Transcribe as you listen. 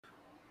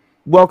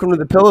Welcome to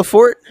the Pillow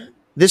Fort.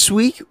 This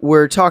week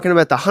we're talking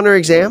about the Hunter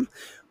exam,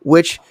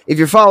 which, if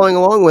you're following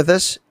along with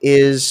us,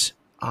 is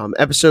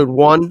episode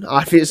 1,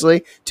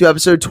 obviously, to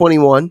episode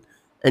 21,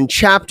 and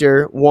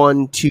chapter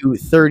 1 to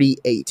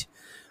 38.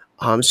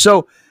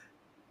 So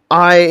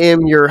I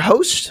am your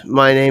host.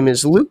 My name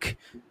is Luke.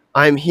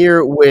 I'm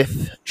here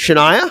with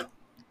Shania,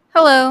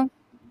 Hello.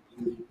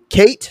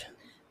 Kate,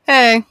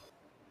 Hey.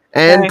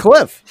 and Hey.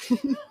 Cliff.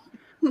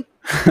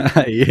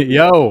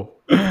 Yo.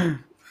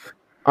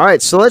 All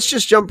right, so let's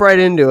just jump right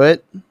into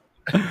it.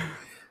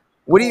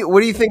 What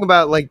do you think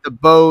about like the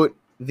boat,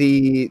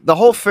 the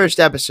whole first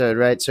episode,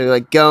 right? So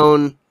like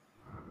Gon,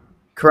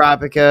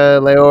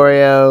 Kurapika,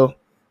 Leorio.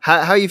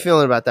 How are you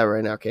feeling about that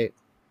right now, Kate?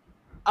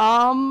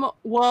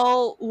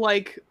 Well,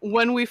 like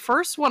when we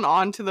first went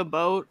on to the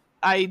boat,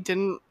 I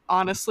didn't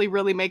honestly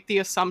really make the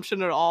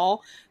assumption at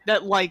all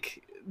that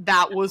like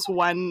that was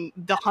when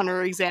the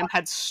Hunter exam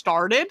had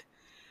started.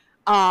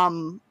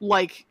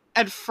 Like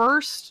at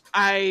first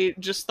I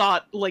just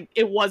thought like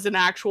it was an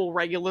actual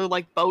regular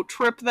like boat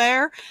trip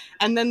there,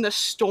 and then the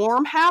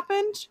storm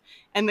happened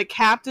and the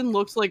captain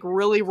looked like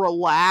really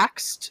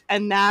relaxed,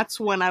 and that's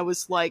when I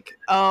was like,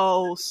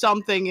 oh,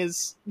 something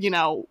is,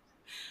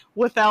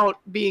 without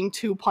being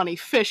too punny,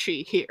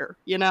 fishy here,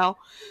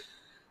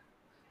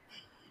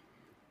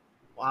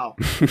 Wow,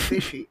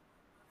 fishy.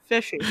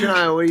 Fishy.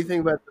 Shania, what do you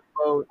think about the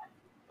boat,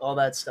 all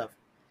that stuff?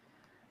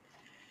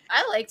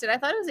 I liked it. I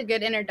thought it was a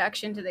good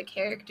introduction to the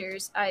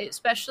characters.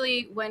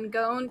 Especially when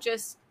Gon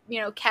just,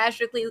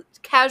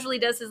 casually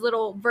does his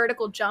little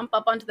vertical jump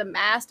up onto the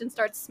mast and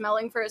starts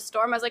smelling for a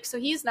storm. I was like, so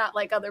he's not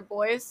like other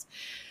boys.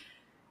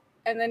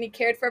 And then he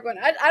cared for everyone.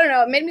 I don't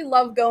know. It made me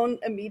love Gon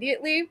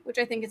immediately, which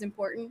I think is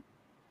important.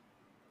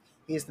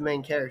 He's the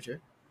main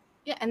character.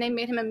 Yeah, and they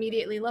made him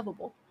immediately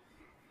lovable.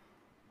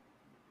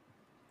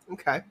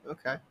 Okay.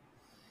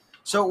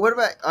 So what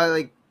about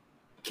like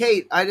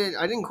Kate? I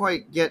didn't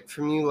quite get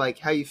from you like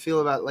how you feel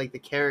about like the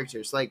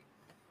characters, like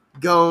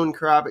Gon,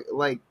 Kurapika,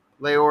 like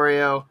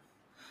Leorio.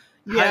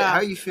 Yeah. How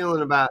are you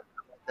feeling about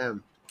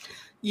them?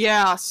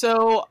 Yeah,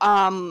 so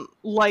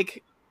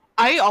like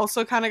I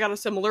also kind of got a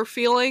similar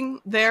feeling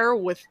there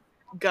with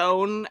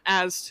Gon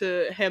as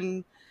to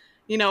him.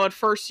 At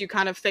first you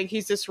kind of think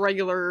he's this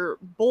regular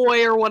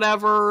boy or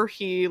whatever.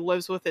 He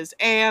lives with his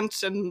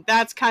aunt, and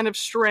that's kind of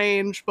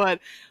strange, but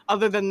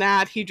other than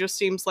that, he just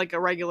seems like a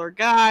regular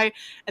guy.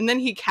 And then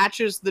he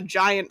catches the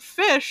giant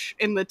fish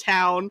in the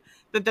town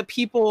that the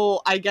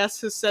people, I guess,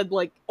 has said,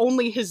 like,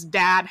 only his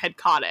dad had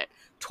caught it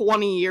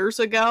 20 years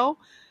ago.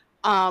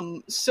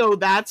 So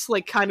that's,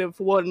 like, kind of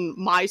when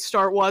my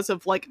start was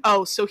of, like,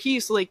 oh, so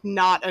he's, like,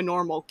 not a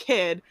normal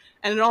kid.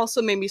 And it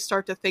also made me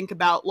start to think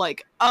about,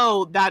 like,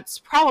 oh, that's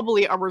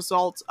probably a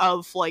result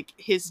of, like,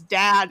 his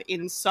dad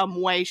in some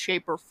way,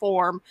 shape, or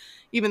form,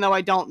 even though I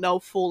don't know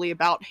fully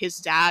about his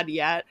dad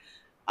yet.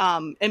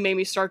 It made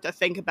me start to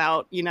think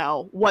about,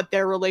 what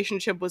their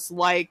relationship was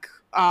like.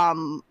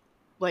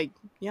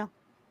 Yeah.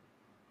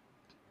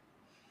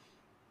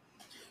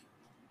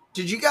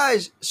 Did you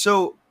guys?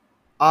 So,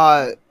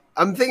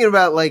 I'm thinking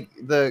about like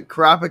the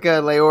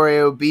Kurapika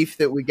Leorio beef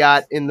that we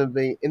got in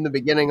the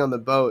beginning on the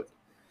boat.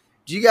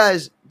 Did you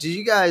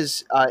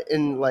guys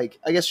in like,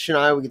 I guess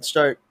Shania, we could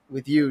start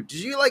with you. Did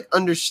you like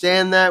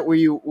understand that? Were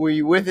you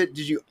with it?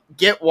 Did you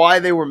get why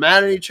they were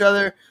mad at each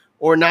other,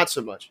 or not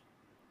so much?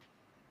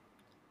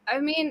 I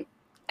mean,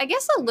 I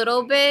guess a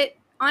little bit.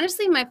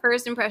 Honestly, my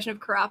first impression of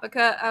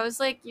Kurapika, I was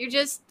like, you're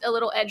just a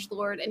little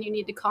edgelord and you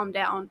need to calm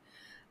down.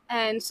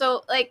 And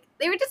so, like,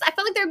 I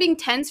felt like they were being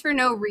tense for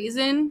no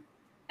reason,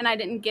 and I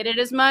didn't get it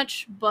as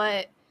much,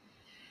 but,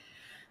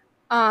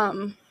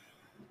 yeah,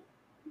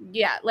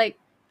 like,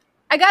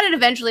 I got it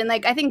eventually, and,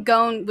 like, I think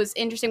Gon was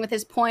interesting with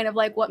his point of,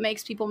 like, what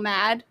makes people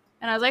mad,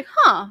 and I was like,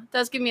 it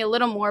does give me a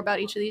little more about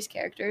each of these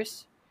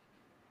characters.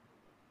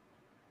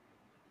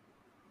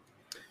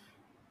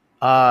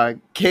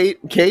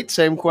 Kate,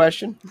 same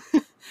question.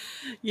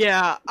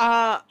 Yeah.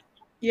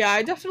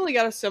 I definitely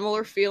got a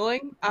similar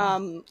feeling.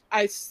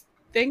 I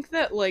think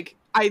that, like,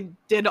 I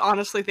did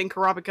honestly think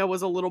Kurapika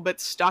was a little bit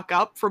stuck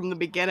up from the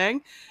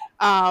beginning,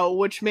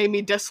 which made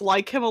me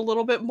dislike him a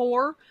little bit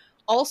more.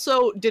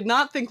 Also, did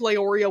not think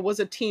Leorio was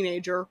a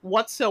teenager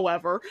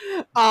whatsoever.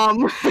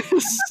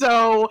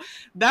 So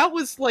that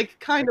was, like,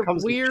 kind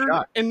of weird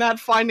in that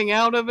finding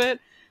out of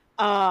it.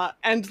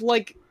 And,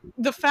 like,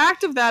 the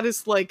fact of that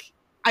is, like,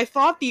 I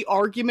thought the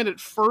argument at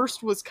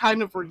first was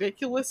kind of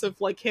ridiculous of,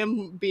 like,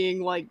 him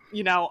being like,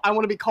 I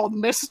want to be called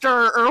Mister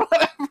or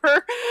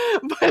whatever.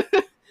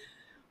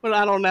 But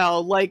I don't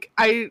know. Like,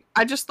 I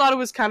just thought it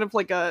was kind of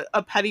like a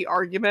petty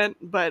argument.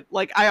 But,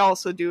 like, I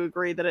also do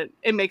agree that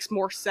it makes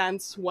more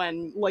sense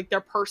when, like, their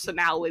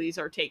personalities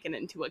are taken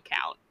into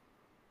account.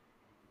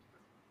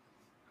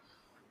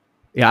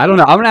 Yeah, I don't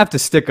know. I'm going to have to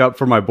stick up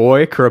for my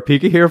boy,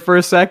 Kurapika, here for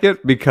a second,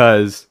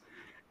 because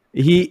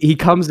he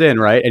comes in,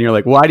 right? And you're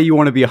like, why do you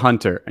want to be a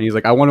hunter? And he's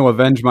like, I want to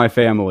avenge my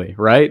family,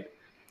 right?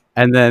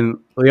 And then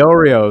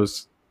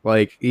Leorio's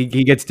like, he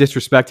gets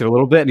disrespected a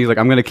little bit, and he's like,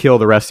 I'm going to kill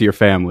the rest of your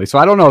family. So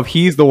I don't know if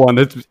he's the one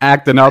that's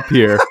acting up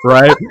here,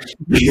 right?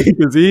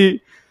 Because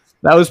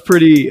That was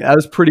pretty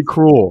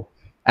cruel.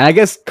 And I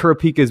guess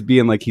Kurapika's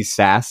being like he's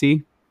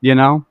sassy, you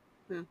know?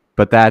 Hmm.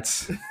 But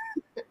that's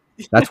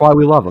why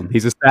we love him.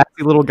 He's a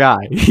sassy little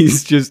guy.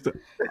 He's just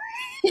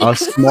a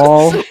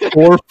small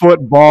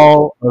 4-foot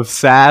ball of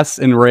sass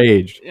and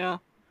rage. Yeah.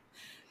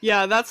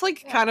 Yeah, that's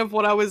like kind of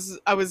what I was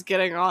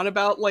getting on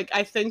about. Like,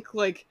 I think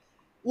like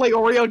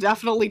Oreo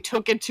definitely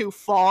took it too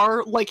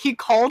far. Like, he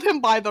called him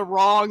by the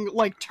wrong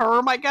like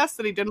term, I guess,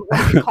 that he didn't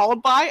want to be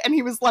called by, and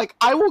he was like,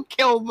 "I will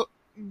kill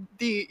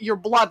your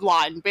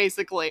bloodline,"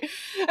 basically.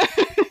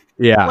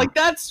 Yeah. Like,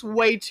 that's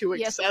way too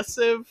Yes.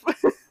 excessive.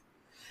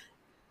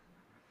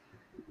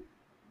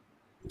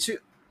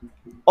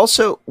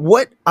 Also,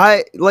 what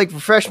I like,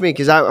 refresh me,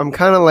 because I'm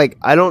kind of like,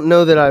 I don't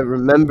know that I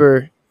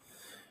remember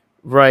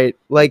right.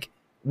 Like,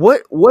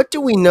 what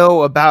do we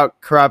know about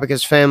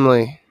Kurapika's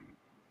family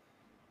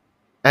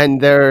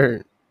and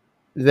the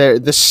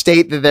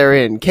state that they're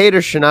in? Kate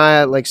or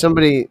Shania, like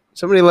somebody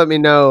let me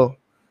know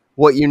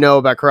what you know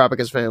about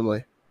Kurapika's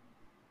family.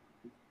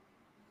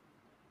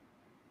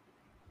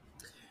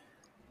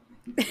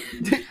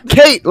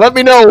 Kate, let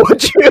me know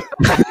what you.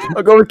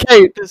 I'll go with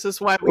Kate. This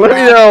is why we Let me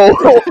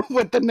ask know.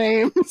 with the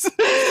names.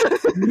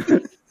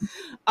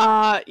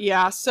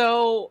 Yeah,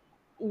 so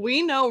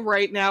we know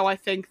right now, I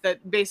think,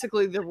 that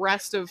basically the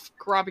rest of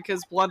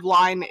Kurapika's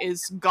bloodline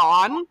is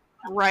gone,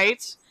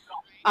 right?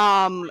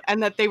 And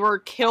that they were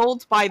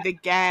killed by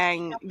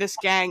this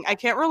gang. I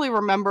can't really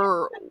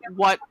remember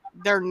what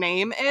their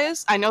name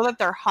is. I know that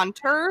they're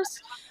hunters,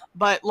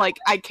 but like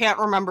I can't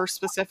remember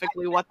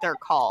specifically what they're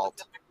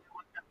called.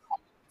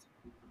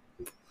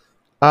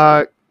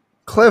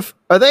 Cliff,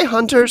 are they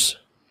hunters?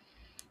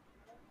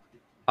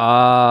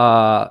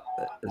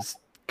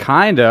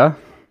 Kinda.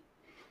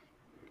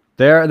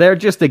 They're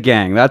just a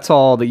gang. That's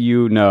all that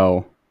you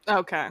know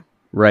Okay.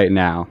 right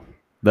now.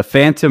 The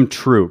Phantom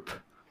Troop.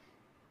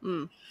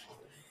 Mm.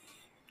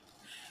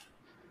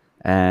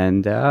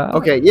 And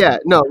Okay, yeah,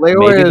 no, maybe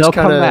Leorio is they'll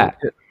come kind of. back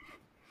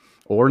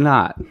or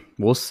not.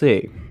 We'll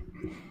see.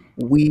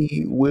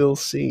 We will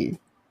see.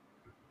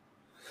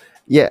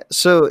 Yeah,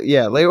 so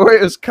yeah,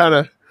 Leorio's kind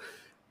of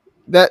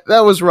that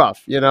was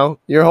rough, you know?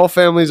 Your whole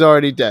family's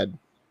already dead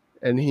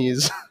and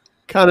he's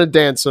kind of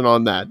dancing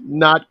on that.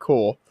 Not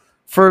cool.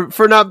 For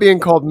not being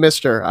called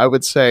Mister, I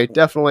would say.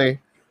 Definitely I'm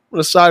going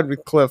to side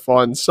with Cliff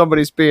on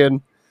somebody's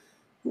being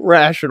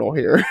rational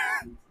here.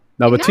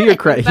 No, but Now to that your I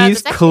credit, think about it, he's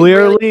it's actually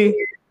really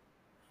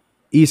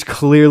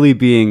clearly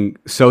being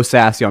so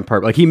sassy on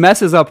purpose. Like he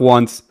messes up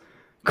once,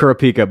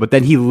 Kurapika, but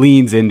then he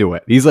leans into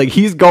it.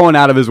 He's going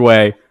out of his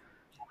way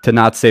to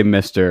not say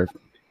Mister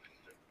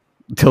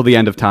till the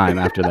end of time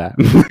after that.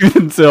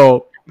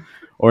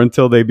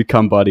 until they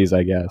become buddies,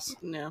 I guess.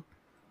 Yeah.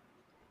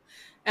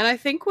 And I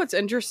think what's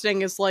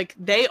interesting is like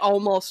they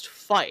almost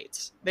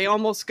fight. They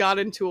almost got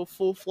into a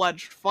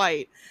full-fledged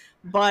fight,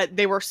 but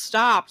they were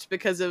stopped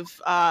because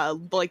of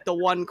like the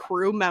one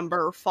crew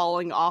member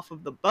falling off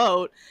of the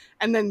boat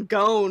and then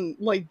Gon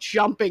like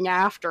jumping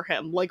after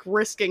him, like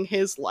risking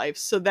his life.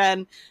 So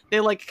then they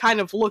like kind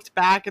of looked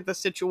back at the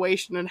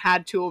situation and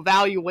had to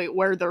evaluate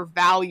where their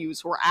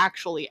values were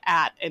actually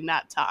at in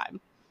that time.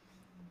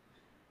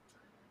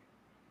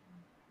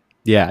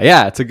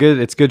 Yeah,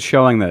 it's good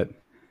showing that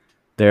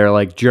they're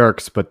like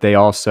jerks, but they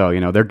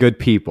also, they're good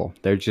people.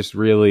 They're just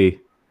really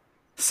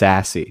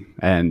sassy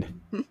and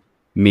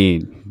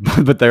mean,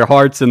 but their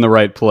heart's in the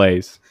right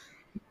place.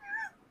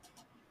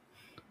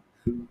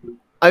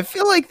 I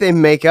feel like they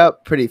make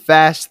up pretty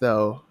fast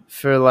though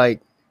for like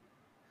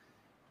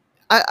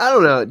I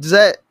don't know.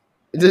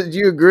 Do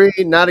you agree?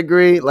 Not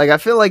agree? Like I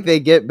feel like they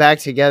get back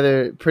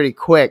together pretty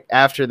quick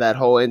after that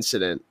whole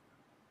incident.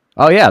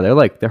 Oh yeah, they're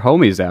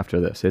homies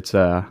after this. It's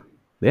yeah,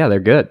 they're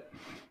good.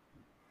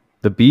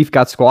 The beef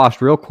got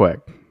squashed real quick.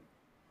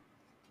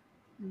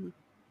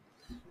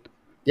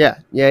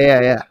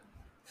 Yeah.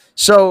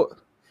 So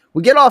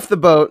we get off the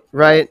boat,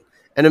 right?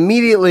 And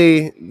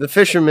immediately the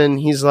fisherman,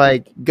 he's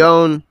like,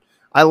 Gon,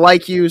 I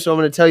like you, so I'm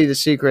going to tell you the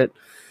secret.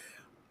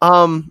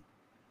 How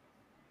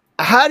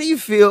do you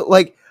feel?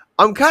 Like,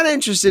 I'm kind of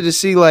interested to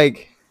see,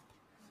 like,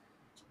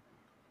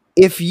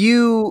 if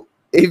you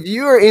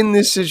are in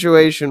this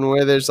situation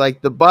where there's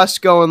like the bus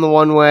going the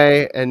one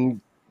way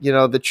and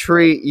the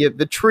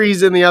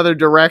tree's in the other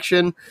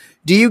direction,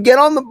 do you get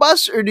on the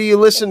bus or do you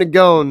listen to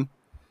Gon?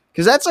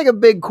 Because that's like a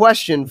big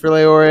question for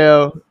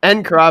Leorio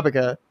and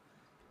Kurapika.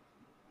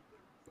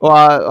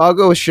 Well, I'll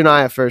go with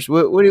Shania first.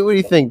 What do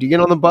you think? Do you get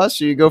on the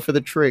bus or you go for the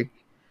tree?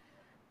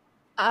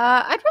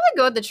 I'd probably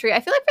go with the tree. I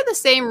feel like for the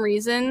same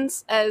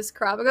reasons as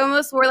Kurapika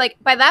almost, where like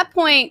by that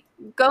point,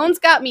 Gon's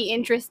got me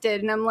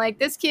interested, and I'm like,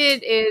 this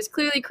kid is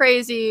clearly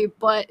crazy,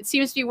 but it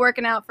seems to be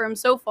working out for him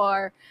so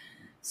far.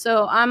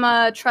 So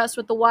I'm trust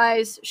what the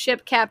wise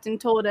ship captain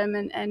told him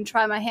and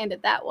try my hand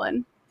at that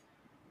one.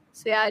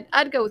 So yeah,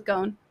 I'd go with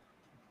Gon.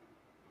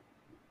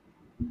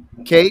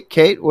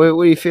 Kate, what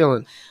are you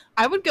feeling?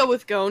 I would go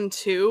with Gon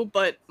too,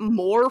 but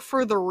more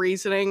for the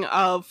reasoning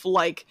of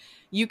like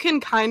you can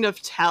kind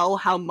of tell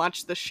how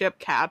much the ship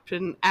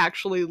captain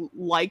actually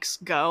likes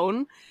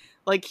Gon.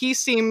 Like, he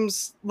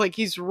seems like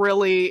he's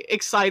really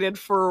excited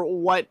for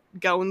what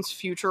Gon's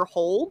future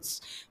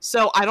holds.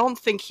 So I don't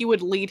think he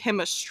would lead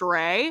him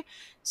astray.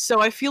 So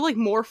I feel like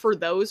more for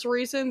those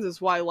reasons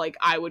is why, like,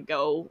 I would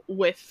go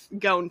with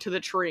Gon to the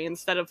tree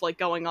instead of, like,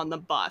 going on the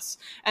bus.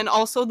 And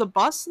also the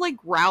bus, like,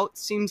 route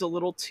seems a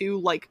little too,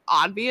 like,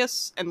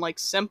 obvious and, like,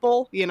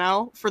 simple, you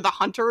know, for the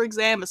hunter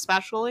exam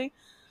especially.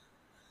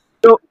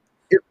 So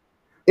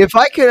if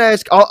I could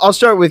ask, I'll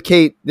start with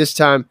Kate this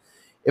time.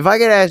 If I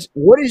could ask,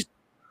 what is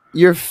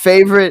your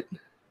favorite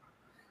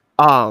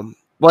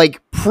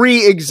like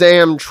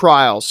pre-exam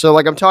trial? So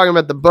like I'm talking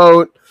about the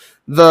boat,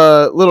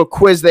 the little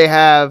quiz they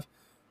have,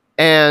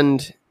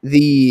 and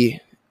the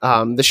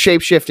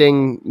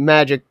shape-shifting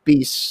magic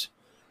beasts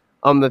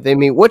that they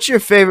meet. What's your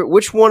favorite?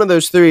 Which one of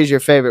those three is your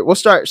favorite? We'll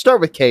start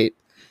with Kate.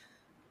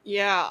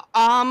 Yeah,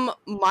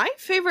 my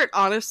favorite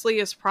honestly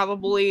is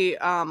probably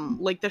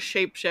like the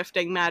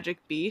shape-shifting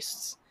magic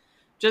beasts.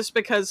 Just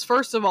because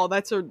first of all,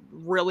 that's a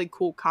really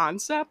cool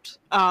concept.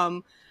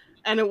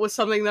 And it was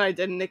something that I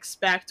didn't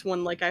expect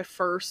when like I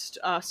first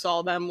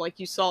saw them. Like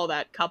you saw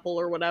that couple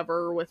or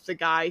whatever with the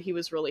guy, he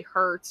was really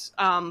hurt.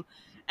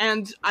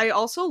 And I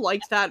also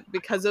liked that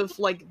because of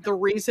like the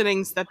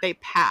reasonings that they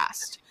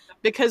passed.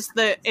 Because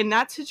in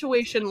that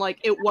situation, like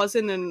it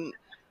wasn't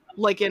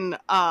like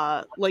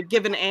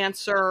give an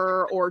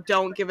answer or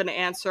don't give an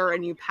answer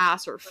and you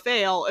pass or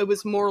fail. It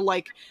was more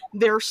like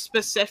their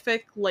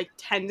specific like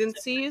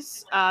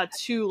tendencies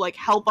to like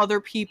help other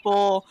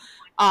people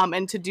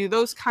and to do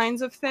those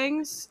kinds of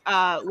things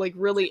like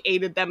really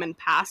aided them in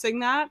passing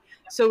that.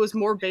 So it was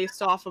more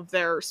based off of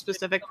their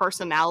specific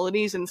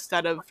personalities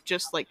instead of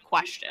just like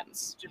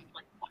questions.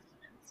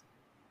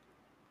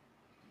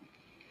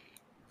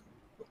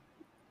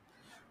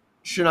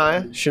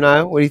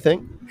 Shania, what do you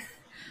think?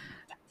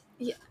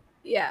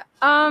 Yeah.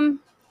 I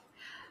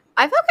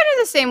felt kind of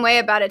the same way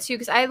about it too,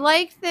 because I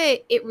liked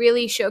that it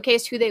really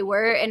showcased who they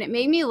were, and it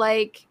made me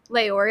like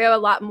Leorio a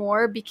lot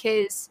more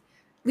because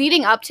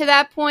leading up to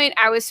that point,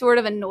 I was sort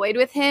of annoyed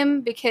with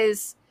him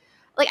because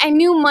like I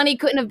knew money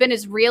couldn't have been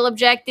his real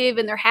objective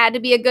and there had to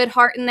be a good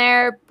heart in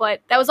there,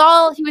 but that was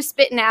all he was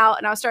spitting out,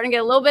 and I was starting to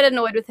get a little bit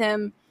annoyed with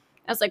him.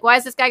 I was like, why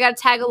is this guy got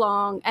to tag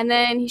along? And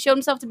then he showed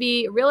himself to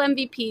be a real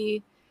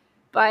MVP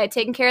by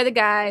taking care of the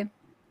guy.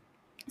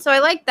 So I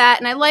like that,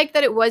 and I like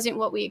that it wasn't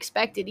what we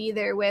expected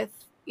either with,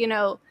 you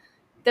know,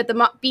 that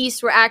the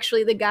beasts were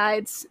actually the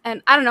guides.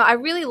 And I don't know, I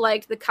really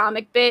liked the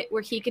comic bit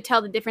where he could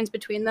tell the difference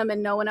between them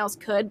and no one else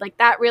could. Like,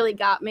 that really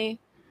got me.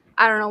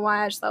 I don't know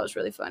why, I just thought it was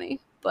really funny.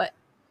 But,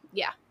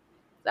 yeah,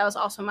 that was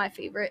also my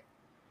favorite.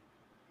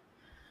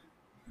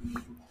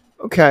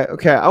 Okay.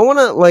 I want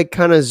to like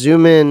kind of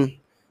zoom in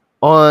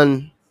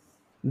on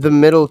the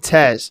middle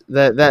test,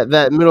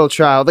 that middle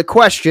trial, the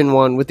question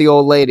one with the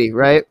old lady,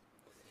 right?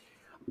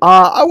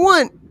 I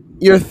want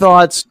your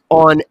thoughts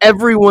on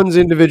everyone's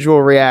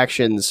individual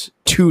reactions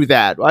to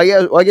that.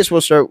 I guess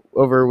we'll start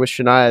over with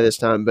Shania this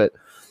time. But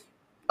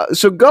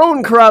so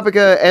Gon,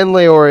 Kurapika, and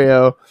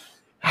Leorio,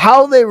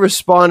 how they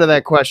respond to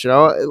that question.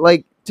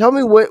 Like, tell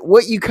me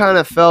what you kind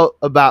of felt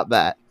about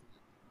that.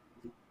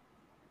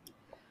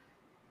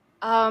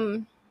 I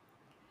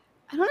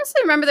don't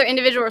necessarily remember their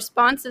individual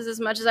responses as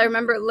much as I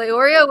remember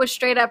Leorio was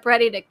straight up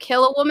ready to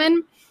kill a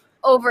woman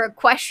over a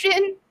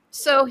question,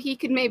 so he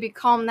could maybe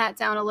calm that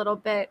down a little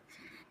bit.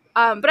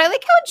 But I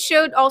like how it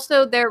showed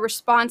also their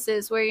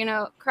responses where, you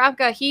know,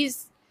 Kurapika,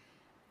 he's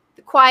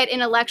the quiet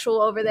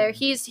intellectual over there.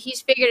 He's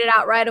figured it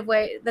out right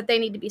away that they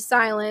need to be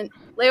silent.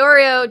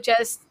 Leorio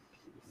just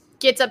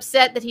gets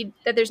upset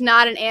that there's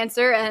not an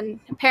answer,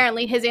 and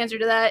apparently his answer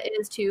to that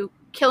is to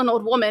kill an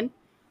old woman.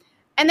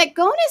 And that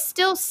Gon is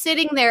still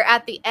sitting there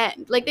at the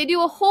end. Like, they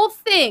do a whole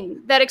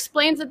thing that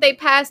explains that they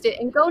passed it,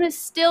 and Gon is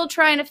still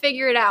trying to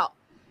figure it out.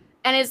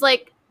 And is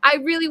like, I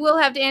really will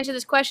have to answer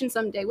this question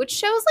someday, which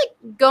shows,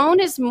 like, Gon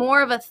is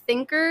more of a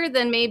thinker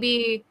than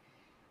maybe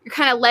you're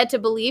kind of led to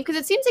believe. Because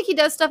it seems like he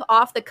does stuff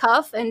off the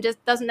cuff and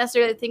just doesn't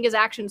necessarily think his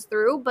actions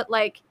through. But,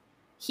 like,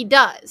 he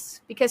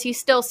does. Because he's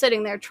still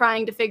sitting there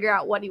trying to figure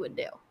out what he would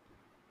do.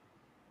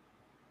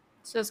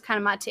 So that's kind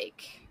of my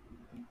take.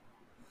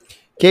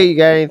 Okay, you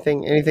got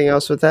anything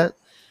else with that?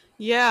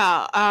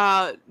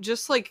 Yeah,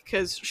 just like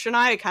because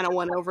Shania kind of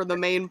went over the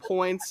main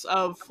points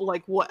of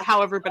like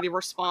how everybody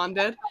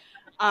responded.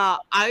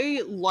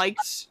 I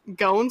liked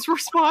Gon's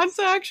response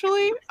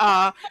actually.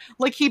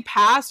 Like he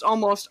passed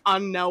almost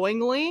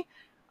unknowingly,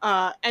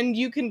 and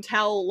you can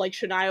tell, like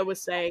Shania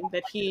was saying,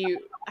 that he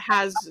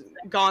has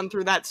gone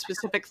through that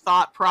specific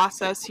thought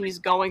process. He's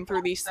going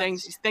through these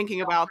things. He's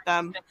thinking about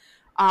them.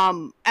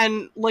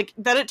 And like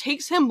that it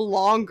takes him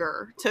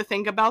longer to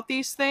think about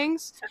these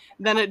things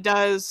than it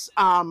does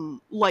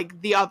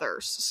like the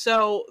others.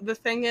 So the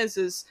thing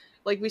is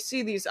like we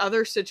see these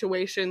other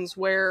situations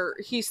where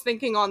he's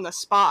thinking on the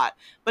spot,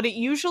 but it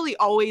usually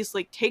always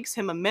like takes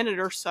him a minute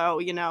or so,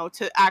 you know,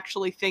 to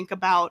actually think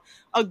about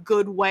a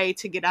good way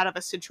to get out of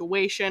a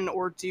situation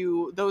or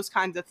do those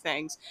kinds of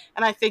things.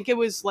 And I think it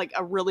was like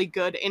a really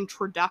good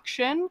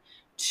introduction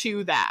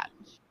to that.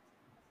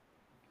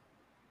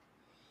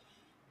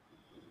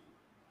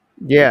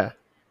 Yeah.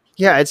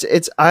 Yeah, I've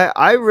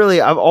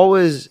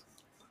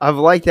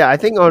liked that. I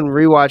think on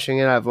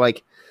rewatching it, I've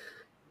like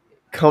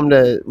come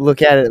to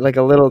look at it like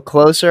a little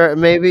closer,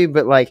 maybe,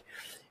 but like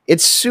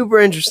it's super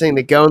interesting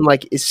that Gon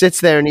like it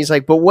sits there and he's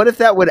like, but what if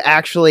that would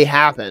actually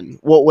happen?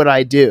 What would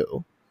I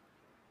do?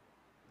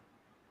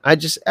 I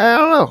don't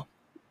know.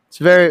 It's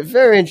very,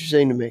 very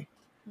interesting to me.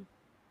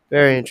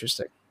 Very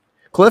interesting.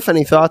 Cliff,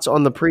 any thoughts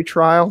on the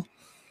pre-trial,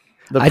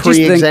 the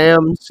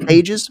pre-exam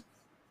stages?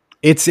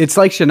 It's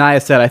like Shania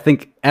said. I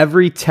think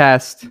every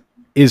test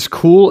is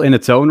cool in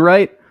its own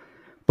right,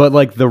 but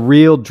like the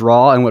real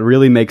draw and what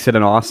really makes it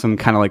an awesome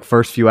kind of like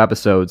first few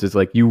episodes is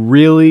like you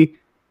really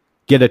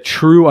get a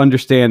true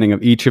understanding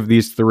of each of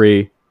these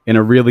three in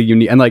a really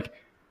unique, and like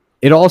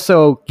it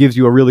also gives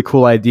you a really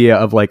cool idea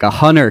of like a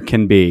hunter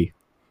can be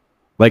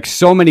like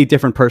so many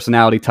different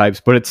personality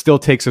types, but it still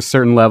takes a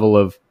certain level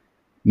of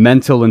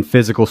mental and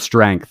physical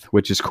strength,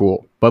 which is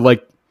cool. But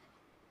like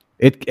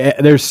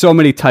there's so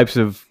many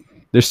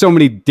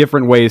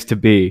different ways to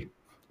be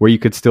where you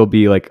could still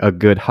be like a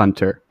good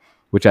hunter,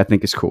 which I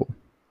think is cool.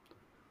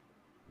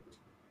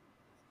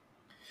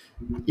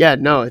 Yeah,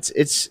 no,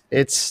 it's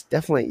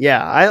definitely,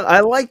 yeah.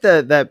 I like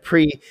that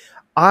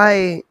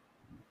I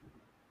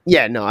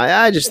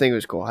just think it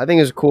was cool. I think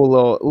it was a cool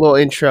little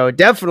intro.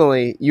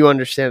 Definitely, you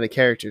understand the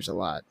characters a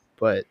lot,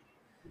 but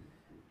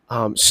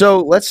so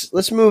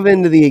let's move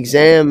into the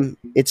exam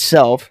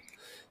itself.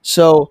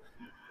 So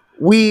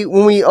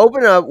when we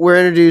open up, we're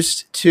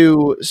introduced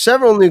to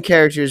several new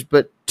characters,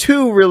 but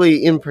two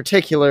really in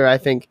particular, I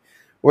think,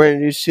 we're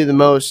introduced to the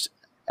most,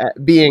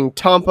 being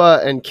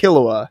Tompa and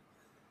Killua.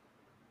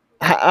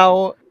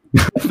 How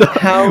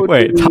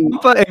Wait,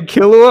 Tompa and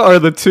Killua are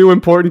the two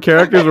important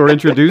characters we're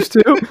introduced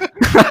to?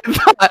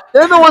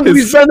 They're the ones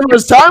we spend the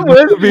most time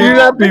with. Do you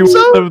not think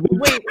so?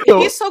 Wait,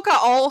 Hisoka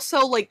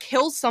also like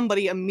kills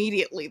somebody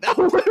immediately though.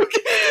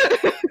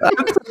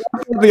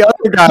 The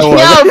other guy was.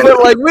 Yeah,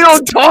 but like we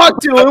don't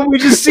talk to him. We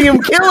just see him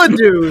kill a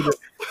dude.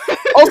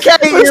 Okay,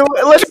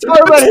 let's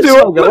talk about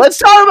Hisoka. Let's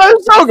talk about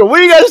Hisoka. What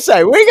do you guys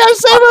say? What do you guys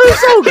say about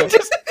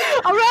Hisoka?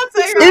 I'm not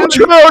saying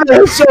Intro to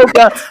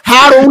Hisoka.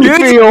 How do we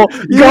feel?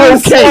 Go,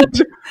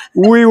 Kate.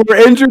 We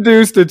were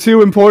introduced to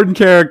two important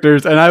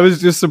characters, and I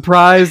was just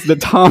surprised that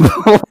Tompa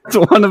was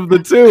one of the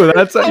two.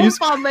 That's how he's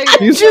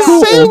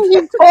just saying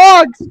he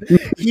talks.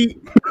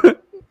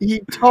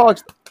 He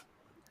talks.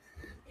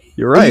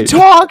 You're right. He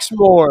talks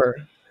more.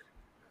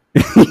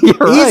 You're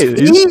right.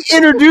 He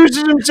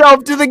introduces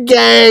himself to the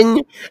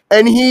gang,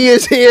 and he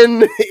is in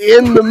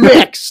the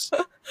mix.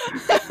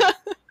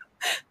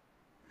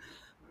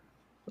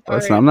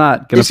 Listen, I'm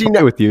not going to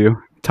fight with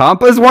you.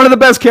 Tompa is one of the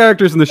best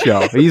characters in the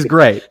show. He's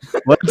great.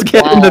 Let's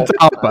get into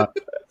Tompa.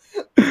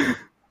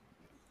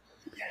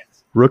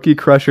 Rookie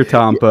Crusher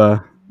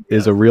Tompa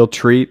is a real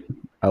treat.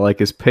 I like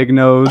his pig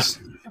nose.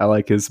 I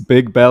like his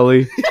big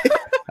belly.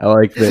 I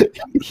like that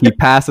he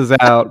passes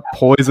out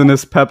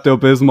poisonous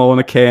Pepto-Bismol in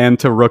a can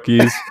to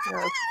rookies.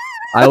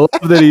 I love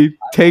that he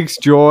takes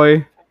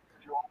joy.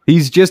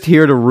 He's just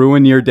here to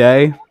ruin your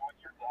day.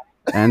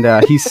 And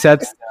he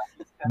sets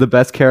the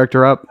best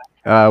character up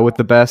with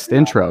the best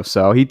intro.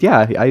 So I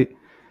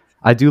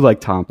do like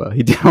Tompa.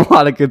 He did a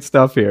lot of good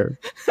stuff here.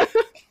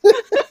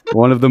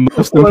 One of the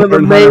most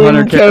important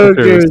Hunter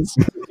characters.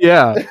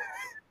 Yeah.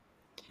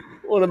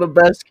 One of the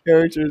best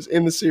characters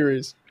in the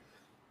series.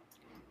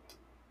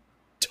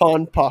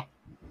 Tompa.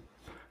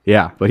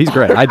 Yeah, but he's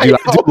great. I do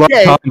love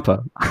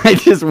Tompa. I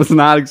just was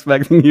not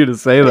expecting you to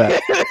say that.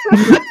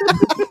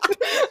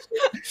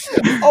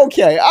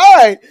 Okay, all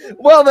right.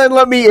 Well, then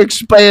let me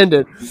expand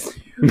it.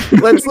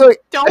 Let's look.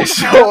 I'm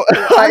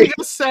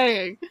just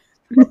saying.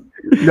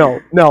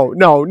 No.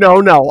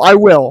 I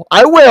will.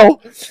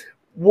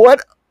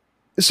 What?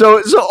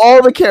 So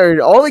all the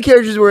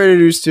characters we're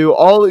introduced to,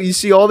 you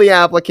see all the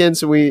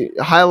applicants, and we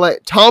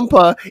highlight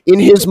Tompa in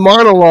his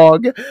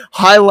monologue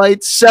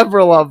highlights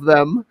several of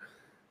them.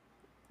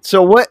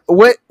 So what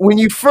when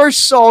you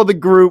first saw the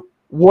group,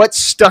 what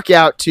stuck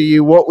out to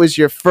you? What was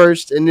your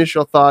first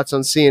initial thoughts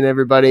on seeing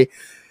everybody?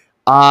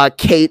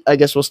 Kate, I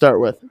guess we'll start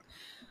with.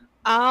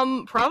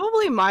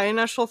 Probably my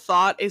initial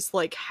thought is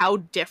like how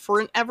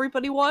different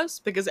everybody was,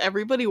 because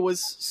everybody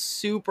was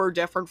super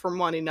different from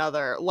one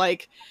another.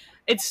 Like,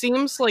 it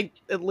seems like,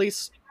 at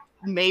least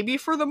maybe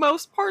for the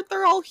most part,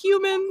 they're all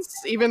humans.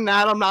 Even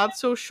that I'm not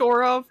so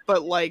sure of,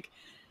 but like,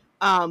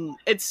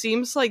 it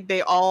seems like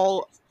they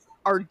all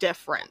are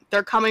different.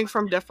 They're coming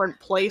from different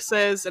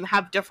places and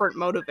have different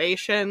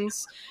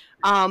motivations.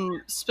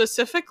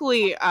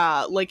 Specifically,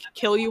 like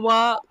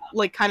Killua,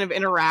 like kind of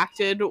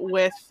interacted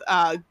with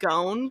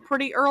Gon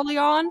pretty early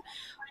on.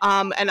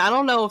 And I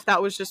don't know if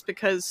that was just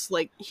because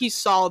like he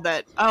saw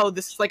that, oh,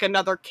 this is like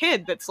another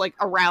kid that's like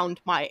around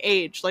my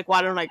age. Like,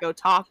 why don't I go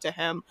talk to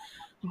him?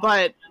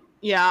 But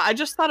yeah, I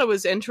just thought it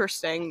was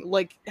interesting,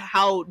 like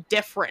how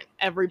different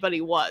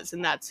everybody was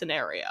in that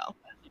scenario.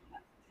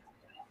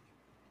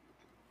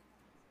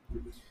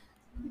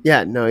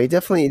 Yeah, no, he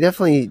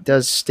definitely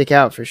does stick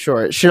out for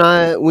sure.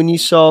 Shania, when you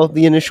saw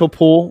the initial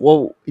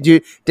pool,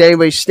 did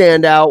anybody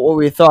stand out? What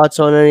were your thoughts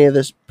on any of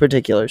the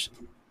particulars?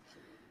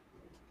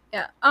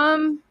 Yeah.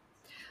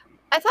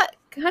 I thought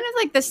kind of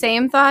like the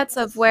same thoughts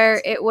of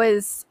where it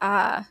was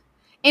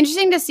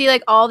interesting to see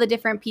like all the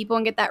different people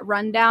and get that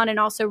rundown, and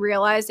also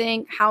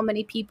realizing how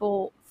many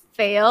people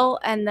fail,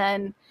 and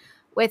then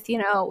with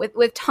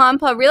with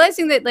Tompa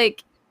realizing that,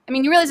 like, I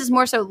mean, you realize this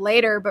more so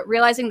later, but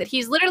realizing that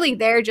he's literally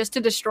there just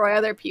to destroy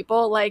other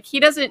people. Like, he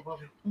doesn't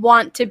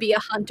want to be a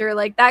hunter.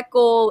 Like, that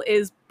goal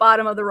is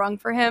bottom of the rung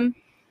for him.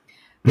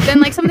 But then,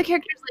 like, some of the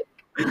characters,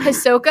 like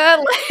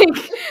Hisoka,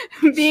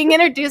 like, being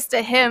introduced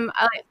to him,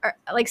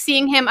 like,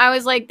 seeing him, I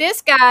was like,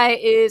 this guy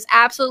is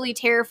absolutely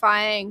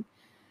terrifying.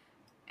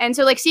 And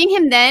so, like, seeing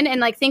him then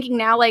and, like, thinking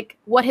now, like,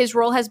 what his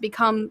role has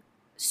become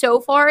so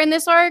far in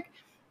this arc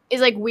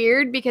is, like,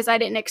 weird because I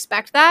didn't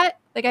expect that.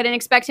 Like, I didn't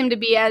expect him to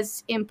be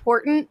as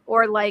important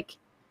or, like,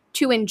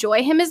 to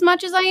enjoy him as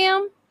much as I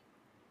am.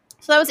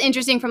 So that was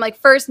interesting from, like,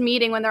 first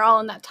meeting when they're all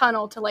in that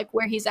tunnel to, like,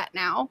 where he's at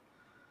now.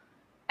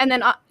 And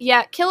then,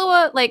 yeah,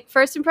 Killua, like,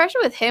 first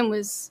impression with him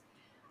was,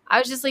 I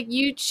was just like,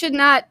 you should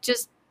not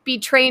just be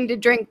trained to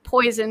drink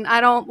poison.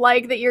 I don't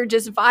like that you're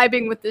just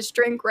vibing with this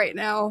drink right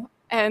now.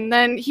 And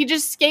then he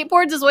just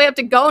skateboards his way up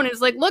to Gon and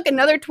is like, look,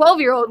 another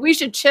 12-year-old, we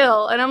should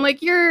chill. And I'm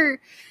like, you're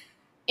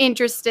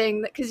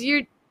interesting, because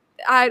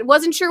I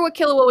wasn't sure what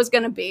Killua was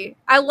going to be.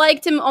 I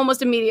liked him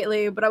almost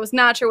immediately, but I was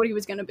not sure what he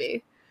was going to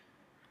be.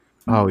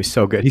 Oh, he's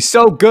so good. He's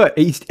so good.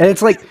 And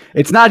it's like,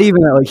 it's not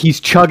even like he's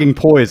chugging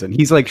poison.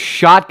 He's like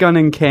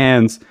shotgunning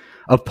cans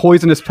of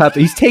poisonous pepper.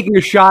 He's taking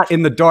a shot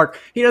in the dark.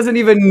 He doesn't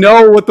even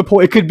know what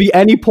it could be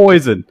any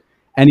poison.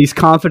 And he's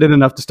confident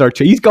enough to start.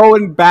 He's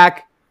going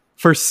back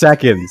for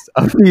seconds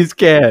of these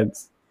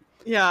cans.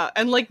 Yeah,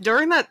 and like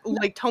during that,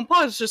 like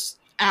Tompa is just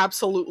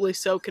absolutely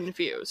so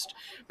confused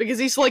because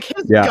he's like,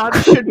 his gun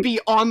should be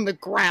on the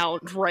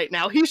ground right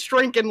now. He's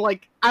drinking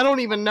like, I don't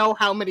even know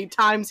how many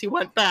times he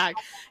went back.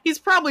 He's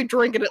probably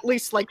drinking at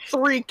least like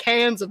 3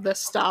 cans of this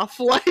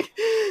stuff. Like,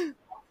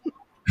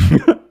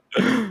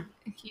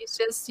 he's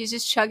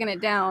just chugging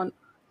it down.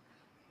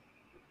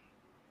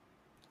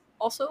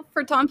 Also,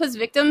 for Tompa's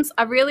victims,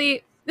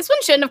 this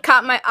one shouldn't have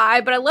caught my eye,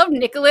 but I love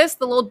Nicholas,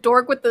 the little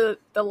dork with the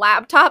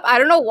laptop. I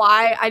don't know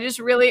why. I just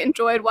really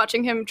enjoyed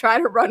watching him try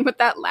to run with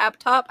that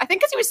laptop. I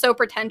think because he was so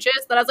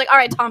pretentious that I was like, all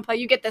right, Tompa,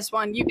 you get this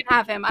one. You can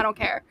have him. I don't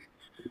care.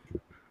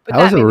 But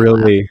that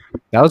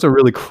was a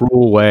really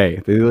cruel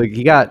way. Like,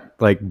 he got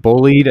like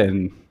bullied,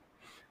 and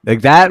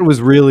like that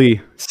was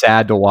really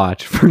sad to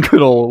watch for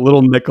good old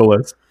little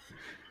Nicholas.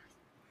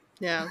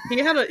 yeah, he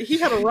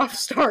had a rough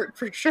start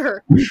for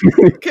sure.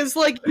 Because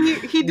like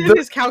he did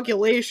his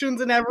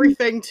calculations and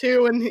everything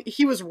too, and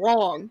he was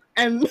wrong,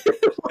 and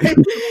like,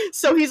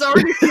 so he's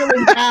already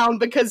feeling down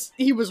because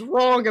he was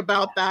wrong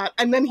about that,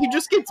 and then he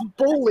just gets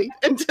bullied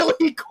until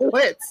he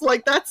quits.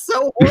 Like, that's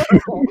so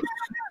horrible.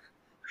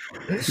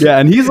 Yeah,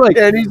 and he's like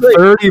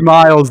 30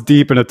 miles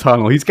deep in a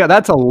tunnel.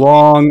 That's a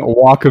long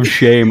walk of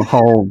shame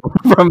home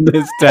from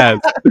this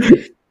test.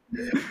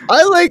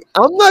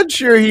 I'm not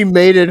sure he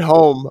made it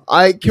home.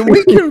 Can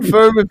we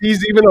confirm if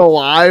he's even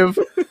alive?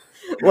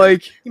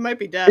 Like, he might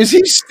be dead. Is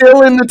he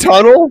still in the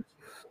tunnel?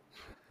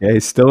 Yeah,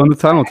 he's still in the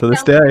tunnel to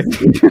this day.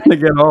 Trying to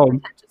get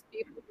home.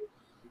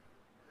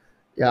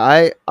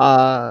 Yeah,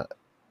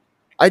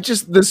 I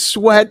just, the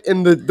sweat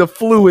and the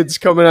fluids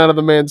coming out of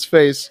the man's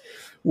face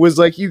was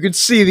like, you could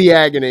see the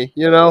agony,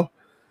 you know?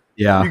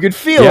 Yeah. You could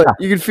feel it.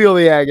 You could feel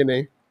the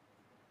agony.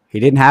 He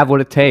didn't have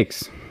what it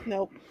takes.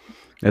 Nope.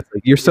 It's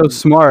like, you're so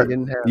smart.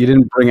 You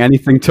didn't bring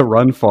anything to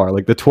run for.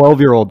 Like, the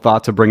 12-year-old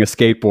thought to bring a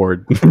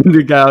skateboard.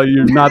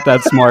 You're not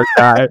that smart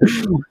guy.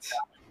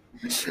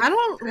 I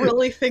don't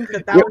really think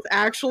that was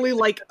actually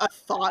like a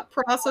thought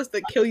process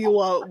that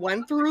Killua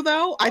went through,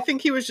 though. I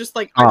think he was just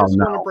like, I just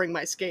want to bring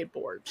my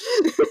skateboard.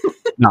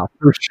 No,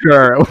 for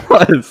sure it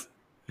was.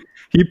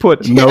 He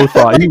put no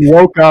thought. He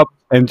woke up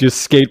and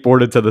just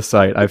skateboarded to the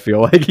site. I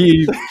feel like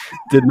he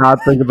did not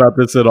think about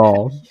this at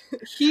all.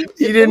 He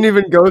didn't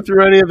even go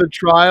through any of the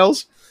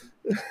trials.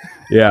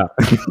 Yeah.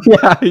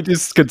 Yeah, he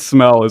just could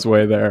smell his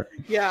way there.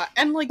 Yeah,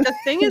 and like the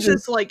thing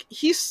is like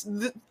he's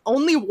the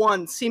only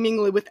one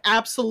seemingly with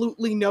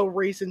absolutely no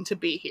reason to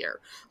be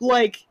here.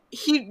 Like,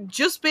 he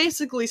just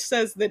basically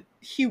says that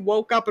he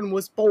woke up and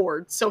was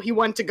bored, so he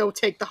went to go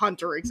take the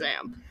hunter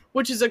exam,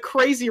 which is a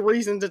crazy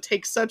reason to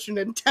take such an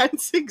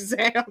intense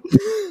exam.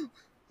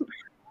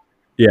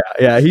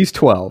 Yeah, he's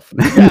 12.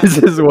 Yeah. This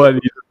is what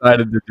he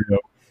decided to do.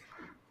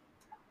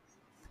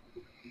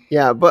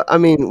 Yeah, but I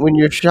mean, when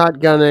you're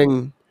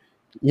shotgunning,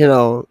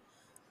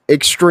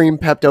 extreme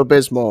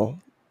Pepto-Bismol,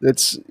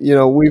 it's,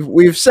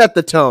 we've set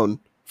the tone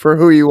for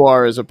who you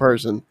are as a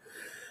person.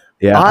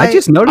 Yeah, I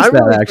just noticed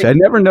that, actually. I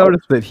never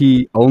noticed that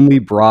he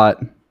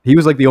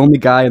was like the only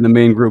guy in the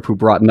main group who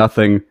brought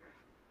nothing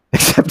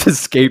except his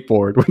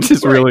skateboard, which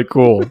is really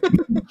cool.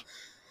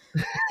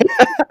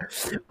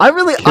 I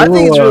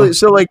think it's really,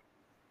 so like,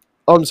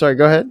 oh, I'm sorry,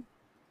 go ahead.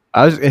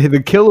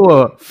 The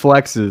Killua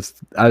flexes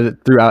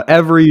throughout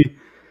every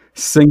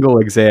single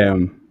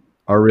exam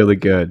are really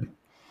good.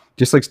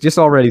 Just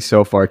already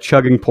so far,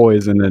 chugging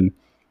poison and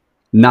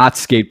not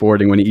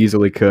skateboarding when he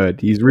easily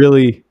could. He's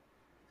really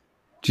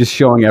just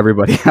showing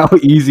everybody how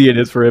easy it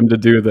is for him to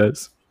do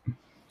this.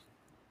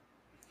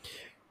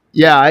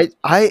 Yeah,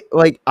 I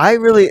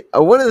really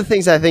one of the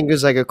things I think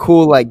is like a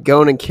cool like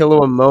Gon and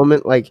Killua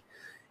moment like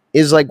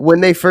is like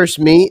when they first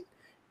meet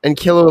and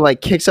Killua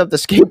like kicks up the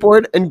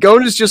skateboard and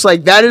Gon is just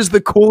like, that is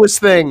the coolest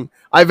thing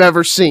I've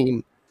ever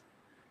seen.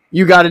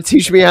 You got to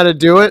teach me how to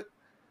do it.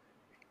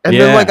 And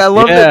then like I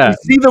love that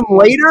we see them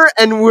later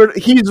and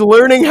he's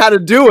learning how to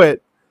do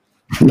it.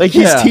 Like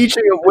he's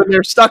teaching them when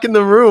they're stuck in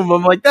the room.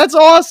 I'm like, that's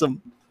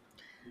awesome.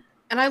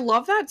 And I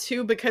love that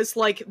too because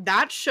like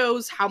that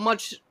shows how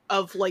much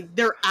of like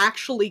they're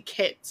actually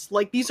kids.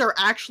 Like these are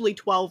actually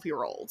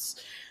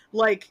 12-year-olds.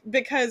 Like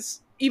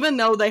because even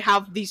though they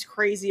have these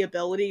crazy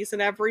abilities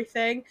and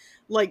everything,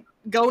 like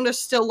Gon is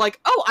still like,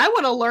 oh, I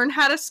want to learn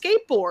how to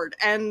skateboard.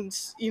 And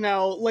you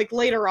know, like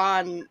later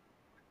on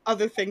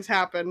other things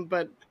happen,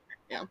 but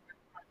yeah.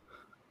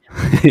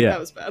 That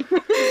was bad.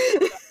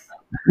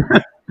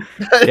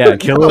 Yeah,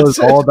 Killua is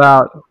all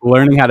about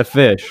learning how to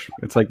fish.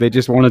 It's like they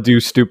just want to do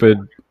stupid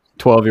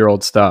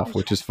 12-year-old stuff,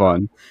 which is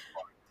fun.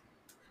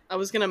 I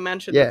was going to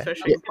mention the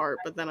fishing part,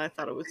 but then I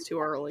thought it was too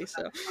early,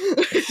 so.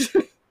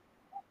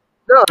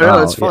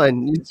 No, it's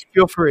fine. You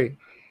feel free.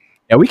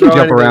 Yeah, we can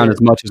jump around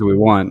as much as we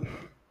want.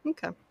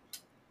 Okay.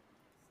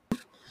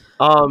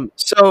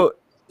 So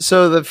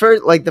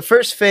the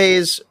first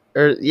phase,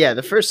 or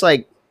the first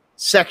like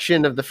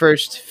section of the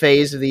first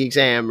phase of the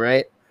exam,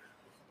 right,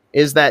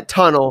 is that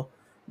tunnel.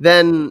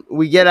 Then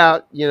we get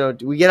out,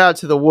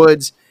 to the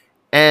woods,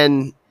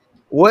 and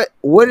what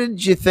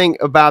did you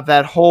think about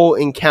that whole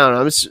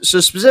encounter? So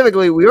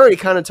specifically, we already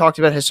kind of talked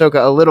about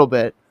Hisoka a little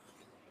bit,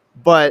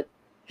 but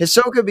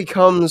Hisoka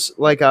becomes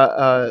like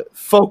a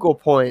focal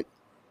point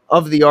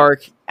of the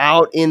arc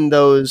out in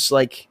those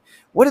like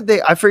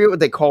I forget what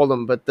they called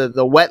them, but the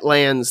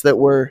wetlands that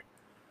were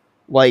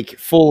like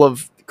full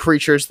of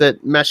creatures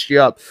that messed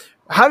you up.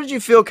 How did you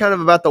feel kind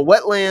of about the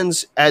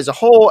wetlands as a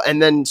whole, and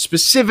then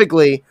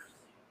specifically,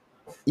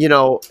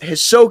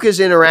 Hisoka's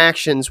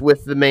interactions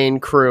with the main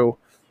crew?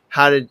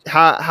 How did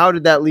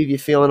that leave you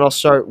feeling? I'll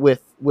start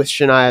with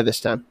Shania this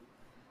time.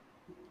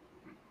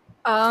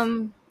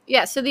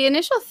 Yeah, so the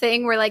initial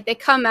thing where like they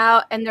come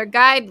out and their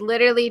guide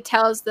literally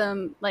tells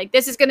them like,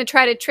 this is going to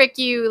try to trick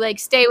you, like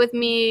stay with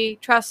me,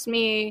 trust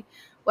me,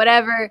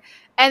 whatever.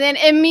 And then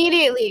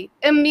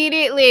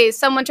immediately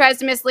someone tries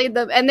to mislead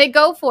them and they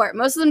go for it.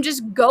 Most of them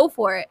just go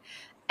for it.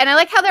 And I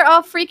like how they're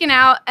all freaking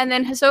out. And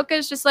then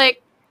Hisoka's just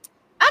like,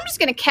 I'm just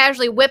going to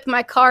casually whip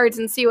my cards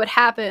and see what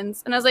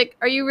happens. And I was like,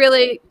 are you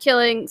really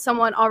killing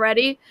someone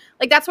already?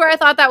 Like, that's where I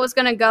thought that was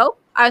going to go.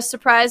 I was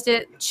surprised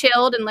it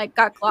chilled and like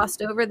got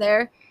glossed over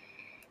there.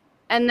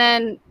 And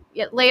then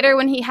later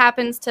when he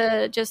happens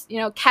to just,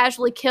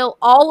 casually kill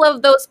all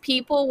of those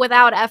people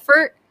without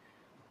effort,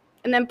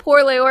 and then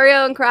poor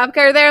Leorio and Kurapika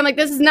are there, I'm like,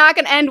 this is not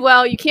going to end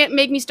well. You can't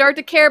make me start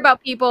to care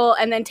about people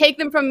and then take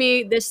them from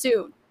me this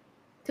soon.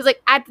 Because,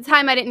 like, at the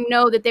time, I didn't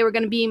know that they were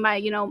going to be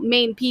my,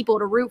 main people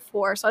to root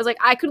for. So I was like,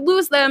 I could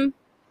lose them.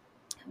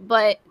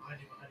 But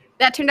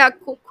that turned out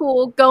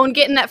cool. Going,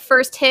 getting that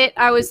first hit,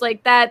 I was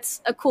like,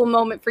 that's a cool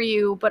moment for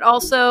you. But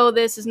also,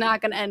 this is not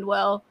going to end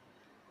well.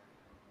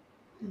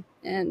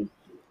 And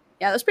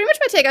yeah, that's pretty much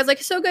my take. I was like,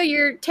 Hisoka,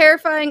 you're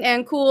terrifying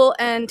and cool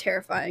and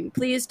terrifying.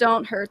 Please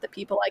don't hurt the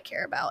people I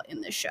care about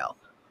in this show.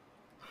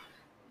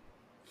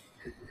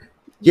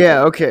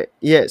 Yeah, okay.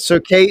 Yeah,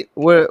 so Kate,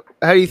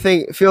 how do you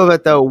feel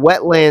about the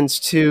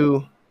wetlands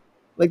to,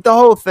 like, the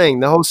whole thing,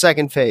 the whole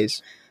second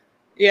phase?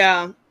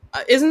 Yeah.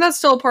 Isn't that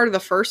still part of the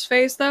first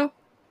phase, though?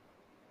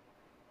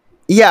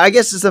 Yeah, I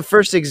guess it's the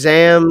first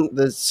exam,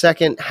 the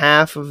second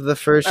half of the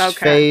first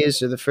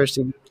phase, or the first,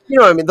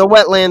 what I mean, the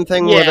wetland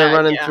thing where they're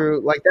running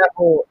through, like, that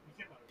whole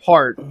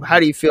part. How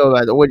do you feel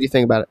about it? What do you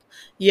think about it?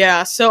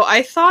 Yeah, so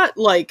I thought,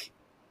 like,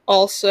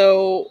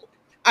 also,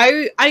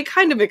 I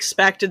kind of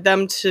expected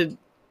them to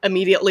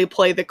immediately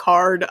play the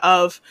card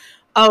of,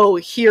 oh,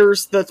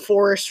 here's the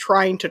forest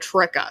trying to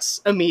trick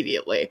us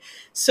immediately.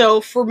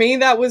 So for me,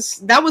 that was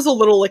a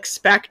little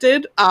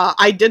expected.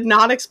 I did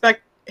not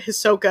expect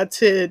Hisoka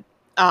to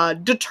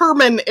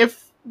determine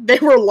if they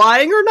were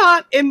lying or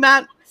not in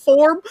that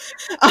form.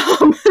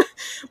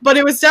 But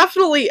it was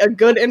definitely a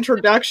good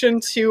introduction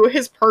to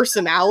his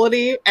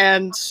personality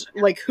and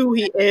like who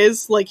he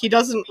is. Like he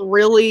doesn't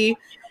really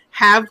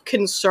have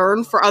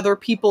concern for other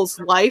people's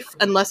life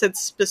unless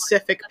it's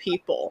specific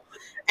people.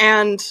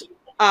 And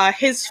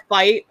his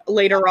fight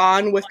later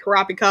on with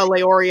Kurapika,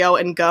 Leorio,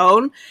 and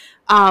Gon,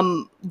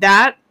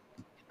 that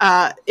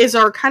is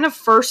our kind of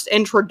first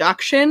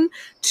introduction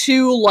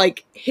to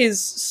like his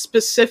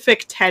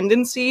specific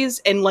tendencies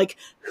and like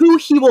who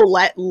he will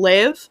let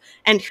live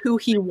and who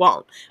he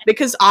won't.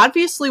 Because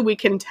obviously we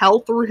can tell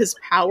through his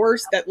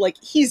powers that like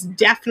he's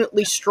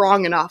definitely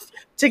strong enough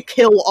to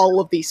kill all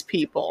of these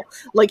people.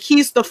 Like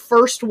he's the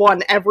first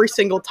one every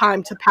single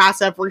time to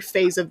pass every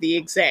phase of the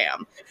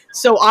exam.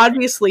 So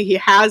obviously he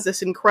has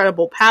this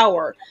incredible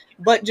power.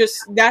 But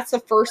just that's the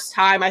first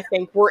time I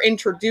think we're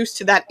introduced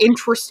to that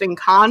interesting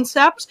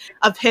concept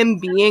of him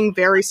being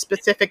very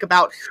specific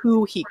about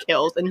who he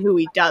kills and who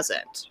he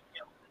doesn't.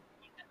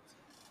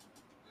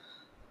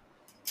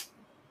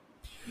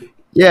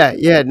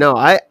 Yeah. No,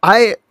 I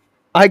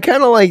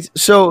kind of like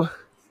so.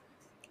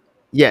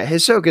 Yeah,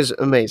 Hisoka's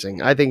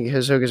amazing. I think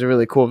Hisoka's a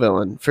really cool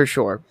villain for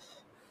sure.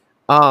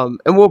 And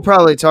we'll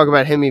probably talk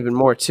about him even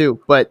more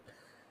too. But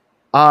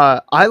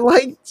I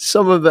liked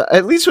some of the,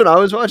 at least when I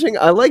was watching,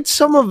 I liked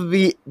some of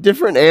the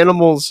different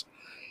animals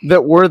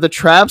that were the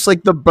traps,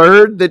 like the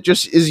bird that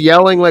just is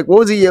yelling, like, what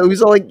was he? He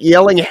was like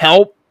yelling,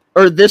 help,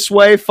 or this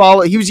way,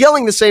 follow. He was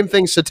yelling the same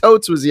thing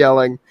Satotes was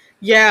yelling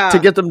Yeah. to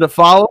get them to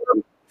follow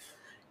him.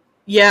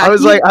 Yeah. I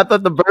was like, I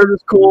thought the bird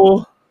was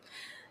cool.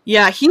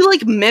 Yeah, he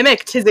like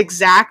mimicked his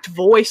exact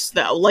voice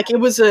though. Like it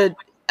was an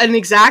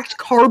exact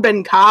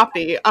carbon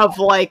copy of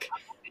like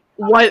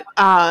what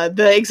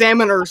the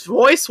examiner's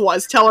voice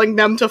was telling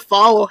them to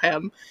follow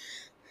him.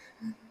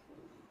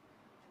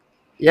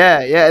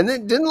 Yeah, and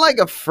then didn't like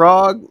a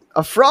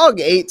frog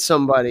ate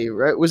somebody,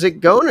 right? Was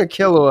it Gon or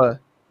Killua?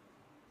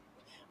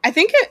 I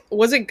think it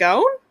was it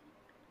Gon?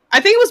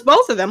 I think it was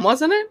both of them,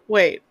 wasn't it?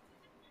 Wait.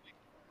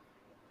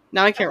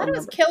 Now I can't I thought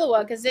remember. it was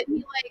Killua, because didn't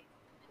he like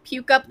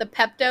puke up the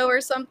Pepto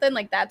or something?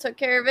 Like that took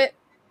care of it?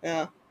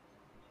 Yeah.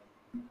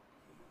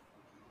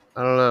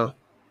 I don't know.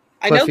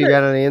 I Cliff, know you that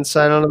got any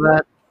insight on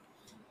that?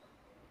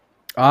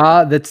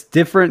 That's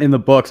different in the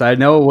books. I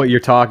know what you're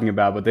talking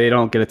about, but they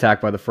don't get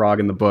attacked by the frog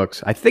in the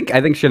books. I think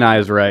Shania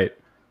is right.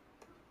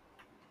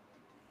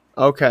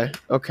 Okay.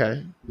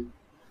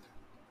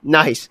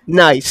 Nice.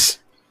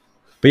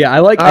 But yeah,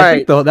 I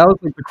think that was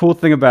like the cool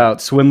thing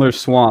about Swindler's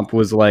Swamp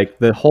was like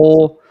the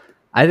whole.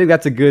 I think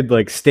that's a good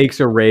like stakes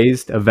are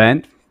raised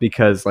event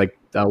because like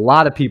a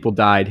lot of people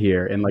died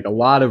here in like a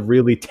lot of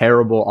really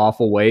terrible,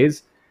 awful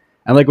ways.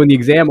 And like when the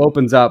exam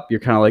opens up,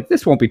 you're kind of like,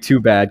 this won't be too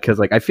bad because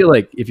like I feel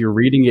like if you're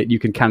reading it, you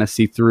can kind of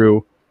see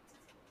through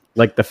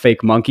like the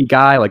fake monkey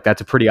guy. Like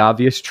that's a pretty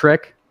obvious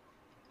trick.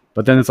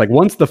 But then it's like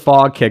once the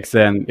fog kicks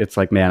in, it's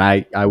like, man,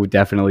 I would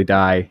definitely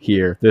die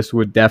here. This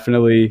would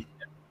definitely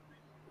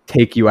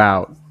take you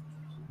out.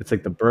 It's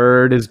like the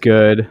bird is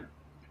good.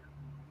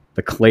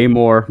 The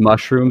claymore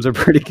mushrooms are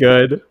pretty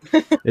good.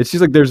 It's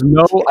just like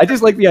I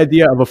just like the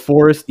idea of a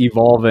forest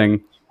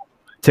evolving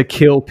to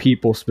kill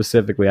people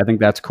specifically. I think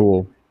that's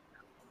cool.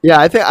 Yeah,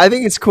 I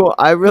think it's cool.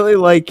 I really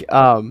like.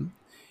 I'm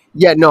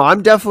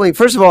definitely.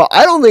 First of all,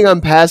 I don't think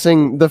I'm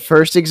passing the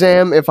first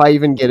exam if I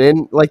even get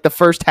in. Like the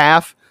first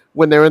half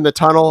when they're in the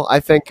tunnel, I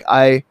think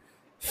I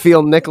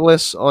feel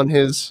Nicholas on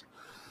his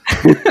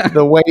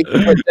the way he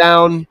put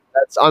down.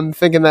 I'm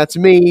thinking that's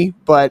me,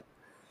 but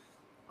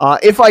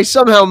if I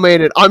somehow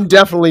made it, I'm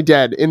definitely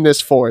dead in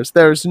this forest.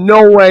 There's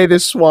no way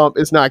this swamp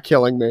is not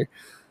killing me.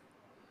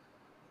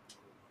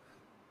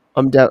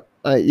 I'm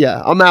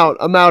out.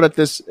 I'm out at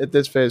this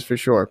phase for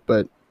sure.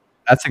 But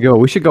that's a good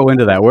one. We should go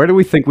into that. Where do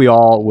we think we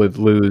all would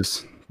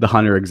lose the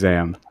hunter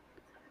exam?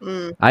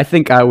 I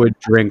think I would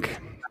drink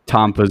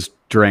Tampa's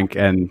drink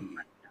and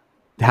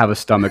have a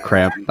stomach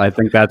cramp. I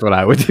think that's what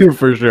I would do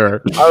for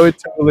sure. I would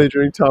totally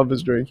drink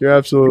Tampa's drink. You're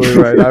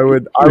absolutely right. I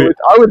would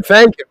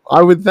thank him.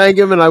 I would thank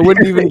him, and I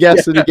wouldn't even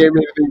guess that he gave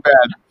me anything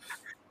bad.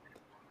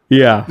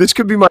 Yeah. This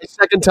could be my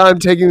second time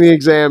taking the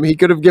exam. He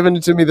could have given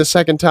it to me the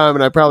second time,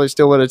 and I probably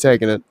still would have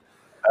taken it.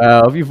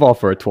 If you fall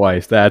for it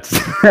twice, that's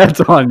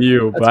on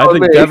you. But That's I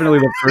think on me. definitely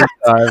the first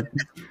time,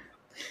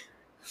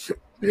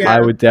 Yeah.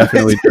 I would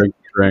definitely drink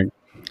the drink.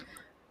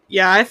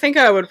 Yeah, I think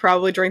I would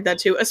probably drink that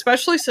too,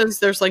 especially since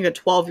there's like a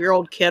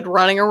 12-year-old kid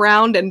running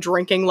around and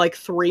drinking like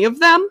 3 of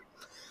them.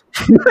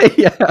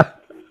 Yeah.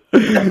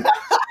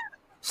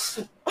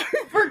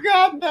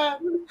 Forgot that.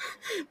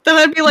 Then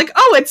I'd be like,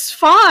 oh, it's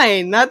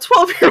fine. That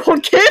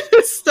 12-year-old kid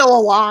is still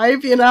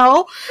alive, you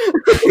know?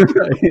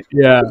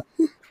 Yeah.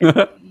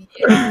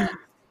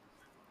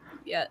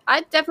 Yeah,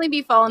 I'd definitely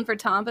be falling for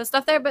Tampa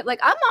stuff there, but like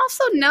I'm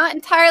also not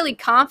entirely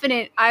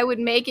confident I would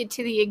make it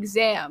to the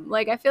exam.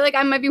 Like I feel like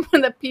I might be one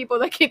of the people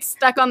that gets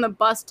stuck on the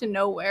bus to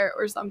nowhere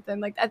or something.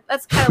 Like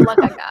that's kind of luck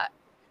I got.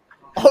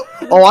 Oh,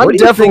 I'm What do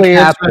you definitely think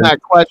answering happened?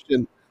 that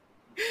question.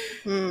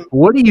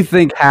 What do you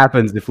think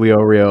happens if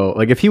Leorio,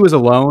 like if he was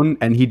alone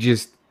and he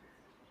just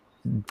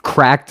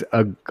cracked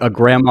a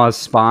grandma's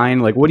spine?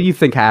 Like, what do you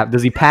think happens?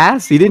 Does he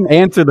pass? He didn't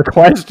answer the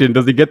question.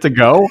 Does he get to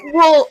go?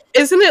 Well,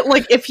 isn't it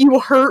like if you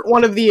hurt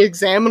one of the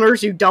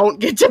examiners, you don't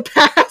get to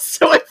pass?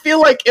 So I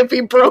feel like if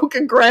he broke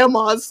a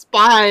grandma's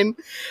spine,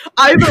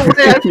 either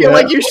way, I feel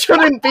like you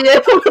shouldn't be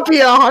able to be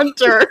a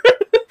hunter.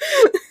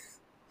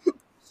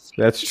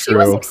 That's She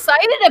was true.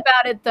 excited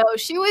about it though.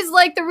 She was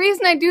like, the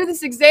reason I do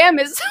this exam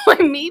is so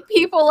I meet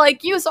people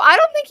like you. So I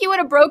don't think he would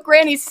have broke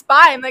Granny's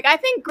spine. Like I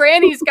think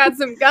Granny's got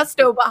some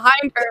gusto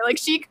behind her. Like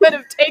she could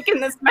have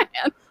taken this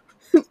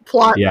man.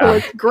 Plot Yeah.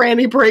 twist,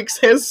 Granny breaks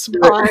his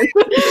spine.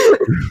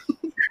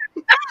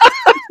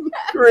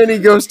 Granny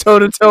goes toe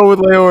to toe with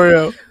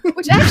Leorio.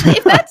 Which actually,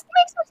 if that makes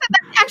sense,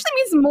 that actually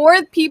means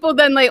more people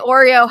than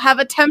Leorio have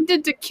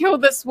attempted to kill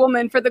this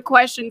woman for the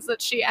questions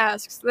that she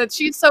asks. That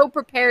she's so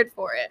prepared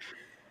for it.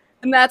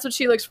 And that's what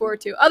she looks forward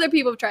to. Other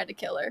people have tried to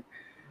kill her.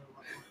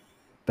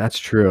 That's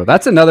true.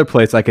 That's another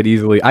place I could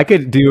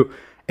do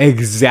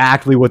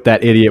exactly what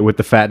that idiot with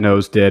the fat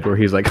nose did, where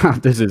he's like,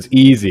 this is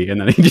easy. And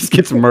then he just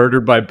gets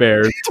murdered by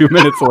bears 2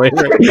 minutes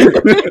later.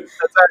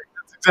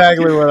 That's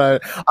exactly what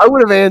I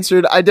would have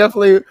answered. I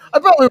probably would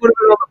have been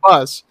on the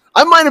bus.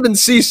 I might have been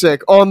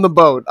seasick on the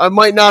boat. I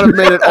might not have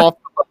made it off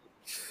the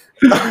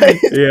boat.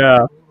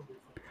 Yeah.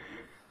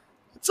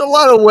 It's a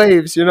lot of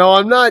waves, you know.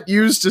 I'm not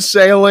used to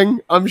sailing.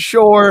 I'm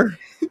sure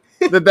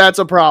that's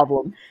a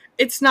problem.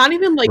 It's not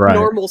even like Right.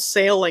 normal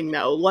sailing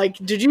though. Like,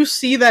 did you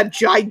see that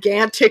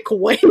gigantic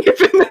wave in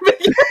the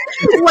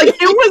beginning? Like,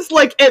 it was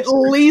like at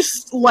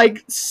least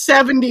like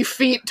 70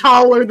 feet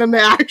taller than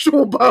the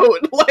actual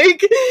boat.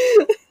 Like,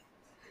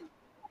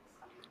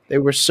 They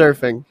were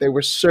surfing. They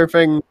were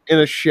surfing in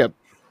a ship.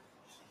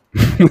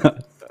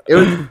 It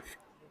was,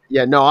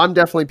 yeah, no, I'm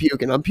definitely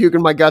puking. I'm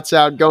puking my guts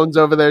out. Gone's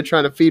over there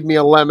trying to feed me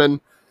a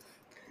lemon.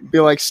 Be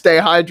like, stay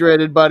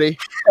hydrated, buddy.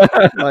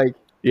 Like,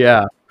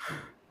 Yeah.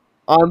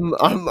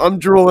 I'm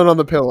drooling on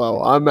the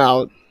pillow. I'm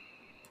out.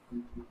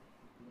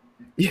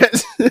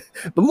 Yes.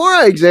 The more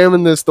I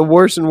examine this, the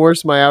worse and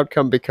worse my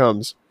outcome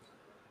becomes.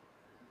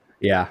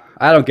 Yeah.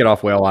 I don't get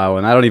off Whale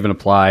Island. I don't even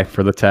apply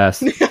for the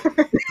test. It's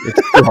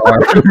too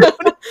hard.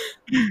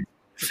 I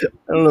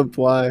don't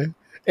apply.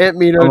 Aunt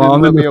Mito I'm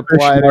didn't let in me the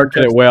apply. fish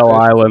market at Whale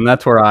Island.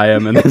 That's where I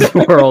am in this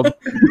world.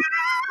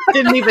 I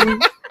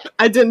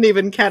didn't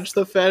even catch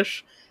the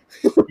fish.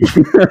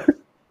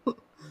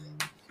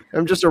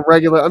 I'm just a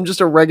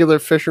regular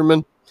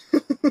fisherman.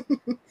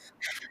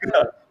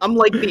 I'm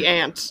like the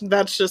ant.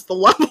 That's just the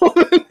level.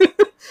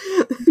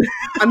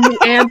 I'm the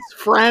ant's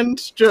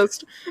friend.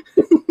 Just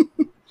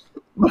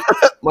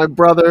My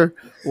brother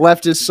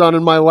left his son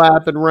in my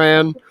lap and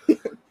ran.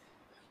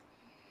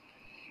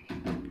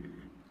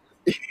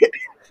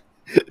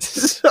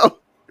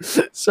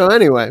 So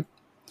anyway,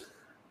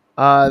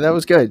 that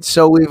was good.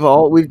 So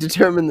we've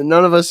determined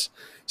that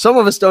some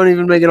of us don't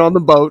even make it on the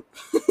boat.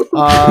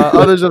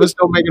 Others of us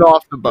don't make it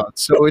off the boat.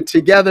 So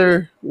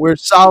together, we're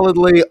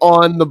solidly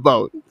on the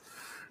boat.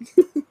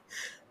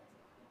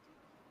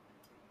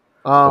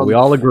 But we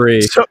all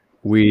agree. so-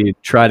 We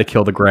try to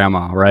kill the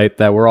grandma, right?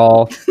 That we're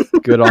all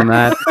good on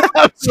that.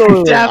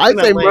 Absolutely. I say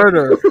Definitely.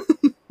 murder.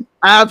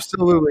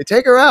 Absolutely.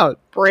 Take her out.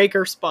 break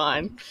her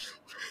spine.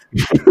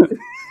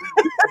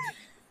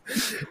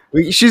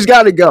 She's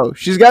got to go.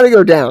 She's got to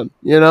go down,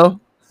 you know?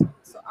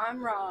 So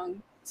I'm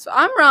wrong. So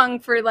I'm wrong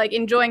for like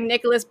enjoying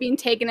Nicholas being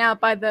taken out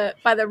by the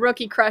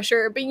rookie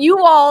crusher, but you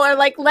all are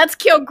like, let's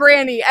kill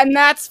Granny, and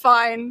that's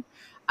fine.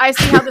 I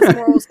see how this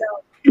morals go.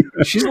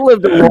 She's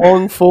lived a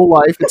long, full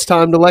life. It's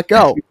time to let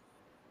go.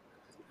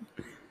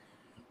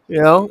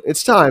 You know,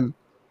 it's time.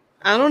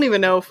 I don't even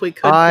know if we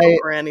could kill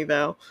Granny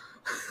though.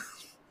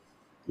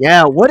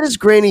 Yeah, what is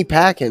Granny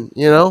packing,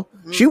 you know?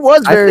 She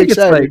was I very think it's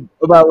excited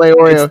about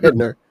Leorio hitting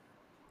her.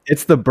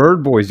 It's the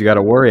bird boys you got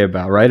to worry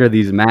about, right? Are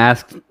these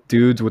masked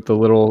dudes with the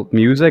little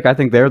music? I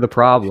think they're the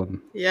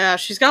problem. Yeah,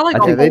 she's got like I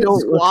a think they whole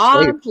don't look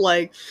squad.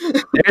 Like,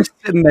 They're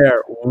sitting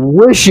there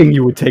wishing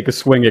you would take a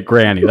swing at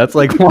Granny. That's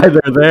like why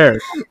they're there.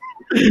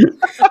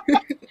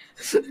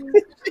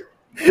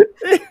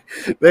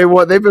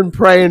 They've been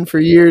praying for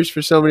years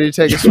for somebody to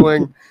take a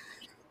swing.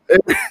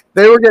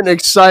 They were getting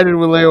excited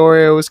when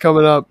Leorio was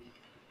coming up.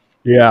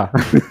 Yeah.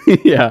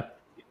 Yeah.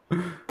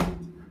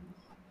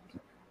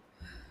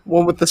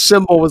 One with the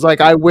symbol was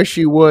like, I wish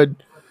you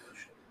would.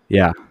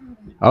 Yeah.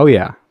 Oh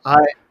yeah.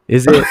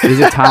 Is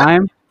it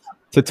time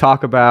to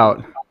talk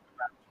about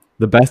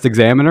the best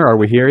examiner? Are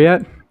we here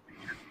yet?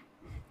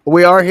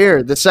 We are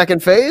here. The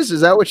second phase?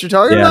 Is that what you're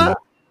talking about?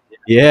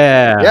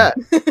 Yeah.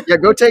 Yeah,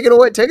 go take it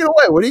away. Take it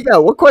away. What do you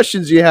got? What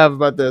questions do you have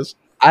about this?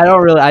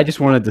 I just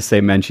wanted to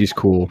say Menchie's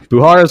cool.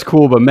 Buhara's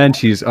cool, but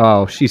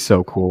she's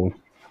so cool.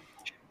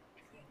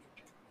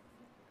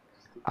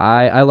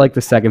 I like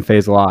the second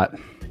phase a lot.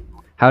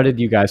 How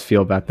did you guys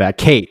feel about that?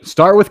 Kate,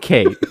 start with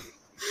Kate.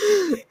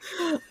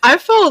 I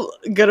felt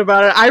good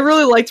about it. I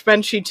really liked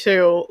Benchy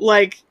too.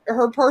 Like,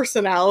 her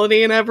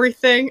personality and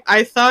everything.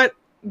 I thought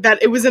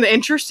that it was an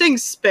interesting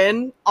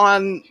spin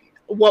on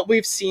what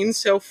we've seen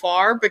so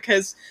far,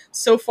 because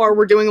so far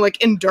we're doing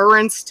like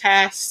endurance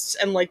tests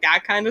and like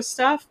that kind of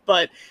stuff,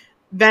 but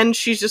then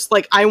she's just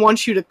like, I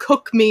want you to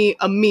cook me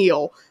a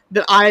meal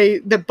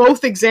that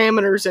both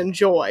examiners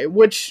enjoy,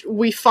 which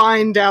we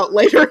find out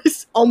later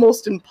is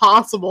almost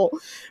impossible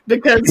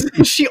because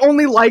she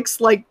only likes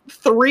like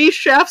 3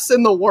 chefs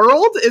in the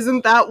world.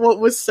 Isn't that what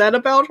was said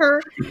about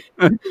her?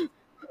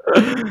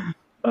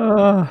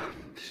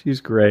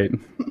 She's great.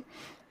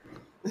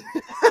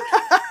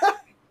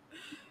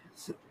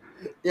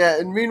 Yeah,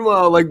 and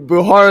meanwhile, like,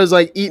 Buhara's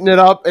like eating it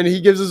up and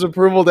he gives his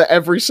approval to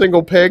every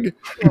single pig.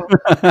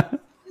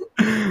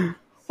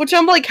 Which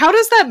I'm like, how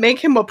does that make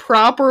him a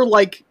proper,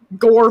 like,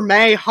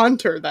 gourmet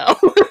hunter, though?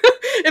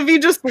 If he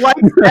just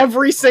likes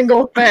every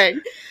single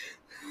thing.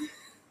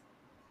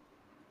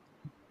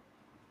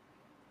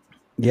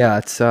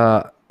 Yeah,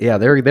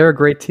 they're a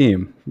great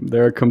team.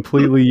 They're a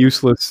completely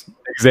useless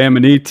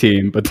examinee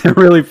team, but they're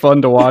really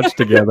fun to watch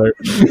together.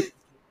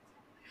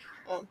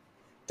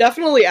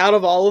 Definitely out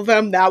of all of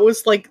them, that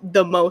was, like,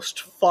 the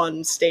most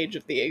fun stage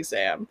of the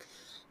exam.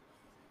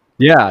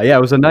 Yeah, it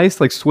was a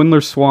nice, like,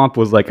 Swindler's Swamp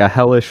was like a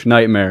hellish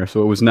nightmare,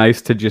 so it was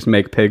nice to just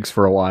make pigs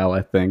for a while,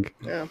 I think.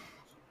 Yeah.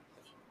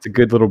 It's a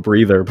good little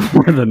breather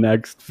before the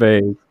next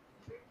phase.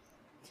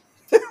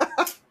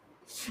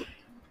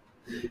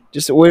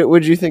 Just what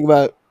did you think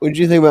about? What did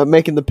you think about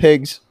making the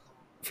pigs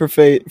for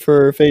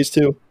phase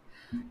 2?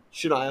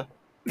 Shania.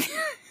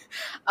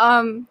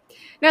 No,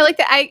 like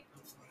that. I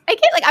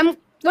get like I'm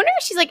wondering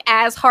if she's like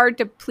as hard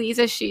to please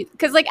as she,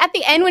 because like at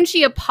the end when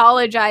she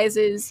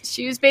apologizes,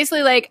 she was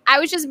basically like, I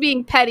was just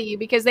being petty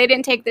because they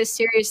didn't take this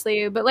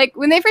seriously. But like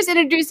when they first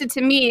introduced it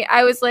to me,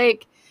 I was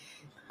like,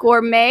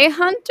 gourmet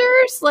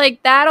hunters,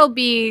 like that'll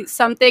be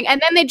something.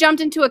 And then they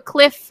jumped into a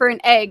cliff for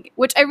an egg,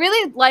 which I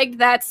really liked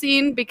that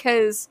scene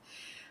because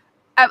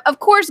of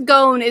course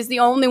Gon is the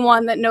only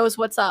one that knows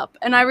what's up,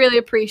 and I really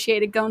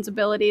appreciated Gon's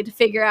ability to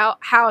figure out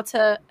how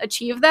to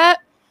achieve that.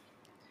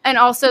 And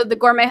also the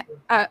gourmet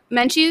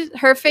Menchie,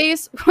 her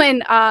face when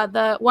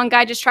the one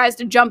guy just tries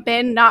to jump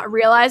in not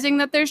realizing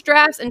that there's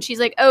drafts, and she's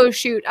like, oh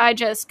shoot, I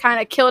just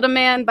kind of killed a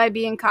man by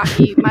being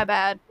cocky, my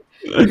bad.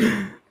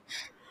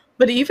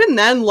 But even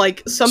then,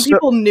 like, some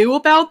people knew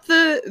about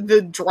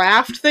the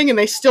draft thing and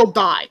they still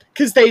died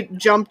because they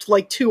jumped,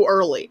 like, too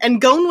early. And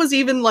Gon was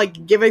even,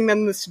 like, giving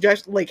them the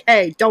suggestion, like,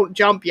 hey, don't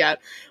jump yet.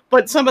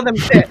 But some of them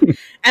did.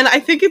 And I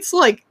think it's,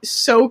 like,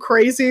 so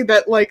crazy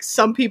that, like,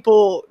 some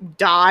people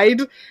died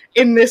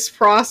in this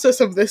process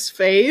of this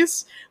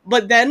phase.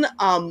 But then,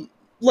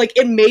 like,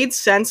 it made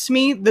sense to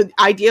me. The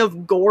idea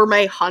of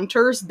gourmet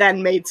hunters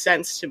then made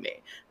sense to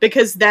me.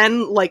 Because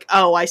then, like,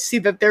 oh, I see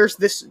that there's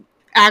this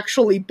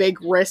actually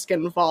big risk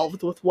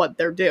involved with what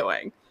they're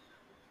doing.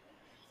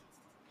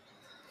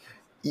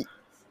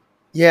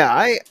 Yeah,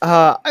 I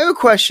have a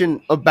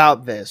question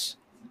about this.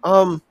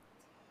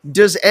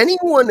 Does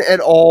anyone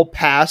at all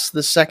pass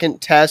the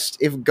second test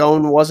if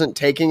Gon wasn't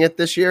taking it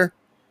this year?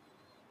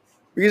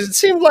 Because it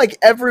seemed like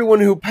everyone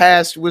who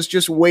passed was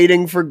just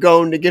waiting for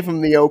Gon to give him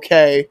the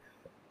okay.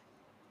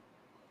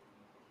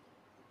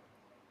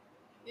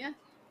 Yeah.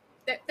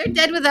 They're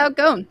dead without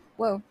Gon.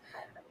 Whoa.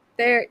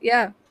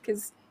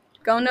 Because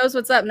Gon knows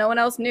what's up. No one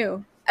else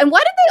knew. And why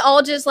did they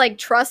all just, like,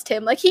 trust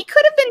him? Like, he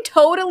could have been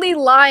totally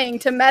lying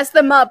to mess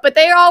them up, but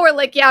they all were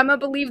like, yeah, I'm gonna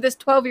believe this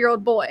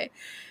 12-year-old boy.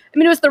 I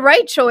mean, it was the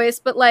right choice,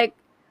 but, like,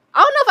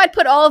 I don't know if I'd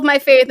put all of my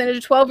faith in a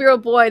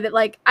 12-year-old boy that,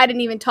 like, I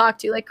didn't even talk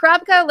to. Like,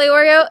 Kurapika,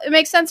 Leorio, it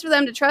makes sense for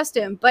them to trust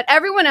him. But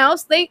everyone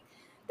else, they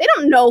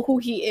don't know who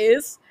he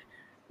is.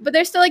 But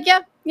they're still like,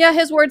 yeah,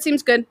 his word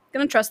seems good.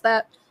 Gonna trust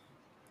that.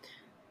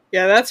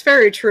 Yeah, that's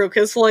very true,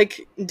 because,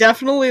 like,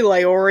 definitely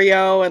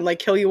Leorio and, like,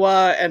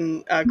 Killua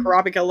and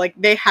Kurapika, like,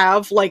 they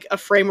have, like, a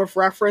frame of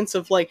reference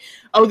of, like,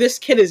 oh, this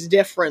kid is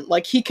different.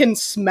 Like, he can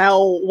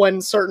smell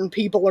when certain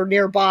people are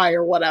nearby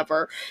or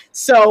whatever.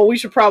 So we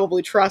should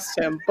probably trust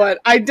him. But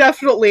I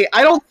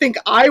don't think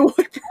I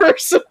would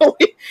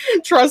personally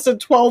trust a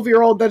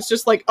 12-year-old that's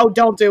just like, oh,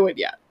 don't do it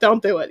yet.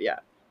 Don't do it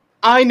yet.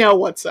 I know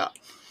what's up.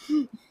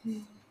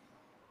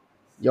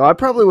 Yo, I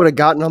probably would have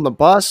gotten on the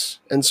bus,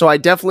 and so I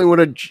definitely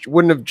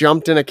wouldn't have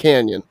jumped in a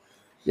canyon.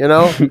 You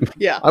know?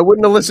 Yeah. I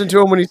wouldn't have listened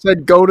to him when he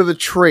said go to the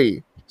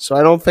tree. So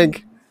I don't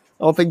think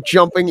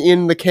jumping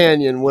in the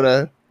canyon would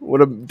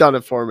have done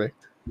it for me.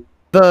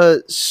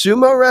 The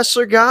sumo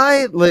wrestler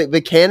guy,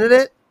 the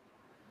candidate,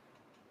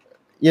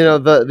 you know,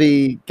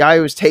 the guy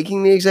who was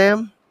taking the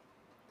exam,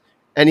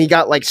 and he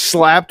got like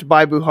slapped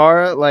by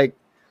Buhara like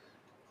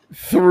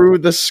through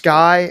the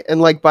sky,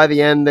 and like by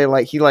the end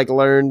he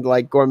learned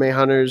like gourmet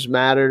hunters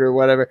mattered or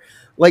whatever.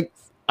 Like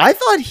I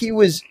thought he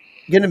was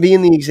gonna be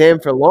in the exam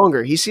for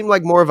longer. He seemed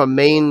like more of a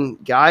main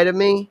guy to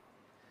me.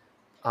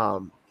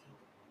 But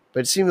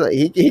it seemed like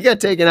he got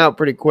taken out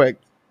pretty quick.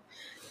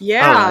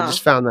 Yeah. I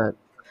just found that.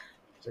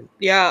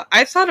 Yeah,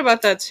 I thought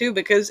about that too,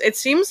 because it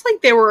seems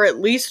like they were at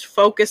least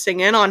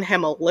focusing in on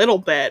him a little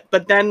bit,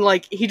 but then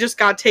like he just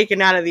got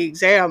taken out of the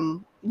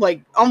exam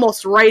like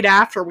almost right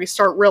after we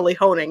start really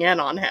honing in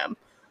on him.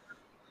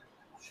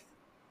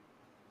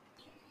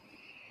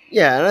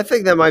 Yeah, and I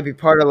think that might be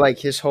part of like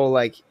his whole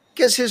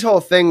because his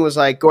whole thing was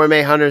like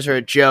gourmet hunters are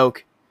a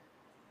joke.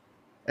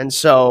 And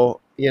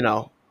so, you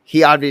know,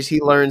 he obviously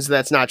learns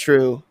that's not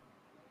true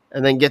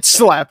and then gets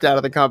slapped out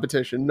of the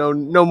competition. No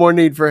more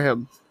need for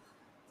him.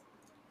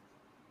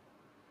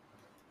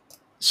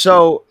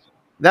 So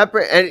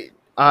that'll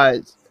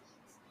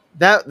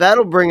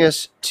bring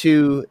us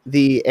to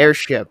the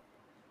airship,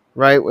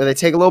 right? Where they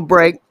take a little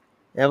break,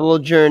 they have a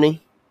little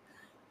journey.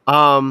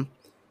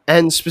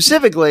 And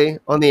specifically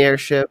on the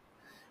airship,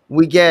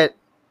 we get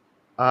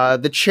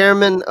the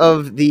chairman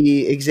of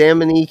the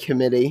examinee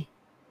committee,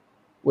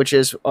 which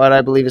is what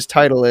I believe his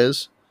title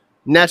is,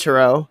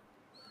 Netero.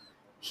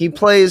 He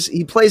plays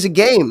a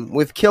game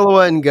with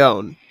Killua and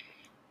Gon,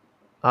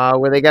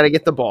 where they got to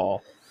get the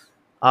ball.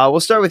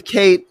 We'll start with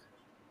Kate.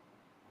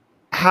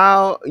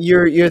 How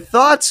your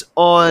thoughts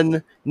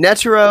on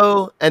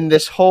Netero and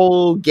this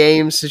whole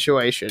game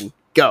situation?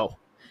 Go.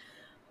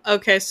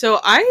 Okay,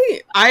 so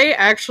I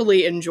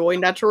actually enjoy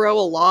Netero a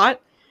lot,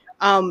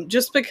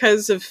 just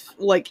because of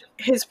like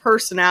his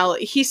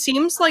personality. He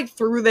seems like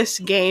through this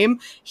game,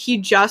 he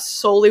just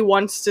solely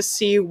wants to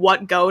see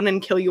what Gon and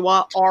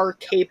Killua are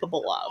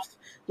capable of.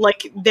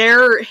 like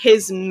they're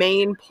his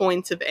main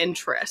points of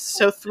interest.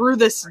 So through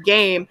this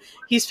game,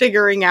 he's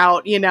figuring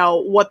out, you know,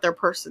 what their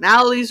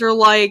personalities are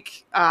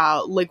like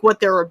what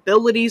their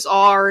abilities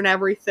are and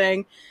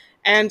everything.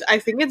 And I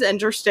think it's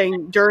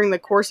interesting during the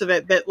course of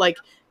it that like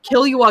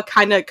Killua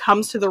kind of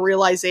comes to the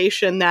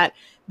realization that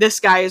this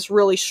guy is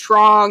really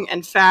strong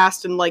and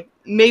fast, and like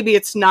maybe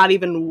it's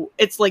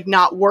like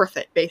not worth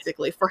it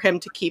basically for him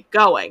to keep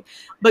going.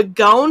 But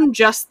Gon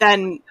just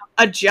then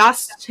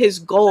adjusts his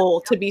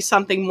goal to be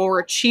something more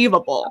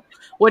achievable,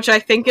 which I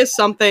think is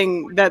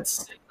something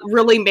that's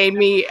really made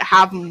me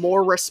have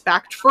more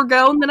respect for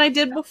Gon than I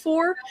did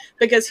before,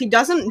 because he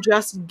doesn't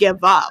just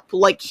give up,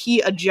 like he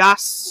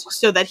adjusts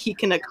so that he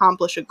can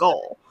accomplish a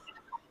goal.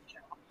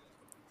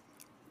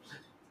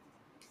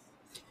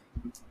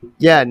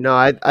 Yeah, no,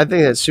 I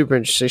think that's super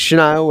interesting.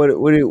 Shania,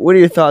 what are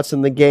your thoughts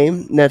on the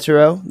game,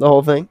 Netero, the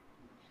whole thing?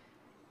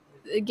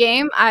 The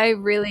game I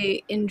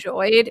really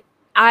enjoyed.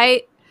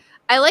 I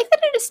like that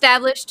it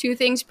established two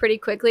things pretty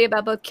quickly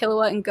about both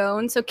Killua and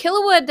Gon. So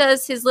Killua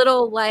does his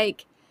little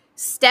like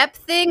step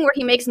thing where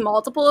he makes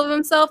multiple of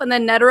himself, and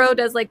then Netero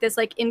does like this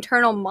like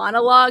internal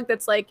monologue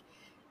that's like,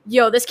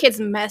 yo, this kid's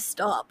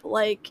messed up.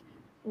 Like,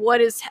 what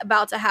is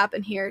about to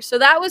happen here? So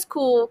that was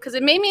cool because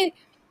it made me,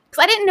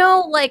 because I didn't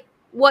know like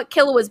what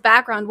Killua's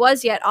background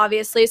was yet,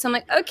 obviously. So I'm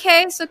like,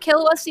 okay, so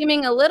Killua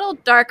seeming a little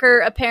darker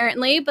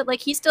apparently, but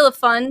like he's still a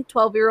fun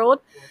 12-year-old.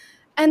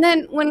 And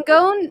then when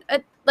Gon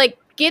like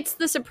gets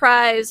the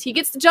surprise, he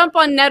gets to jump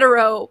on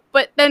Netero,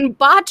 but then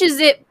botches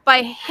it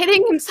by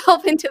hitting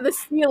himself into the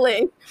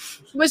ceiling,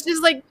 which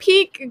is like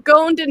peak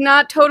Gon did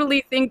not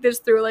totally think this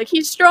through. Like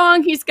he's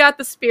strong, he's got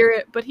the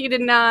spirit, but he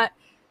did not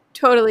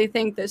totally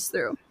think this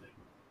through.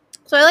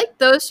 So I like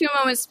those two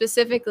moments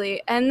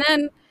specifically. And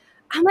then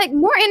I'm like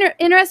more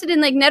interested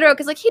in like Netero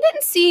because like he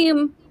didn't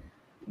seem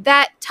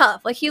that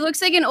tough. Like he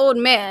looks like an old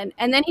man,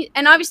 and then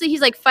and obviously he's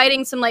like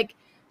fighting some like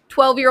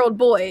 12-year-old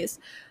boys.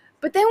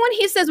 But then when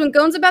he says, when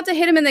Gon's about to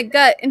hit him in the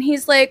gut, and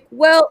he's like,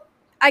 well,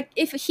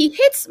 if he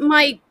hits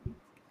my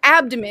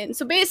abdomen,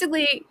 so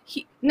basically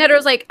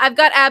Netero's like, I've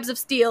got abs of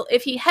steel.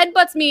 If he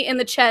headbutts me in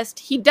the chest,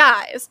 he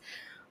dies.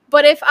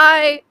 But if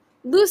I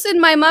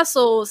loosen my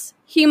muscles,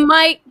 he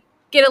might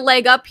get a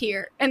leg up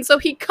here. And so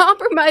he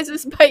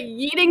compromises by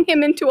yeeting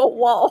him into a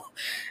wall,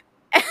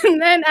 and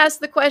then asks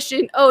the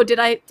question, oh, did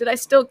I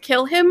still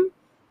kill him?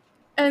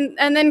 And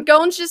then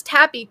Gon's just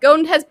happy.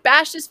 Gon has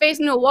bashed his face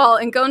into a wall,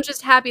 and Gon's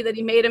just happy that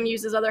he made him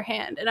use his other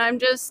hand. And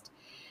it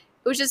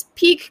was just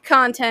peak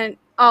content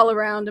all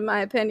around, in my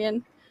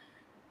opinion.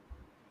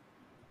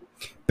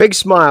 Big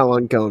smile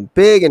on Gon.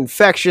 Big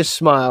infectious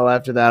smile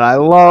after that. I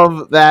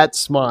love that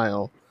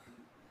smile.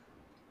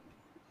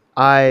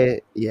 I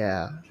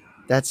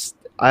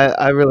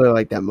really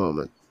like that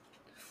moment.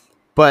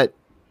 But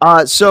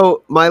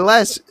so my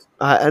last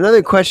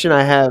another question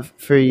I have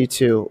for you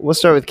two. We'll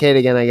start with Kate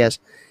again, I guess.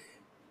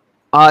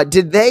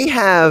 Did they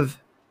have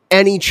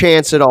any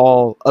chance at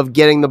all of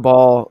getting the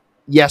ball?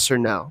 Yes or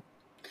no?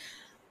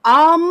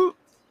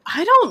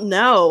 I don't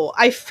know.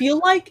 I feel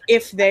like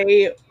if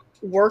they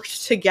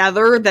worked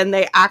together, then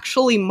they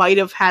actually might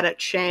have had a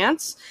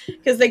chance,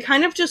 because they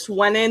kind of just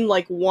went in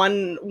like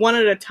one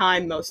at a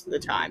time most of the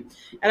time.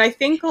 And I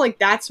think like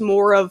that's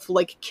more of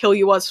like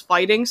Killua's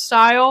fighting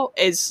style,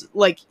 is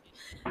like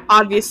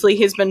obviously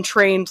he's been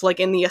trained like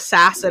in the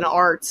assassin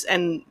arts,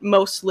 and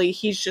mostly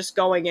he's just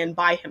going in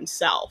by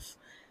himself.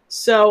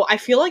 So I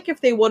feel like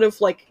if they would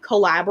have like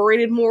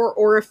collaborated more,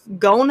 or if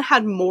Gon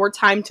had more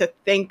time to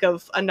think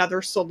of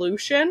another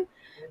solution,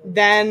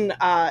 then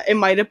it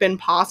might have been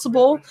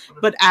possible.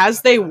 But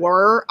as they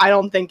were, I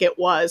don't think it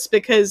was,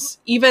 because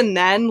even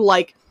then,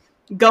 like,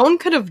 Gon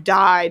could have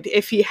died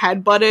if he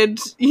headbutted,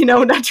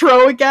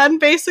 Netero again,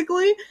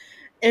 basically,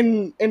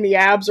 in the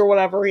abs or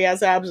whatever. He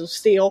has abs of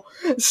steel.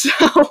 So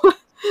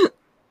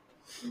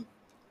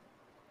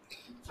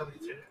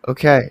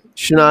okay,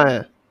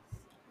 Shania,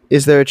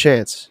 is there a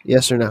chance?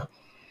 Yes or no?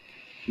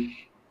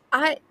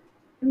 I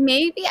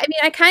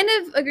kind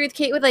of agree with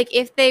Kate with like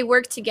if they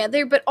work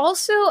together, but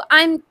also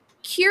I'm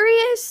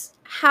curious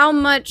how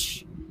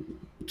much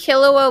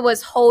Killua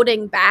was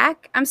holding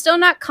back. I'm still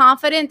not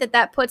confident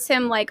that puts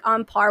him like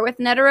on par with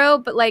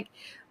Netero, but like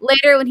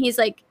later when he's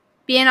like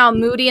being all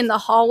moody in the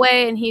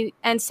hallway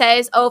and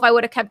says, "Oh, if I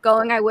would have kept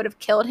going, I would have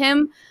killed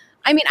him."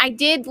 I mean, I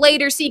did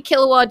later see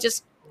Killua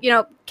just,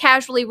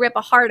 casually rip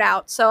a heart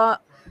out. So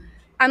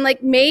I'm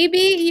like, maybe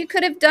you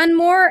could have done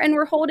more and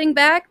were holding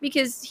back,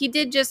 because he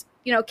did just,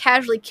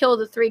 casually kill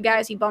the 3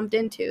 guys he bumped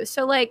into.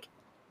 So, like,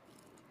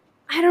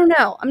 I don't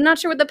know. I'm not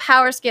sure what the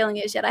power scaling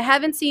is yet. I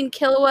haven't seen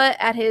Killua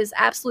at his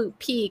absolute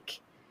peak,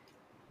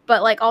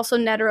 but, like, also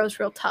Netero's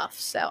real tough.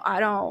 So,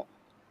 I'm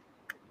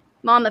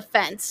on the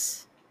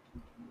fence.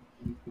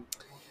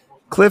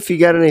 Cliff, you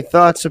got any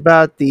thoughts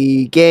about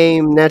the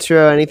game,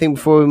 Netero, anything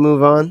before we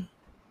move on?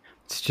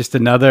 It's just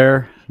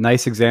another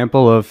nice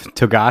example of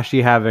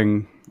Togashi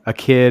having a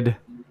kid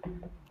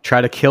try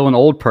to kill an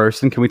old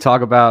person. Can we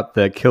talk about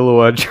the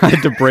Killua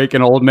tried to break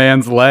an old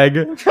man's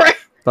leg?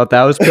 Thought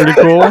that was pretty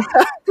cool.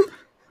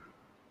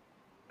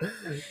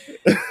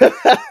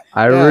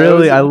 I Yeah,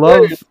 really, it I was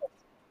love weird.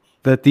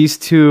 that these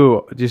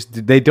two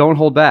just they don't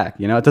hold back.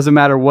 You know, it doesn't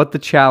matter what the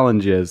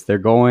challenge is; they're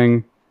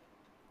going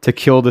to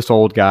kill this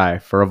old guy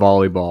for a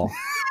volleyball,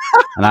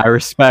 and I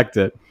respect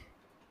it.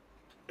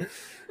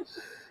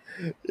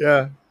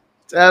 Yeah,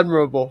 it's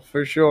admirable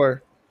for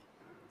sure.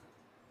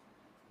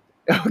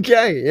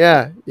 Okay,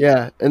 yeah,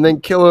 yeah. And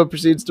then Killer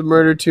proceeds to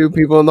murder two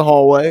people in the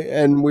hallway,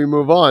 and we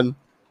move on.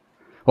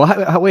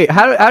 Well, wait,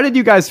 how did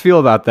you guys feel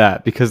about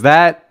that? Because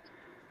that's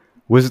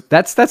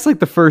like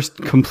the first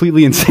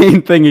completely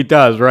insane thing he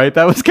does, right?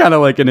 That was kind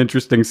of like an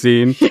interesting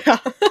scene. Yeah.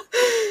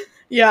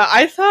 Yeah,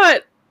 I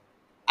thought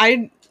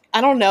I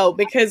don't know,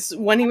 because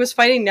when he was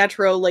fighting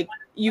Netro, like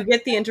you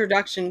get the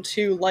introduction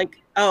to like,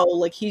 oh,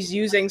 like he's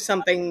using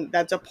something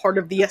that's a part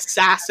of the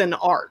assassin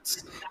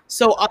arts.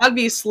 So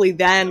obviously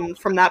then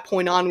from that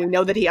point on we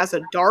know that he has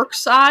a dark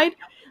side,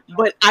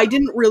 but I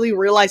didn't really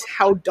realize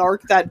how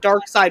dark that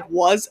dark side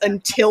was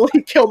until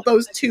he killed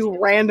those two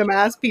random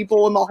ass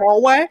people in the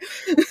hallway.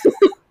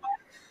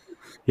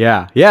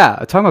 Yeah, yeah.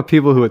 Talking about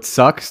people who it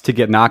sucks to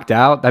get knocked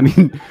out. I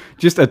mean,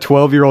 just a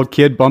 12-year-old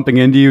kid bumping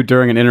into you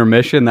during an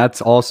intermission,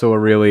 that's also a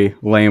really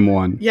lame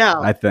one. Yeah.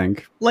 I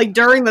think. Like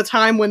during the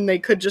time when they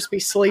could just be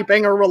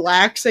sleeping or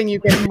relaxing, you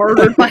get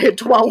murdered by a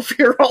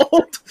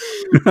 12-year-old.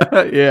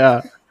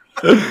 Yeah.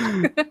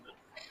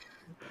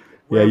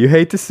 Yeah, you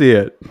hate to see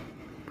it.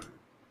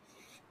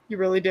 You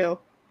really do.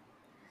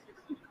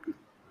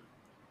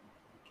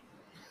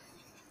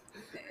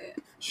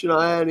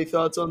 Shania, any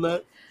thoughts on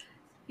that?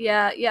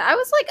 Yeah, I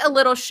was like a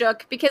little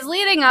shook because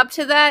leading up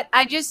to that,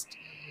 I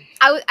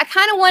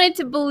kind of wanted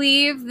to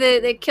believe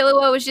that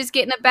Killua was just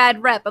getting a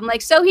bad rep. I'm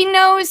like, so he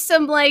knows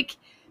some like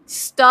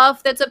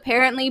stuff that's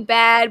apparently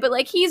bad, but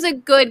like he's a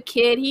good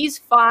kid, he's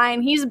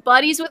fine, he's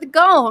buddies with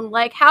Gon.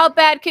 Like, how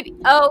bad could?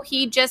 Oh,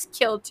 he just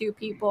killed two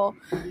people.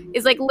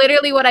 Is like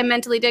literally what I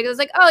mentally did. I was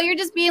like, oh, you're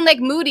just being like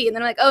moody, and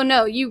then I'm like, oh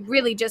no, you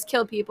really just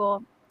killed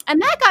people,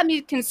 and that got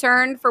me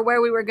concerned for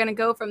where we were gonna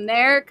go from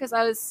there because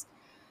I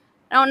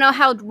don't know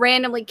how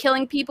randomly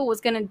killing people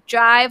was going to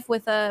jive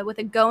with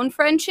a Gon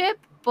friendship,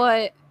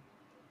 but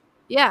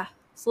yeah,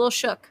 it's a little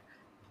shook.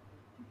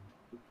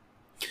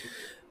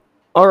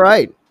 All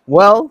right.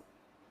 Well,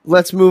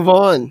 let's move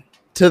on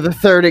to the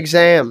third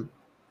exam.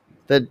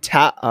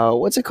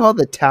 What's it called?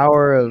 The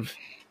Tower of.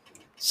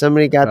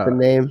 Somebody got the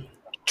name.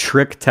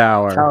 Trick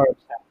Tower.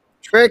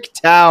 Trick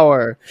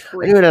Tower.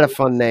 I knew it had a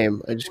fun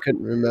name. I just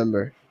couldn't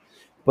remember.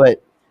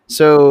 But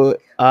so,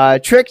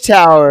 Trick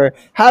Tower.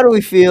 How do we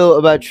feel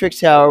about Trick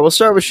Tower? We'll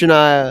start with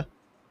Shania.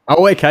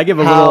 Oh wait, can I give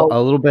a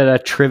little bit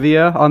of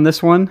trivia on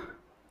this one?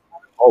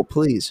 Oh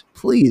please,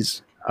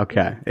 please.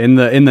 Okay, in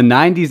the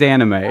 90s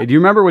anime, do you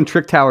remember when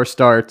Trick Tower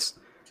starts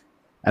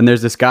and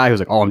there's this guy who's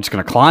like, "Oh, I'm just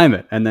gonna climb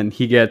it," and then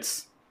he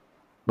gets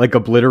like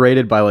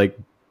obliterated by like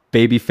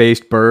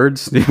baby-faced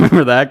birds? Do you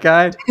remember that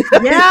guy?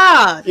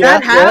 Yeah,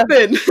 that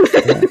happened.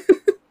 Yeah.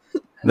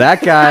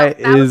 That guy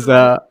is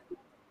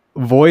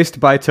voiced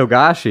by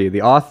Togashi,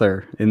 the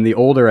author, in the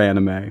older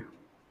anime.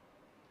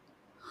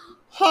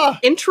 Huh.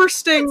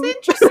 Interesting.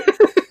 That's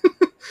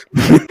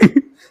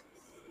interesting.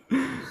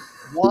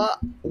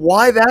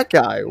 Why that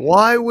guy?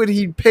 Why would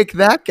he pick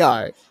that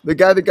guy? The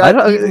guy that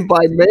got eaten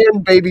by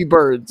man baby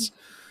birds.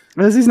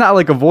 Because he's not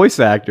like a voice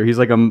actor. He's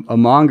like a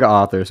manga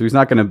author, so he's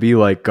not going to be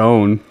like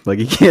Gon. Like,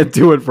 he can't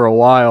do it for a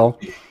while.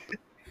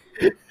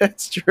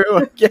 That's true.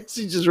 I guess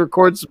he just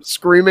records some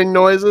screaming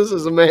noises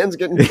as a man's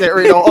getting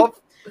carried off.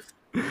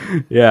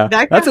 Yeah,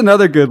 that's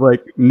another good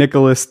like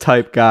Nicholas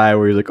type guy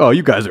where he's like, "Oh,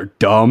 you guys are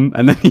dumb,"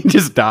 and then he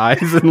just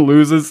dies and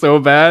loses so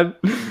bad.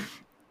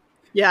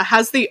 Yeah,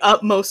 has the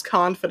utmost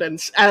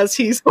confidence as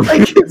he's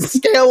like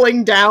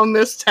scaling down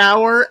this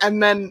tower,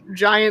 and then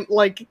giant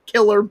like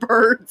killer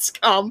birds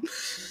come.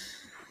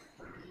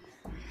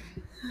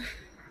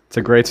 It's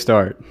a great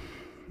start.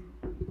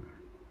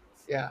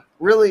 Yeah,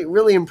 really,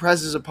 really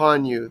impresses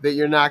upon you that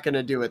you're not going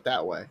to do it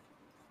that way.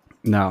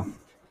 No.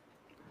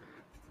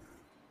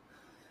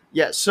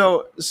 Yeah,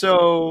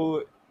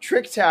 so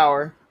Trick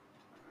Tower.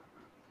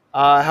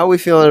 How are we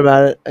feeling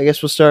about it? I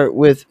guess we'll start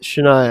with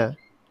Shania.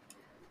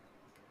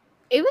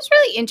 It was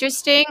really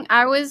interesting.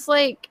 I was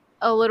like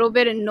a little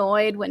bit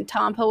annoyed when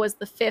Tompa was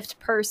the fifth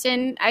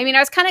person. I mean, I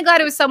was kind of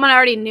glad it was someone I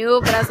already knew,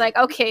 but I was like,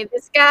 okay,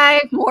 this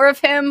guy, more of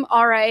him.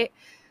 All right,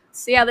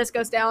 see how this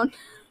goes down.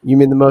 You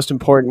mean the most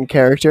important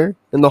character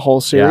in the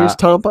whole series,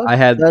 Tompa? I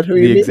had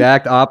the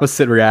exact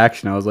opposite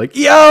reaction. I was like,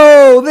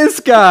 yo, this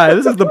guy,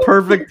 this is the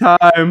perfect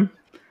time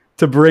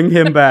to bring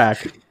him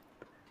back.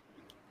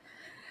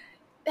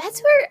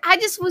 That's where I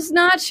just was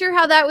not sure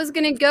how that was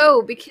going to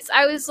go, because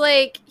I was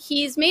like,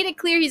 he's made it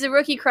clear he's a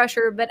rookie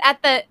crusher, but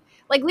at the,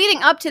 like,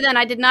 leading up to then,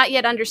 I did not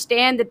yet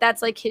understand that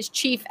that's like his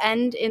chief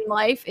end in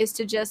life is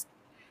to just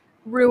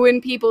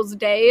ruin people's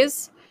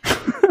days.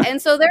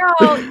 And so they're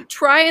all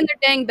trying their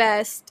dang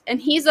best,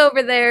 and he's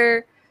over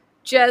there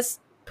just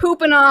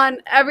pooping on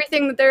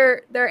everything that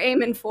they're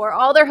aiming for,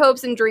 all their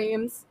hopes and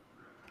dreams.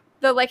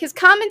 Though, like, his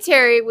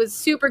commentary was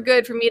super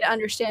good for me to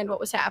understand what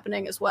was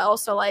happening as well.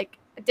 So, like,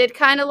 I did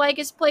kind of like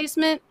his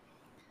placement.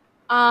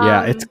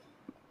 Yeah,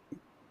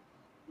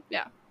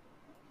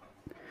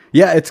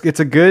 Yeah,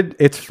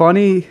 it's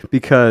funny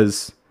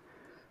because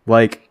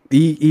like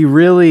he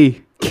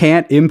really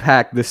can't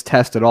impact this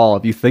test at all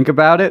if you think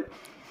about it.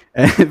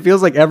 And it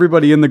feels like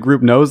everybody in the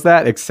group knows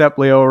that except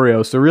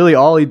Leorio. So really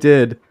all he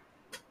did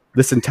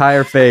this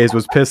entire phase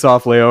was piss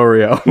off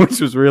Leorio,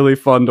 which was really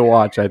fun to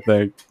watch, I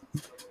think.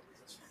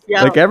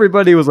 Yeah. Like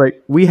everybody was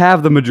like, we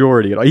have the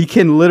majority. He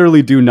can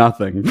literally do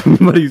nothing,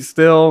 but he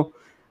still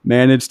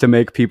managed to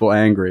make people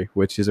angry,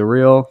 which is a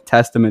real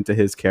testament to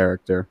his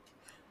character.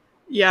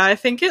 Yeah, I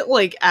think it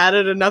like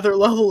added another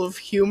level of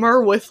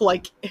humor with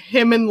like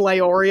him and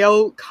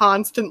Leorio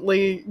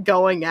constantly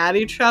going at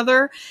each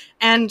other.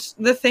 And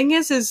the thing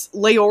is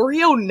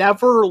Leorio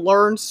never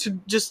learns to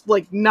just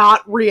like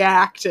not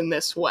react in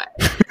this way.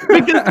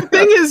 Because the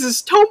thing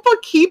is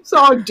Tompa keeps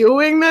on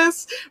doing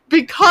this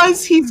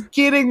because he's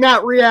getting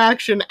that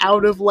reaction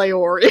out of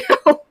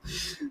Leorio.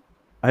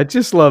 I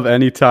just love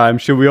any time.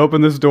 Should we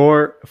open this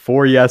door?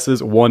 4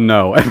 yeses, 1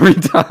 no every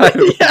time.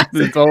 Yes.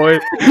 It's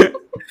always.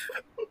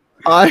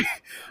 I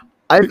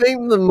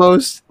think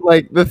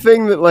the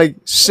thing that like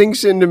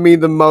sinks into me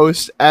the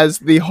most as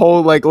the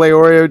whole like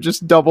Leorio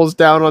just doubles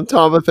down on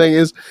Tompa thing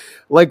is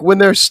like when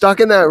they're stuck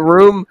in that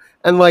room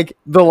and like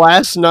the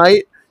last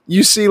night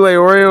you see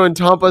Leorio and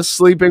Tompa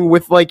sleeping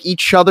with like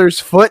each other's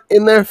foot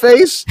in their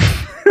face.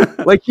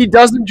 Like he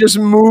doesn't just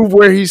move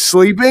where he's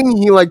sleeping,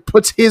 he like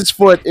puts his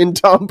foot in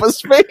Tompa's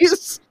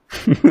face.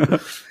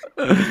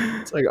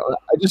 It's like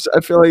I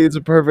feel like it's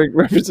a perfect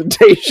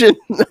representation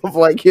of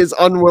like his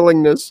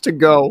unwillingness to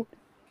go.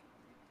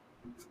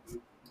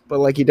 But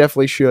like he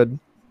definitely should.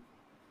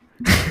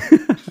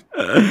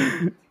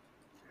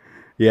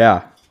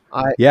 Yeah.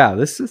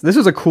 This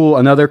was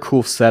another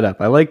cool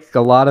setup. I like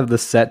a lot of the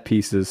set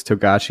pieces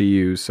Togashi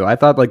used. So I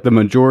thought like the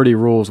majority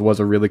rules was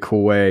a really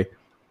cool way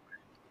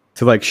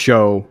to like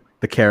show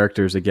the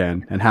characters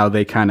again and how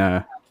they kind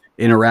of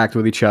interact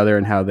with each other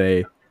and how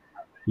they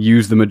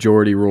use the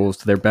majority rules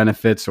to their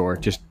benefits or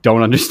just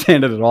don't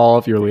understand it at all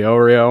if you're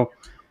Leorio.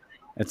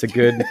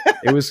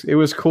 It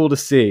was cool to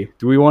see.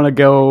 Do we want to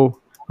go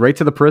right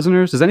to the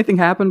prisoners? Does anything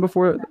happen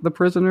before the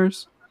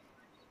prisoners?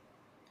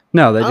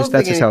 No, that's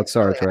just how it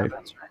starts, right?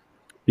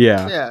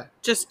 Yeah. Yeah.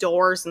 Just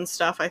doors and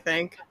stuff, I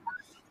think.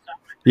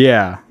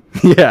 Yeah.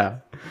 Yeah.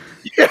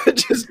 Yeah,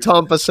 just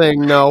Tompa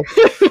saying no.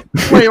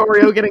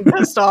 Leorio getting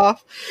pissed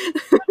off.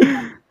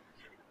 But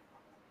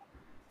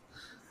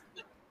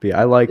yeah,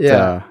 I liked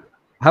how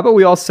about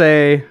we all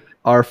say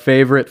our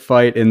favorite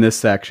fight in this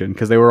section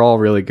because they were all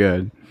really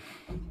good.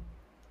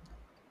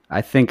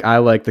 I think I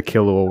like the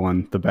Killua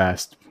one the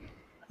best.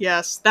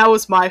 Yes, that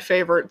was my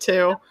favorite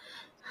too.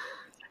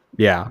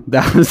 Yeah,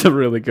 that was a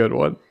really good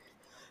one.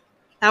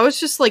 That was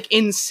just like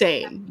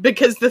insane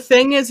because the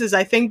thing is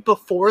I think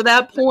before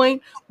that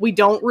point we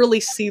don't really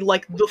see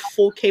like the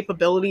full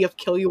capability of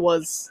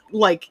Killua's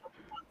like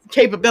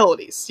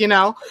capabilities, you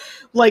know?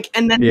 Like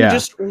and then he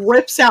just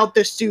rips out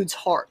this dude's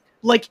heart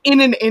like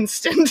in an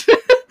instant.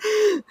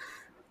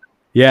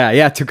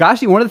 Yeah.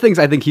 Togashi, one of the things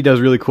I think he does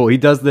really cool. He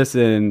does this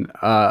in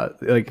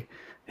like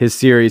his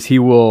series. He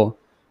will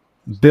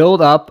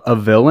build up a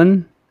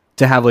villain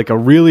to have like a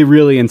really,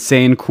 really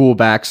insane, cool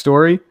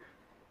backstory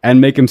and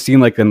make him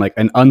seem like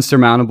an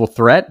unsurmountable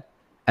threat.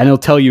 And he'll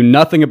tell you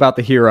nothing about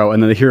the hero,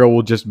 and then the hero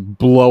will just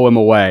blow him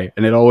away.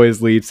 And it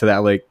always leads to that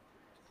like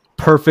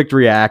perfect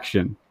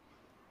reaction.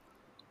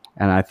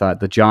 And I thought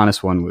the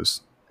Jonas one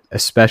was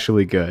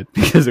especially good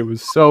because it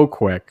was so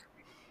quick.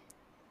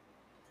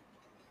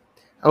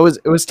 It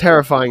was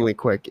terrifyingly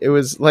quick. It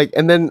was like,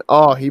 and then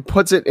he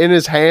puts it in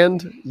his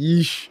hand.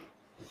 Yeesh.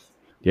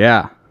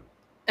 Yeah.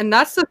 And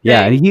that's the thing.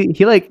 Yeah, and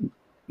he like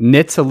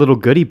knits a little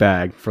goodie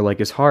bag for like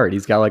his heart.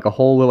 He's got like a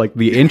whole like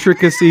the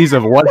intricacies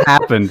of what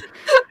happened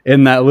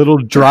in that little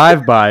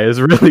drive-by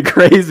is really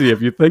crazy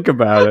if you think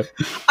about it.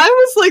 I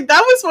was like,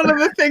 that was one of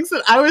the things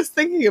that I was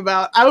thinking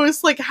about. I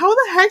was like, how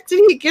the heck did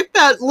he get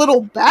that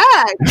little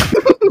bag?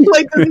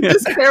 Like, does he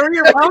just carry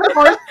around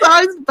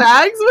heart-sized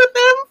bags with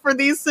him for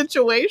these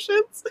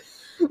situations?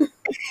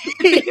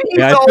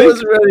 He's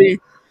always ready.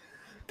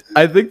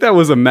 I think that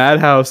was a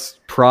Madhouse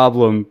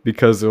problem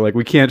because they're like,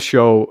 we can't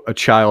show a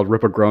child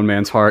rip a grown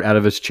man's heart out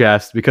of his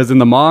chest because in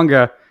the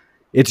manga,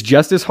 it's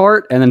just his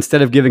heart, and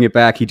instead of giving it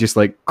back, he just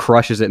like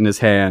crushes it in his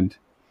hand.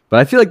 But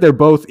I feel like they're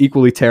both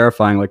equally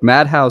terrifying. Like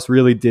Madhouse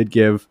really did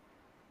give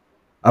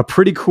a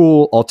pretty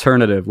cool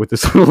alternative with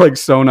this little like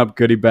sewn up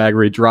goodie bag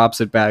where he drops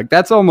it back.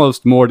 That's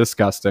almost more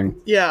disgusting.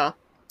 Yeah.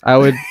 I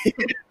would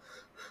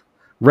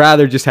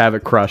rather just have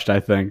it crushed, I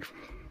think.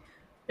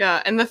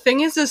 Yeah, and the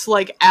thing is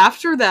like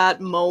after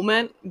that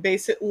moment,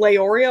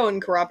 Leorio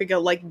and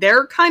Kurapika, like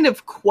they're kind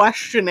of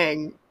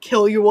questioning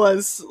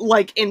Killua's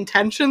like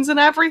intentions and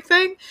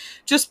everything,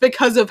 just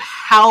because of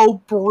how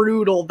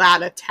brutal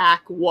that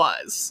attack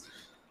was.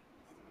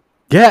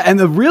 Yeah, and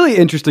the really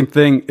interesting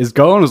thing is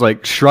Gon was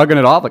like shrugging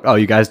it off, like, "Oh,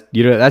 you guys,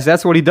 you know,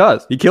 that's what he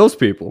does. He kills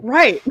people."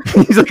 Right.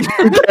 He's like,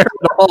 "Don't care at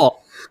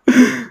all."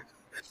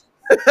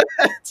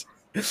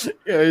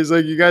 Yeah, he's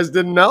like, "You guys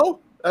didn't know?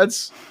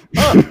 That's."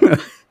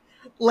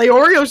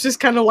 Leorio's just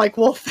kind of like,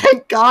 well,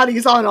 thank God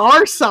he's on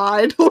our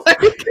side. Like,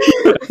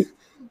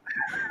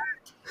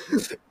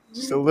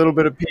 Just a little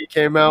bit of pee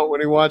came out when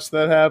he watched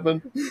that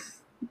happen.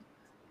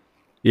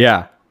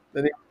 Yeah.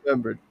 Then he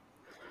remembered.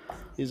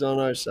 He's on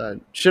our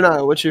side.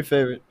 Shania, what's your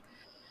favorite?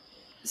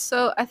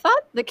 So I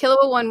thought the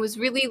Killua one was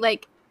really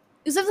like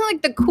it was definitely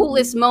like the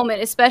coolest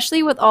moment,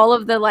 especially with all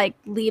of the like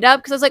lead up.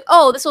 Because I was like,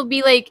 oh, this will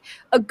be like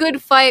a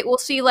good fight. We'll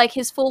see like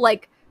his full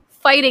like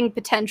fighting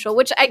potential.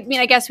 Which I mean,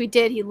 I guess we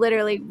did. He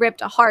literally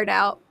ripped a heart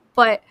out.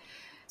 But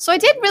so I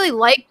did really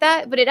like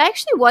that. But it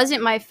actually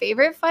wasn't my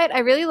favorite fight. I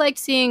really liked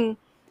seeing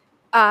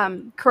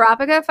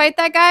Kurapika fight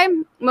that guy.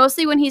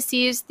 Mostly when he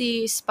sees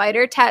the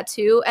spider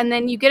tattoo, and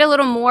then you get a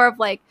little more of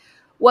like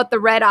what the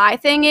red eye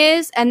thing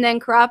is, and then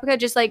Kurapika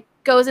just like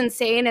goes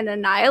insane and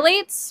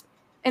annihilates.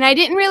 And I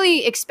didn't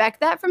really expect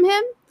that from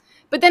him.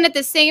 But then at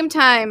the same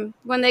time,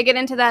 when they get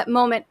into that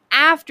moment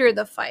after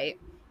the fight,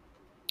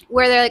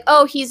 where they're like,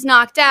 oh, he's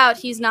knocked out,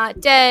 he's not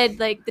dead,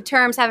 like the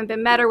terms haven't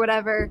been met or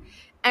whatever,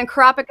 and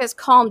Kurapika's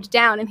calmed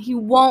down and he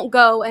won't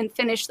go and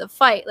finish the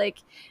fight. Like,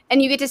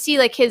 and you get to see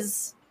like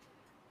his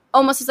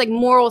almost his like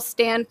moral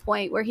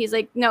standpoint where he's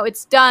like, no,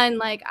 it's done,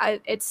 like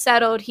it's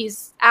settled,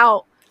 he's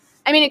out.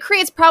 I mean, it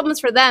creates problems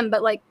for them,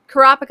 but like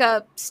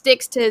Kurapika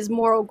sticks to his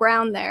moral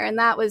ground there, and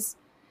it was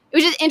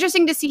just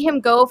interesting to see him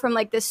go from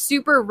like this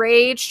super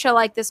rage to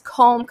like this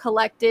calm,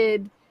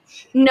 collected,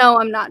 no,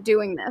 I'm not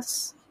doing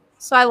this.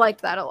 So I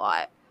liked that a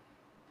lot.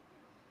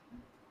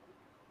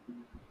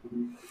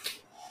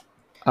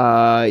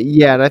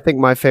 Yeah, and I think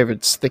my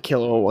favorite's the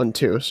Killua one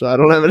too, so I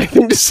don't have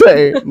anything to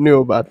say new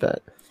about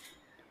that.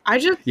 I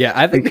just Yeah,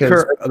 I think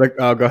Because-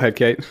 oh, go ahead,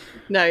 Kate.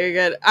 no, you're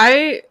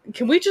good.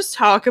 Can we just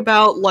talk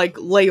about like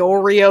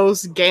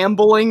Leorio's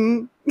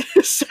gambling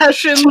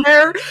session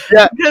there?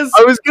 Yeah, because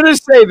I was gonna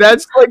say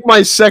that's like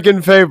my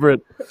second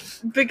favorite.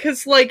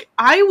 like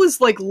I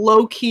was like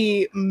low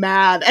key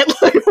mad at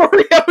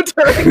Leorio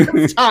during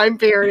this time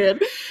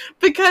period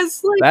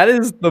because like That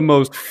is the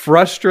most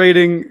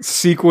frustrating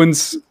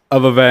sequence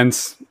of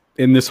events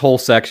in this whole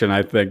section,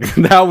 I think.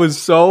 That was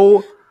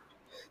so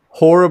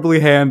horribly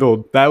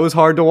handled. That was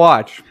hard to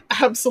watch.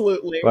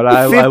 absolutely. But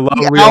I 50 love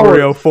hours.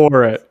 Leorio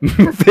for it.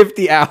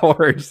 50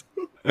 hours.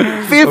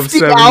 50 of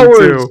 72.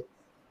 hours.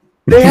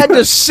 They had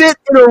to sit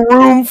in a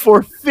room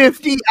for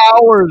 50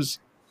 hours.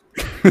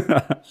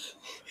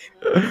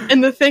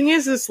 And the thing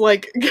is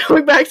like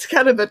going back to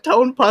kind of the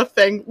Tonpa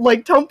thing,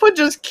 like Tonpa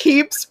just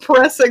keeps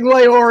pressing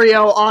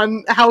Leorio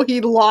on how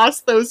he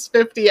lost those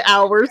 50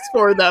 hours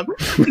for them.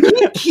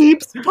 He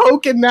keeps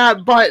poking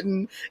that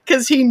button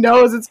because he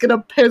knows it's gonna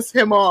piss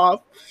him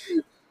off.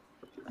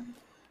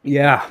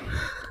 Yeah.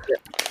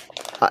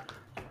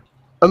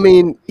 I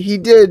mean, he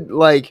did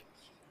like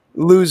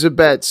lose a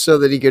bet so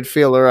that he could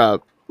feel her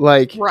up.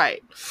 Like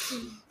Right.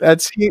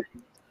 that's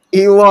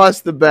he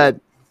lost the bet.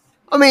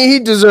 I mean, he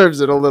deserves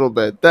it a little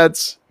bit.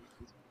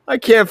 I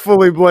can't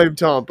fully blame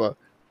Tompa.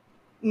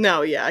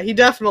 No, yeah, he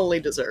definitely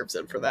deserves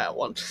it for that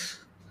one.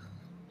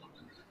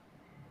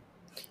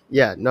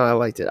 Yeah, no, I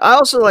liked it. I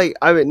also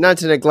not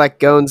to neglect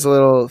Gon's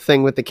little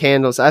thing with the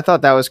candles. I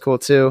thought that was cool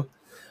too.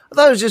 I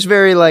thought it was just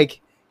very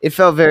it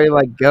felt very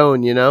like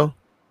Gon, you know?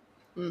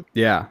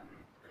 Yeah.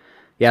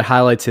 Yeah, it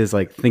highlights his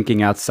like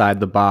thinking outside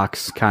the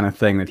box kind of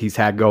thing that he's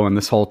had going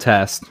this whole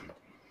test.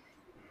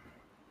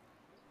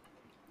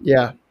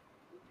 Yeah.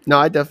 No,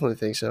 I definitely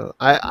think so.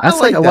 I That's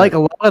like that. like a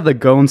lot of the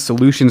Gon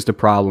solutions to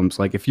problems.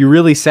 Like if you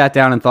really sat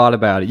down and thought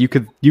about it,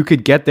 you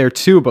could get there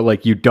too, but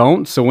like you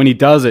don't. So when he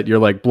does it, you're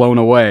like blown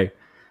away.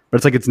 But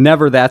it's like it's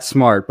never that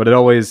smart, but it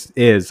always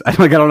is. I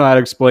don't know how to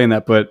explain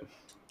that, but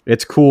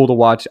it's cool to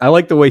watch. I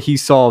like the way he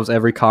solves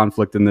every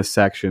conflict in this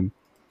section.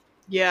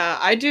 Yeah,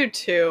 I do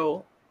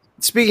too.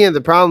 Speaking of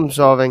the problem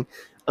solving,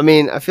 I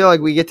mean, I feel like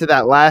we get to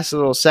that last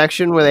little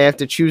section where they have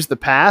to choose the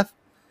path.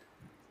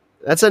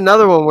 That's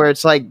another one where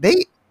it's like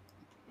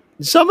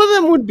some of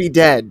them would be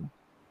dead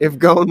if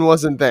Gon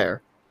wasn't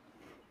there,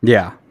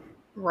 Yeah.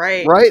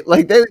 Right. right?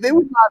 Like they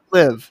would not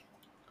live.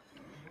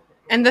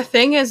 And the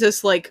thing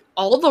is like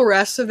all the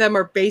rest of them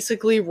are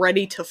basically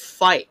ready to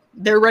fight.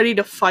 They're ready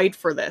to fight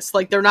for this.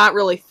 Like they're not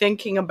really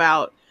thinking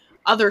about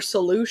other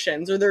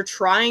solutions, or they're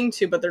trying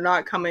to, but they're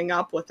not coming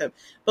up with them.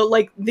 But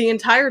like the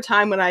entire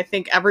time when I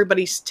think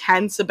everybody's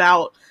tense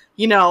about,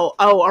 you know,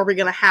 oh, are we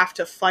going to have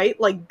to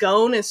fight? Like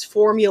Gon is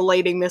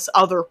formulating this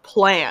other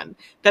plan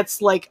that's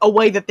like a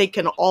way that they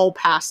can all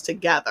pass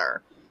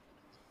together.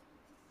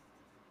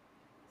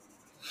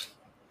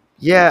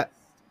 Yeah.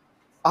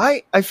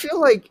 I feel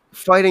like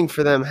fighting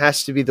for them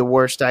has to be the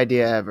worst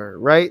idea ever,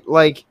 right?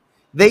 Like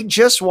they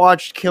just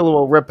watched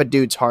Killua rip a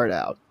dude's heart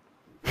out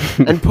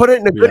and put it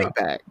in a goodie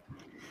bag.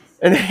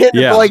 And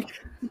Yeah. like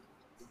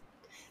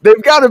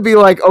they've got to be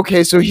like,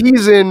 okay, so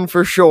he's in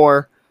for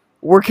sure.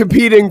 We're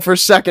competing for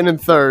second and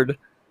third.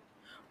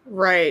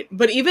 Right.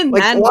 But even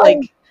Like, then, why-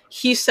 like,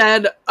 he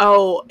said,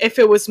 oh, if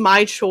it was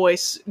my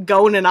choice,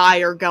 Gon and I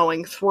are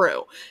going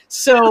through.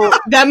 So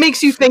that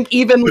makes you think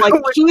even, like,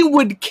 he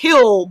would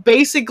kill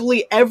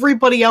basically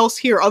everybody else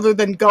here other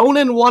than Gon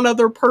and one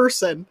other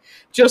person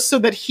just so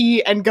that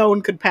he and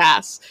Gon could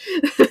pass.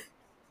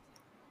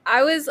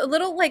 I was a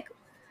little like,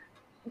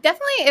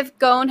 definitely if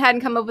Gon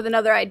hadn't come up with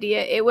another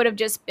idea, it would have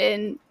just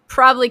been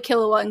probably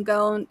Killua and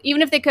Gon.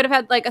 Even if they could have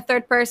had like a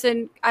third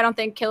person, I don't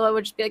think Killua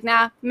would just be like,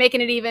 nah,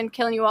 making it even,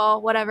 killing you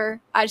all, whatever.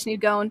 I just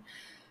need Gon.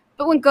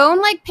 But when Gon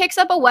like picks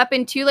up a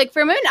weapon too, like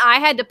for a minute I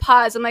had to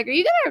pause. I'm like, are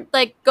you gonna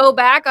like go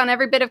back on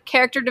every bit of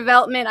character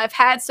development I've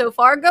had so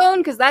far, Gon?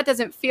 Because that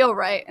doesn't feel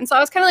right. And so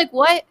I was kind of like,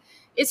 what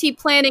is he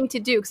planning to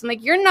do? Because I'm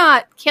like, you're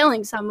not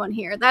killing someone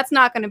here. That's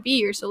not going to be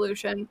your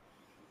solution.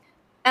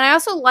 And I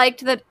also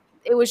liked that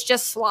it was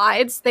just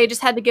slides. They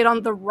just had to get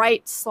on the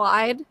right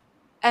slide.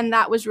 And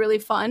that was really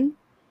fun.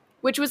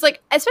 Which was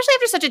like, especially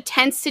after such a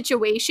tense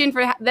situation,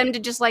 for them to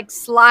just like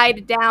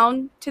slide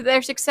down to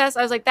their success.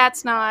 I was like,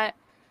 that's a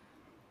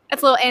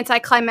little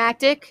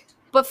anticlimactic,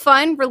 but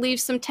fun,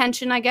 relieves some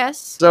tension, I guess.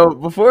 So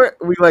before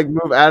we like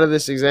move out of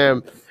this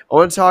exam, I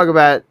want to talk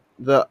about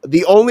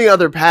the only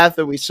other path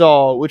that we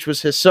saw, which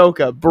was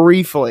Hisoka,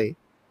 briefly.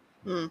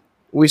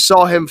 We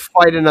saw him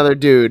fight another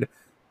dude.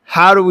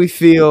 How do we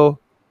feel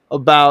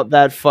about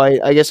that fight?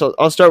 I guess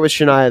I'll start with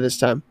Shania this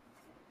time.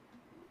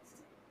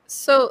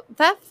 So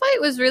that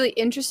fight was really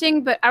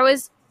interesting, but I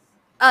was,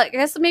 I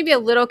guess, maybe a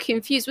little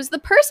confused. Was the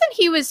person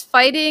he was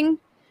fighting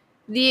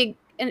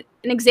an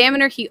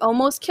examiner he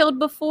almost killed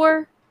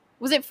before?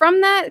 Was it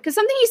from that? Because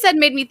something he said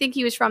made me think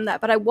he was from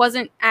that, but I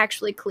wasn't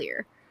actually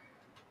clear.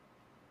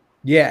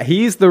 Yeah,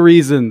 he's the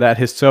reason that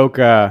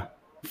Hisoka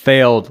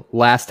failed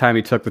last time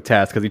he took the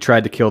test, because he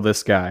tried to kill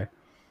this guy.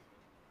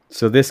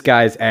 So this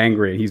guy's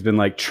angry. He's been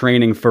like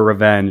training for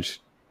revenge.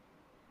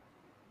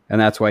 And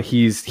that's why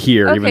he's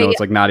here, even though it's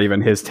like not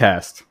even his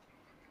test.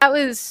 That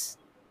was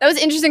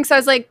interesting. So I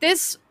was like,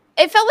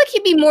 it felt like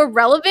he'd be more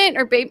relevant,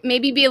 or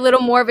maybe be a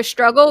little more of a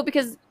struggle,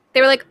 because they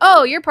were like,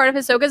 oh, you're part of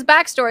Hisoka's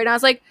backstory. And I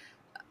was like,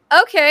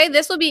 okay,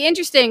 this will be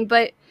interesting.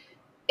 But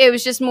it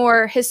was just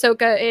more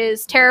Hisoka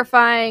is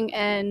terrifying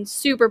and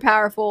super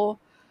powerful,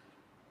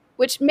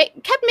 which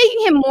kept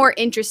making him more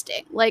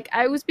interesting. Like,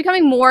 I was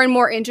becoming more and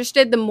more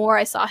interested the more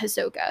I saw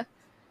Hisoka.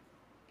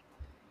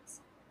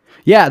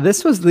 Yeah,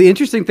 this was the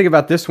interesting thing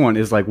about this one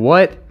is like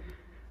what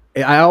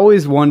I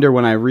always wonder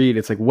when I read,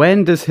 it's like,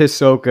 when does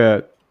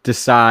Hisoka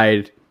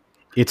decide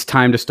it's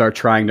time to start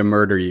trying to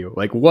murder you?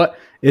 Like, what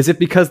is it,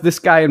 because this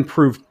guy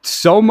improved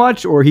so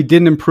much, or he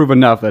didn't improve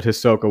enough that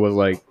Hisoka was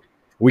like,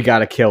 we got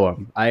to kill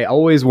him? I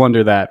always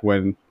wonder that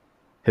when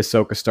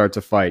Hisoka starts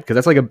a fight, because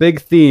that's like a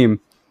big theme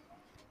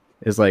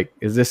is like,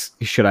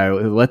 should I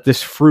let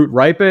this fruit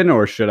ripen,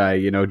 or should I,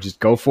 just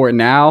go for it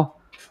now?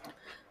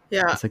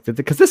 Yeah, it's like,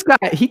 because this guy,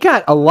 he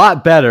got a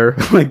lot better,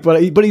 like,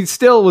 but he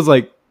still was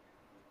like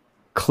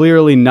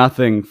clearly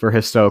nothing for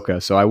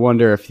Hisoka. So I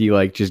wonder if he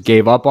like just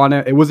gave up on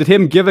it. Was it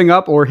him giving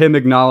up, or him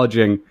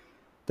acknowledging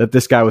that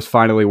this guy was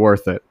finally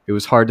worth it? It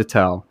was hard to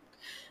tell.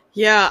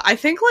 Yeah, I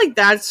think like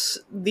that's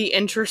the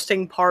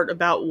interesting part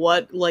about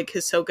what like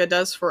Hisoka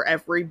does for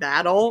every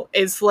battle,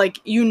 is like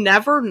you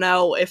never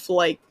know if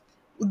like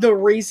the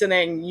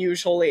reasoning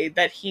usually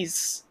that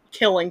he's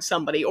killing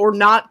somebody or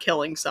not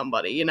killing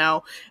somebody,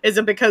 is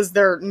it because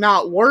they're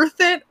not worth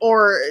it,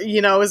 or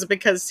is it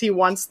because he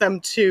wants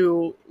them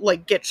to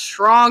like get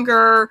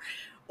stronger?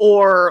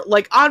 Or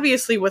like,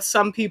 obviously with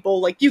some people,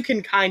 like you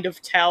can kind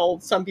of tell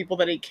some people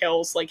that he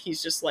kills, like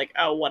he's just like,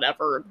 oh,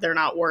 whatever, they're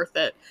not worth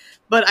it.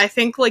 But I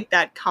think like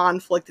that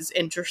conflict is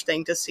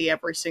interesting to see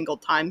every single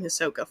time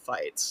Hisoka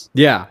fights.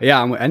 Yeah.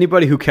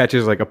 Anybody who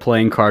catches like a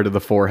playing card to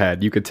the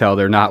forehead, you could tell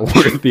they're not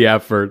worth the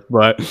effort.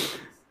 But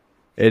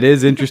it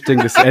is interesting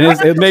to see. And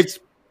it makes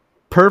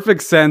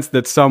perfect sense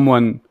that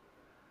someone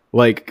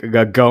like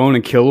Gon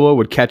and Killua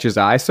would catch his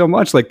eye so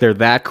much. Like, they're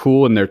that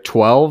cool and they're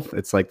 12.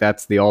 It's like,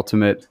 that's the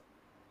ultimate.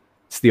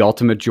 It's the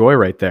ultimate joy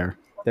right there.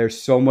 There's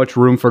so much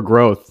room for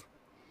growth.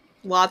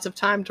 Lots of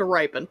time to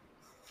ripen.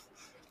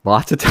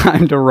 Lots of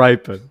time to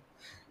ripen.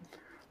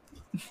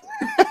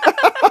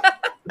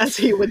 As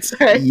he would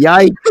say.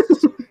 Yikes.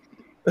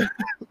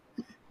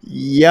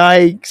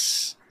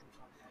 Yikes.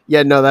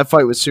 Yeah, no, that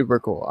fight was super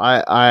cool.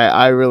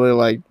 I really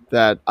liked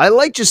that. I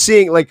like just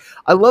seeing, like,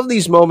 I love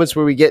these moments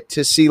where we get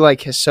to see, like,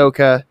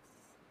 Hisoka,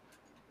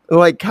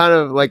 like, kind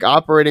of, like,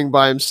 operating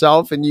by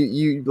himself, and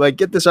you like,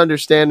 get this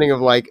understanding of,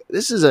 like,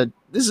 this is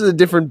a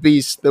different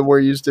beast than we're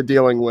used to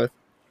dealing with.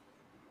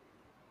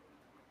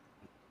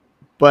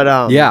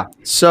 But, yeah.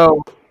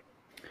 So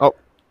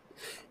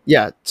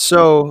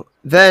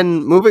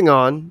then moving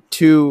on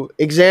to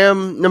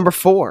exam number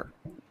 4.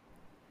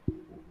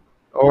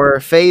 Or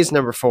phase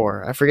number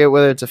 4. I forget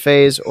whether it's a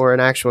phase or an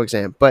actual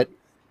exam. But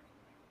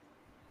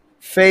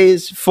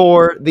phase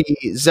 4, the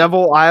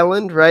Zevel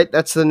Island, right?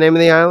 That's the name of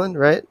the island,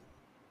 right?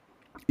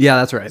 Yeah,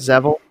 that's right.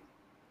 Zevel.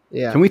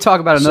 Yeah. Can we talk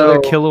about another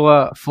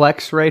Killua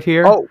flex right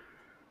here? Oh,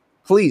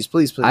 please.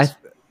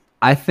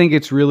 I think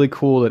it's really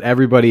cool that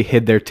everybody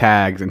hid their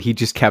tags and he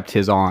just kept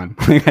his on.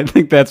 I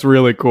think that's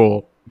really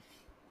cool.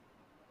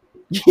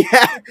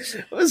 Yeah,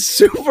 it was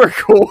super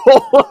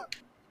cool.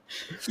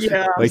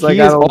 Yeah, like he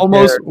is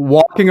almost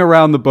walking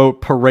around the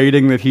boat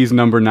parading that he's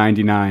number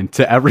 99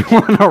 to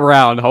everyone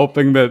around,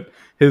 hoping that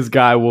his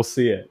guy will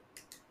see it.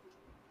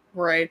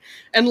 Right.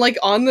 And like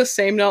on the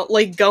same note,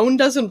 like Gon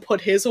doesn't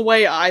put his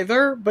away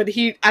either, but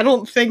I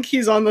don't think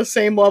he's on the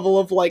same level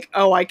of like,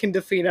 oh, I can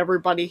defeat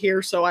everybody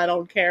here, so I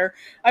don't care.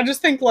 I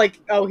just think like,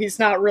 oh, he's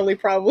not really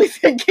probably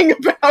thinking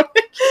about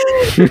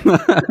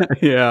it.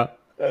 Yeah.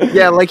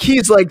 Yeah, like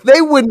he's like,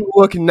 they wouldn't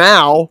look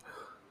now.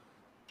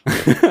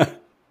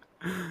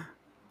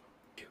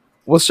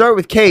 We'll start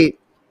with Kate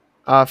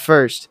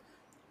first.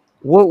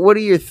 What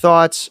are your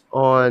thoughts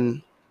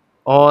on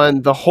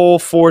the whole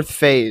fourth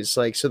phase?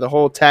 Like, so the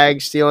whole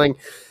tag stealing,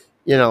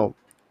 you know,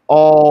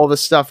 all the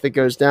stuff that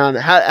goes down.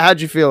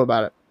 How'd you feel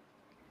about it?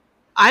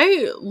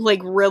 I like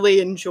really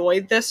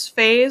enjoyed this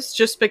phase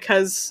just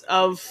because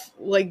of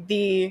like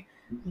the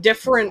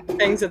different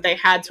things that they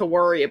had to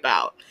worry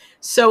about.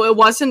 So it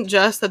wasn't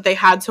just that they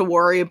had to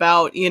worry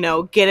about, you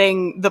know,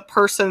 getting the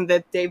person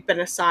that they've been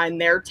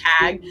assigned their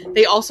tag.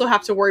 They also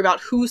have to worry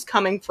about who's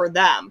coming for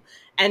them.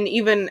 And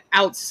even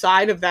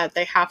outside of that,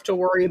 they have to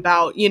worry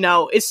about, you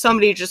know, is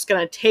somebody just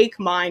going to take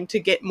mine to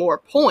get more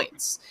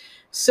points?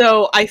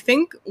 So I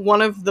think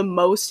one of the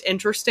most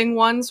interesting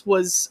ones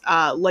was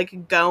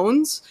like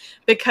Gon's,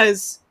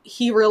 because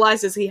he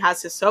realizes he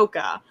has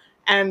Hisoka.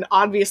 And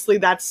obviously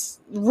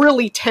that's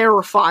really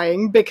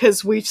terrifying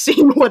because we've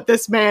seen what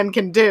this man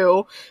can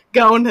do.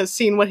 Gon has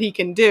seen what he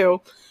can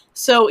do.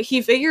 So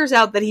he figures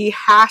out that he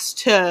has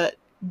to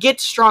get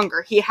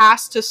stronger. He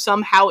has to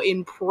somehow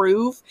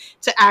improve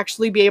to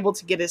actually be able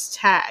to get his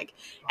tag.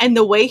 And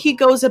the way he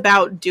goes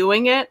about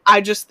doing it, I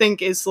just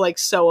think is like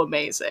so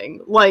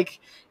amazing. Like,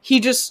 he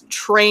just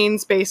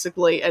trains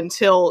basically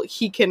until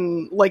he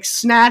can like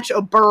snatch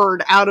a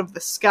bird out of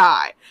the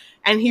sky.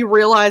 And he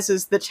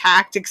realizes the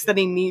tactics that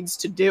he needs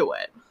to do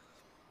it.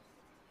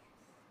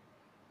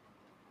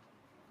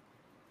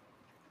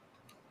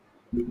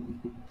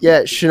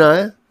 Yeah,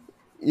 Shania,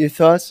 your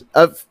thoughts?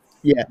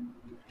 Yeah.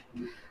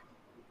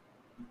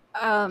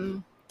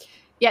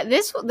 Yeah,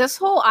 this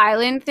whole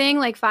island thing,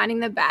 like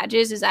finding the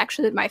badges, is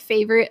actually my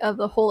favorite of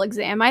the whole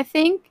exam, I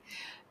think.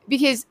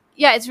 Because,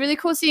 yeah, it's really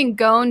cool seeing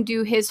Gon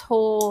do his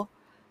whole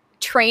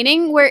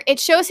training where it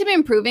shows him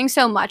improving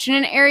so much in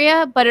an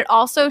area, but it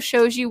also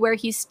shows you where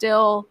he's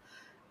still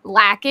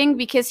lacking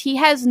because he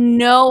has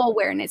no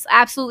awareness,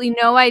 absolutely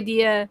no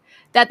idea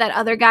that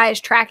other guy is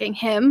tracking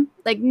him,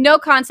 like no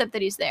concept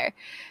that he's there.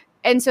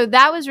 And so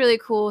that was really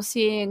cool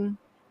seeing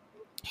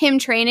him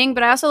training,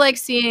 but I also like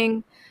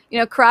seeing, you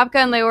know, Kurapika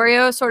and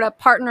Leorio sort of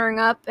partnering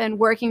up and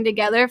working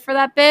together for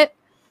that bit.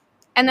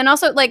 And then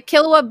also like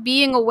Killua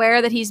being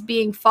aware that he's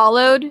being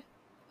followed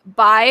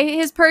by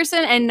his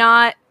person and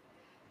not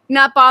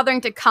bothering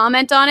to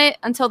comment on it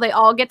until they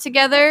all get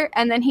together,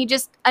 and then he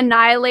just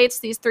annihilates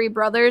these three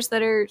brothers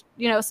that are,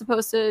 you know,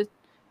 supposed to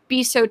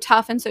be so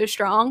tough and so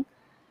strong.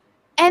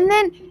 And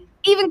then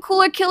even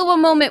cooler Killua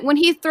moment when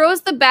he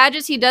throws the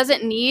badges he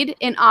doesn't need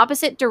in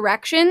opposite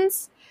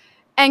directions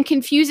and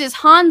confuses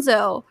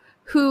Hanzo,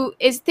 who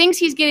thinks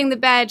he's getting the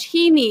badge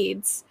he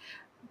needs,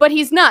 but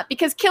he's not,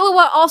 because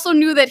Killua also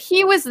knew that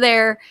he was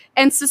there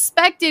and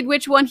suspected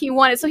which one he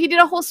wanted. So he did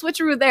a whole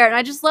switcheroo there, and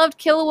I just loved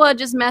Killua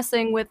just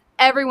messing with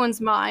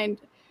everyone's mind.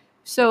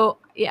 So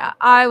yeah,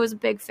 I was a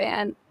big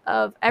fan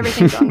of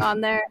everything going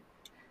on there,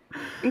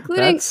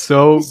 including That's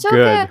so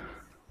Hisoka.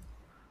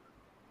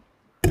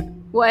 Good.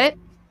 What?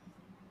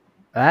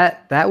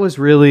 That was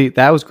great.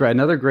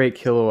 Another great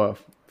Killua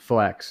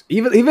flex.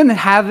 Even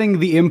having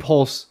the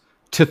impulse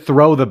to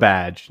throw the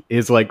badge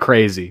is like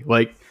crazy.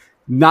 Like,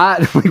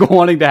 not like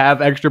wanting to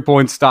have extra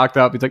points stocked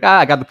up. He's like,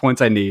 I got the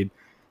points I need.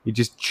 He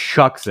just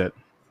chucks it.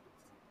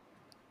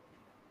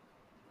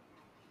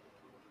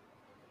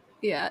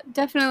 Yeah,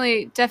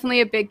 definitely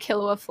a big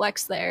Killua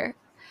flex there.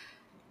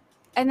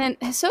 And then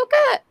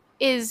Hisoka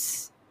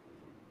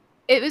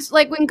it was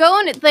like when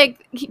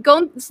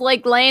Gon's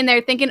like laying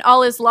there thinking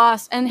all is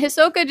lost, and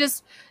Hisoka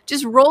just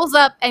rolls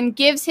up and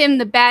gives him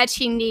the badge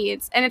he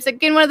needs. And it's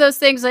again one of those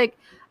things like,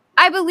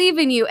 I believe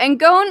in you. And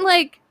Gon,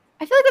 like,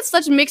 I feel like it's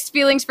such mixed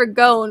feelings for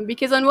Gon,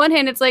 because on one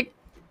hand it's like,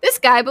 this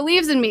guy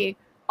believes in me.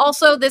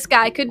 Also, this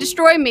guy could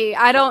destroy me.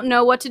 I don't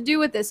know what to do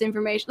with this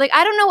information. Like,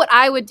 I don't know what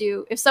I would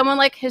do if someone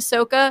like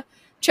Hisoka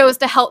chose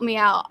to help me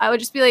out. I would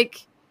just be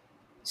like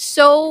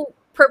so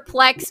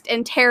perplexed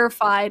and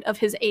terrified of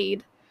his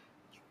aid.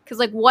 Because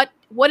like, what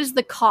is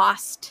the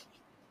cost?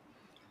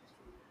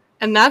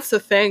 And that's the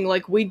thing,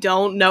 like, we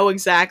don't know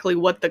exactly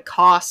what the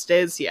cost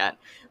is yet.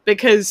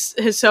 Because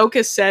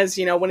Hisoka says,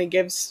 you know, when he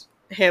gives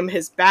him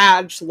his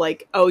badge,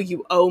 like, oh,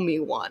 you owe me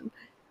one.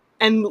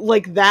 And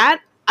like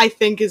that, I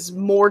think, is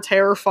more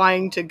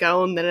terrifying to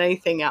Gon than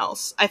anything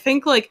else. I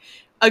think like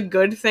a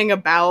good thing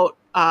about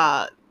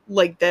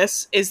like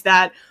this is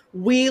that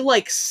we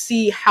like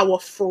see how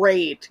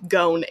afraid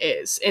Gon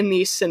is in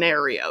these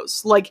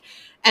scenarios. Like,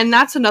 and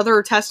that's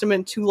another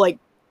testament to like,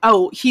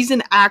 oh, he's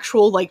an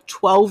actual like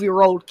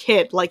 12-year-old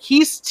kid. Like,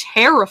 he's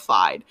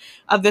terrified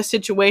of this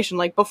situation.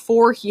 Like,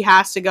 before he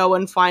has to go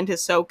and find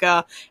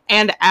Hisoka,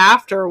 and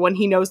after, when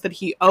he knows that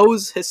he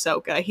owes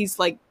Hisoka, he's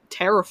like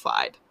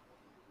terrified.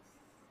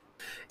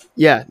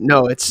 Yeah,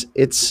 no, it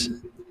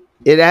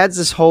adds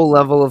this whole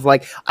level of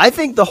like, I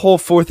think the whole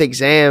fourth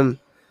exam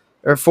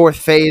or fourth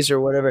phase or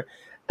whatever,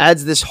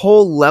 adds this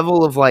whole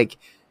level of like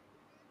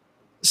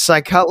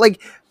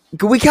like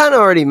we kind of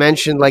already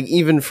mentioned, like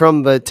even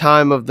from the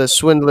time of the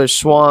Swindler's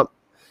Swamp,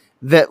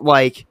 that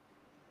like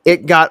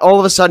it got all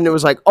of a sudden it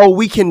was like, oh,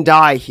 we can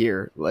die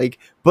here, like,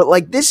 but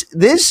like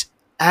this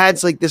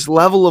adds like this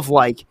level of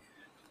like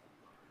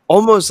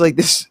almost like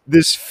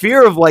this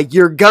fear of like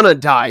you're gonna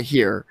die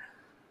here.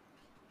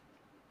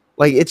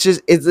 Like it's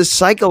this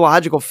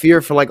psychological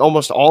fear for like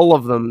almost all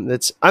of them.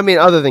 That's, I mean,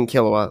 other than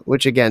Killua,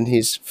 which again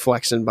he's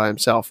flexing by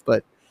himself,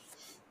 but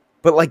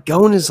like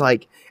Gon is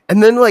like,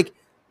 and then like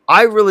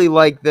I really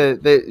like the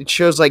it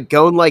shows like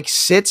Gon like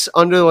sits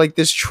under like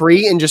this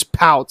tree and just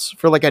pouts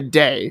for like a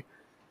day.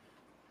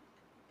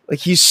 Like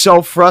he's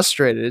so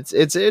frustrated.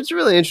 It's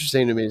really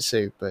interesting to me to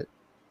see, but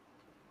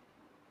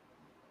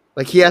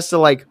like he has to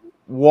like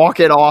walk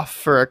it off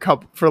for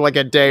like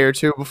a day or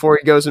two before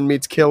he goes and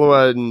meets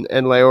Killua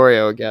and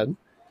Leorio again.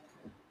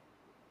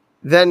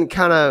 Then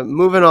kind of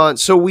moving on.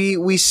 So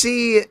we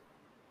see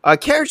a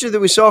character that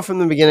we saw from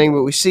the beginning,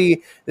 but we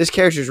see this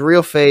character's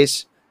real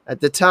face.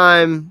 At the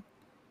time,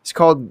 it's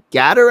called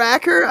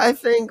Gataracker, I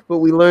think, but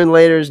we learn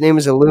later his name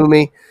is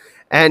Illumi.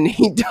 And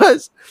he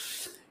does...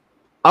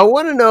 I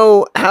want to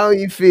know how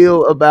you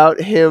feel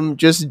about him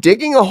just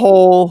digging a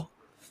hole,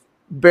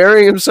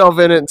 burying himself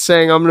in it, and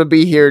saying, I'm going to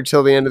be here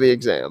till the end of the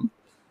exam.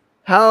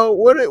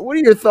 What are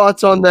your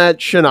thoughts on that,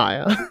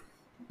 Shania?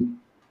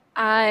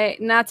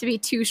 Not to be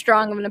too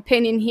strong of an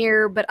opinion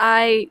here, but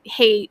I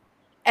hate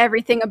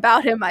everything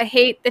about him. I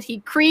hate that he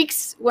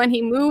creaks when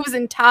he moves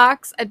and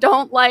talks. I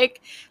don't like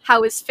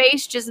how his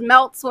face just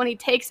melts when he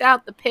takes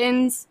out the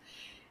pins.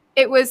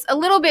 It was a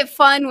little bit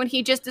fun when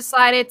he just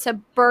decided to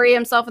bury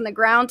himself in the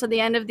ground to the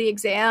end of the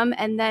exam,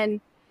 and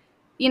then,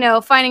 you know,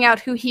 finding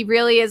out who he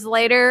really is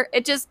later.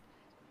 It just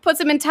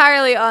puts him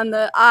entirely on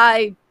the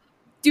I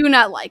do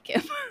not like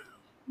him.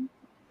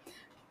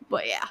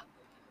 But yeah.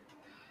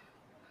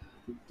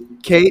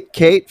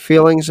 Kate,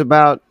 feelings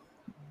about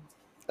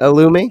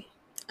Illumi?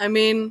 I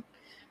mean,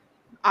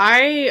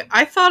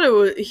 I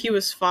thought he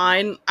was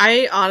fine.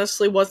 I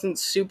honestly wasn't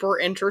super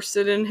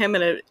interested in him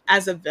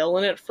as a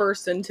villain at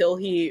first until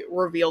he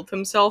revealed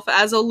himself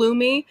as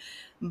Illumi.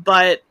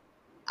 But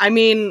I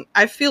mean,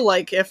 I feel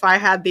like if I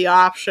had the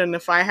option,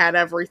 if I had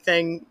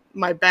everything,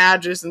 my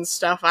badges and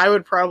stuff, I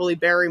would probably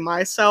bury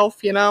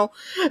myself, you know?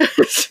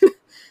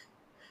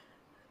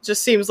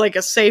 Just seems like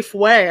a safe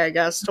way, I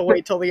guess, to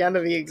wait till the end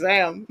of the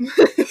exam.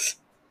 Yeah,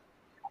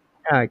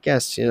 I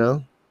guess, you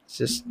know, it's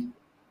just...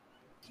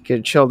 You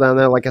could chill down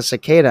there like a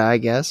cicada, I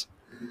guess.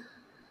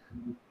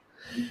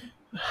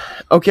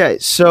 Okay,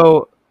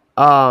 so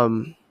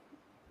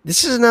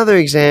this is another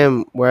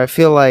exam where I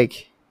feel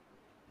like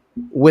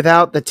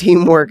without the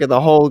teamwork of the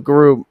whole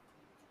group,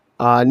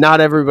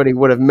 not everybody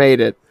would have made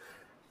it.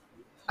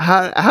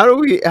 How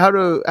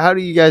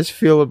do you guys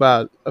feel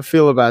about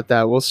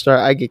that? We'll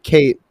start. I get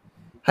Kate.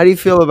 How do you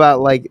feel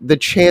about like the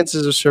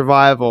chances of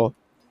survival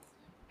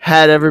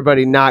had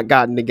everybody not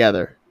gotten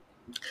together?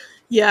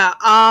 Yeah,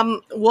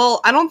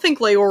 well, I don't think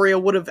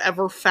Leorio would have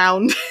ever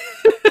found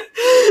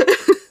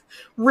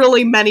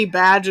really many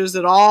badges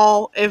at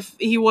all if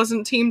he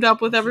wasn't teamed up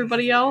with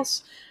everybody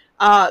else.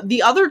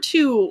 The other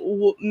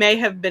two may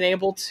have been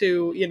able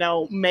to, you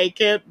know,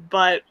 make it,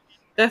 but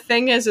the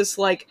thing is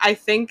like, I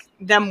think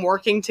them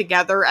working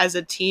together as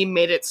a team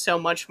made it so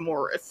much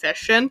more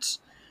efficient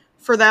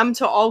for them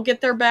to all get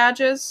their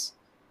badges.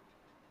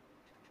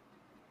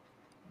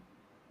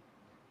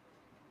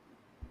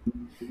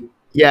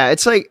 Yeah,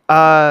 it's like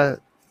so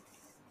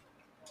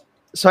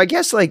I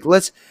guess like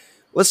let's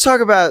talk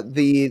about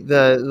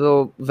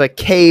the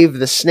cave,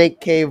 the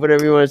snake cave,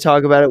 whatever you want to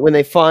talk about it, when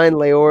they find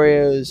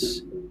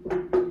Leorio's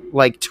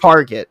like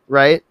target,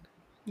 right?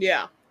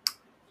 Yeah.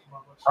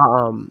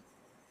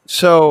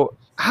 So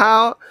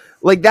how,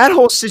 like, that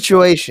whole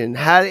situation,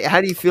 how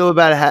do you feel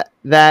about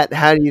that?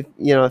 How do you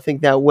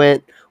think that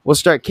went? We'll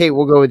start, Kate,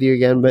 we'll go with you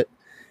again, but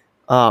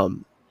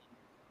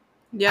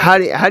Yeah. how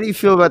do you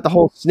feel about the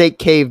whole snake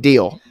cave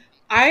deal?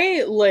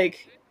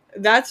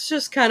 That's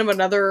just kind of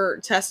another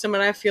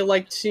testament, I feel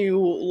like, to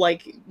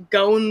like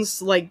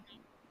Gon's like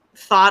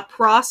thought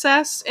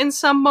process in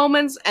some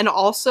moments, and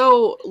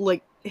also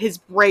like his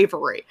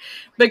bravery,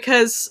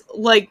 because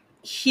like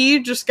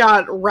he just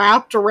got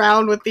wrapped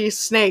around with these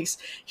snakes.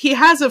 He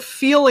has a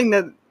feeling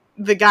that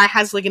the guy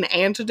has like an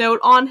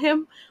antidote on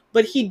him,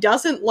 but he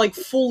doesn't like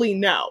fully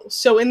know.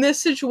 So in this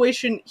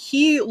situation,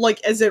 he like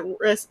is at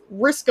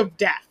risk of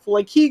death.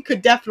 Like he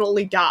could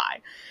definitely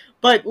die.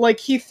 But, like,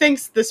 he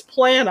thinks this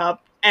plan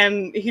up,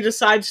 and he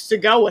decides to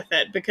go with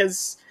it,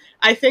 because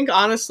I think,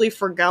 honestly,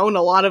 for Gon,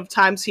 a lot of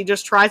times he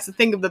just tries to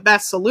think of the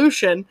best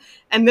solution,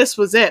 and this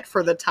was it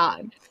for the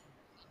time.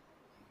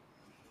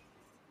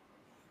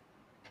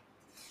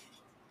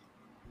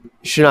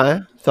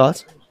 Shania,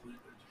 thoughts?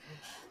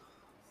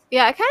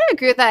 Yeah, I kind of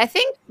agree with that. I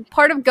think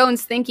part of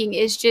Gon's thinking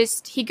is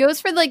just he goes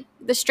for like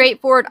the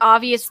straightforward,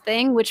 obvious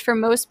thing, which for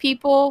most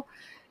people,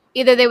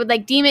 either they would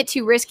like deem it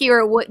too risky or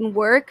it wouldn't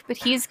work. But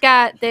he's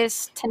got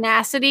this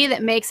tenacity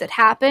that makes it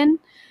happen.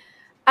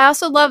 I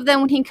also love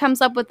then when he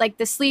comes up with like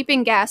the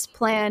sleeping gas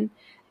plan,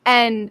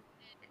 and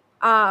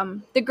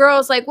the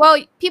girl's like, well,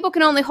 people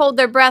can only hold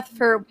their breath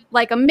for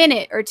like a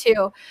minute or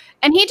two,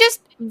 and he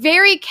just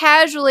very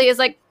casually is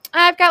like,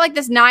 I've got like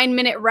this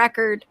 9-minute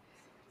record,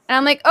 and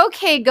I'm like,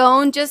 okay,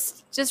 Gon,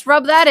 just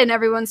rub that in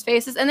everyone's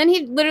faces, and then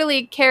he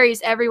literally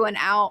carries everyone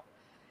out,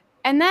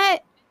 and that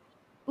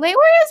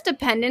Leoria's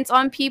dependence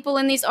on people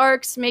in these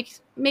arcs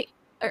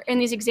or in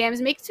these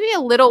exams makes me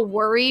a little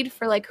worried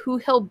for like who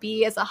he'll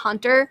be as a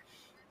hunter,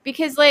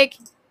 because like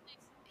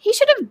he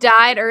should have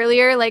died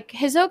earlier. Like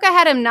Hisoka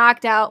had him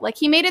knocked out. Like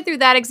he made it through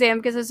that exam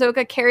because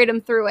Hisoka carried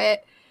him through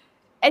it,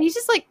 and he's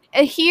just like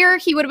here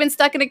he would have been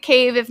stuck in a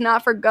cave if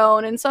not for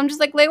Gon. And so I'm just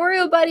like,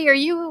 Leorio, buddy, are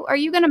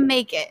you gonna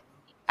make it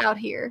out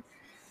here?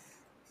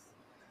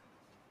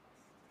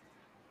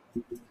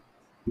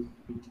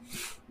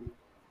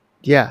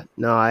 Yeah,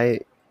 no,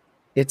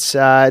 it's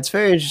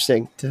very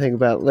interesting to think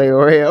about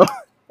Leorio,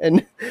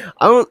 and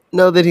I don't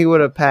know that he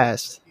would have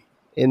passed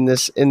in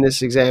this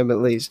exam at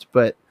least.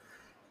 But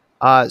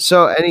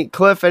so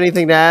Cliff,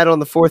 anything to add on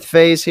the fourth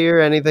phase here?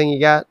 Anything you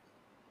got?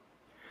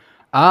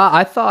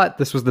 I thought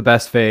this was the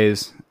best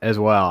phase as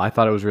well. I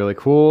thought it was really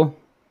cool.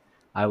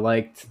 I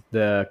liked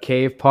the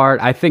cave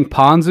part. I think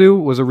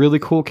Ponzu was a really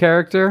cool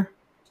character.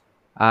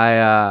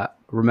 I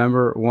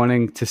remember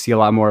wanting to see a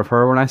lot more of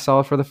her when I saw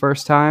it for the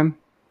first time.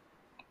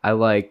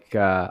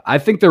 I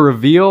think the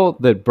reveal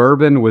that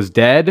Bourbon was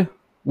dead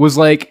was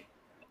like,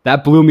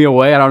 that blew me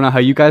away. I don't know how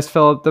you guys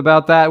felt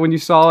about that when you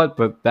saw it,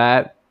 but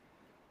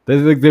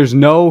there's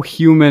no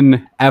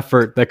human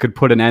effort that could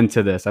put an end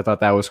to this. I thought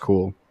that was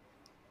cool.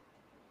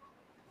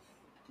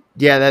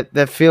 Yeah,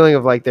 that feeling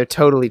of like they're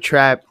totally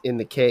trapped in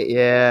the cave.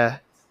 Yeah,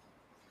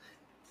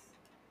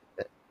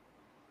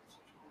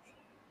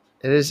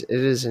 it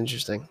is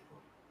interesting.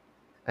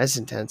 That's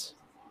intense.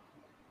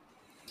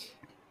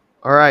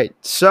 All right,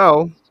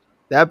 so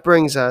that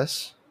brings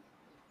us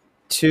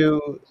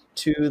to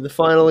the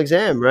final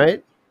exam,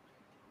 right?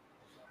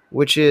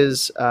 Which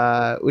is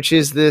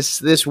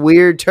this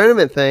weird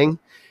tournament thing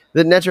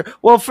that Netero.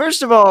 Well,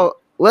 first of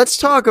all, let's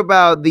talk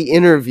about the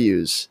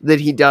interviews that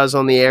he does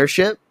on the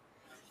airship,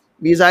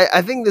 because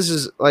I think this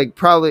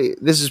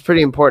is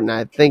pretty important.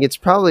 I think it's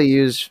probably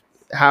used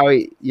how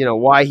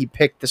why he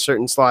picked the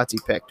certain slots he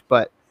picked,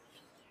 but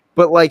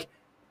like.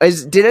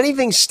 Did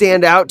anything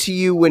stand out to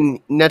you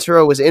when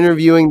Netero was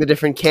interviewing the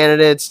different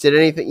candidates? Did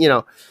anything,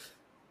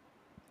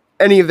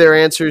 any of their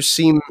answers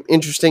seem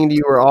interesting to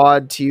you or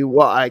odd to you?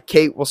 Well,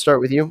 Kate, we'll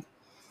start with you.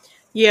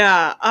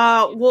 Yeah,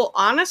 well,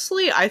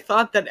 honestly, I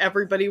thought that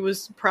everybody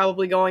was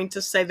probably going to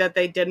say that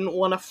they didn't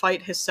want to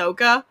fight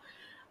Hisoka,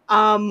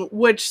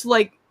 which,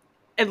 like,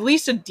 at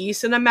least a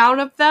decent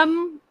amount of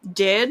them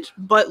did,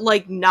 but,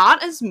 like,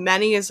 not as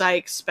many as I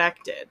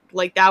expected.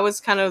 Like, that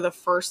was kind of the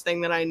first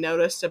thing that I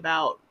noticed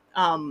about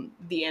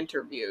the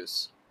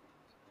interviews.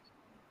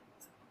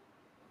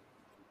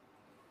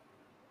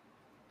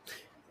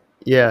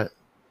 Yeah.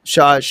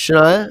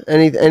 Shania,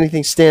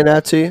 anything stand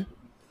out to you?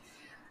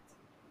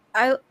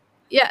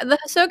 Yeah, the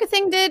Hisoka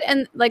thing did,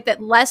 and like that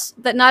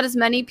not as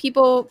many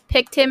people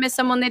picked him as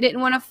someone they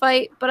didn't want to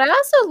fight. But I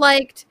also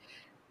liked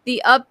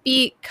the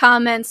upbeat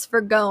comments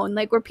for Gon,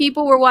 like where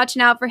people were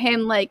watching out for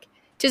him, like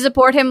to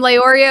support him.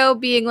 Leorio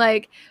being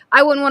like,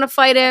 I wouldn't want to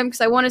fight him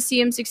because I want to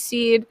see him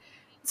succeed.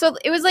 So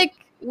it was like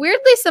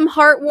weirdly some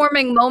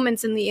heartwarming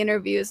moments in the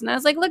interviews, and I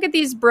was like, look at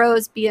these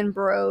bros being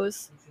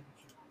bros.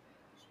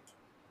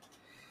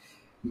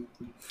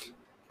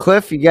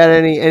 Cliff, you got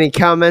any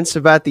comments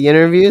about the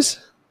interviews?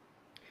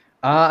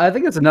 I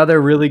think it's another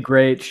really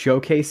great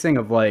showcasing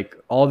of like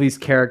all these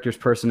characters'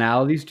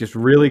 personalities, just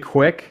really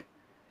quick.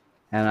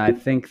 And I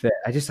think that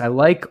I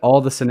like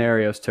all the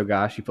scenarios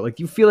Togashi, but like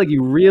you feel like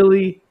you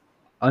really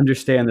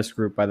understand this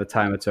group by the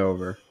time it's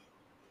over.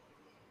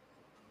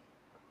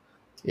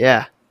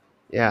 Yeah.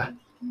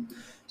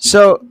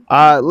 So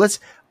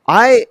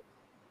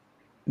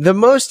the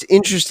most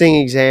interesting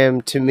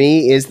exam to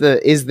me is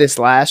this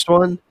last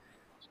one,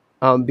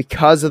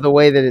 because of the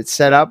way that it's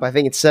set up. I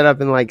think it's set up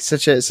in like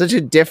such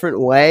a different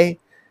way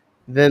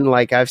than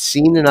like I've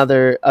seen in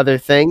other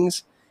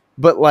things.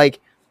 But like,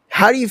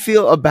 how do you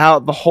feel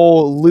about the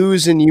whole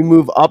lose and you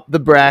move up the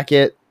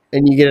bracket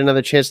and you get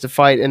another chance to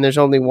fight and there's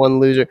only one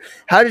loser?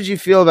 How did you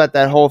feel about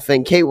that whole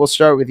thing? Kate, we'll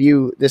start with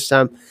you this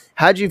time.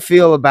 How did you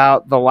feel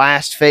about the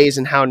last phase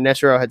and how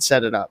Netero had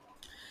set it up?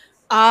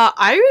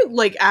 I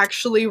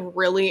actually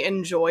really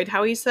enjoyed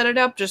how he set it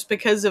up, just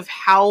because of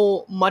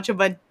how much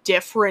of a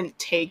different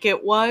take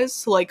it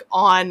was, like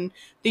on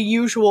the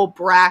usual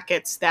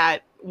brackets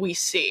that we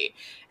see,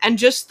 and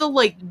just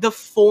the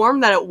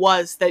form that it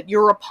was, that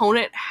your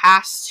opponent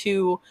has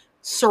to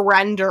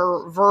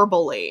surrender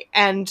verbally,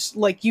 and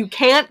like you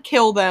can't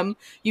kill them,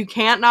 you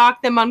can't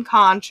knock them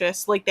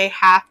unconscious, like they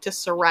have to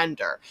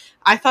surrender.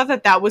 I thought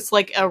that was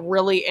like a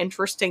really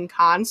interesting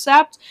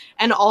concept,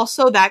 and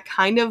also that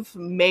kind of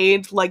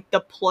made like the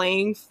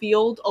playing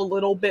field a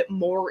little bit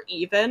more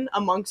even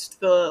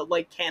amongst the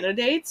like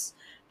candidates,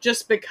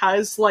 just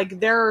because like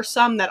there are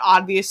some that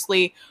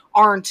obviously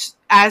aren't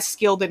as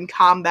skilled in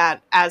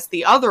combat as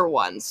the other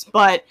ones,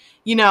 but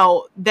you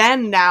know,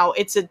 then now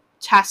it's a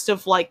test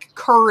of like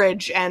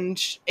courage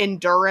and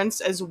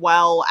endurance as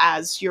well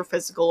as your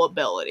physical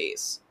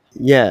abilities.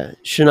 Yeah,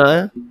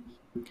 Shania.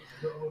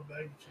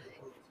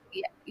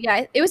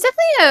 Yeah, it was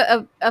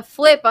definitely a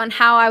flip on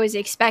how I was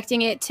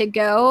expecting it to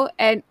go,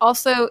 and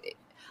also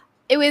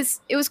it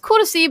was cool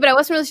to see, but I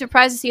wasn't really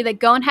surprised to see that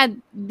Gon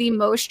had the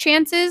most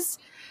chances,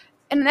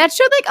 and that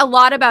showed like a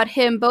lot about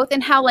him, both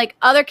in how like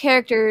other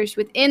characters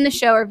within the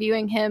show are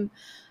viewing him,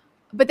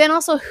 but then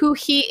also who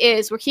he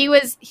is. Where he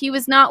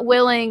was not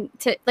willing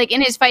to, like,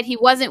 in his fight, he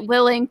wasn't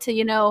willing to,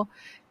 you know,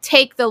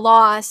 take the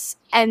loss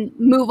and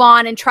move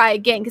on and try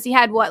again, because he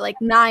had what, like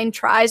 9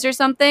 tries or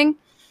something.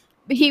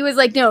 But he was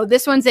like, no,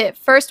 this one's it,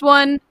 first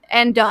one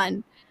and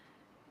done.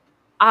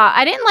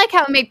 I didn't like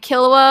how it made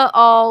Killua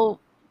all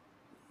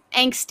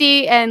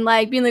angsty and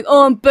like being like,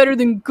 oh, I'm better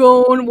than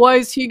Gon, why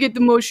does he get the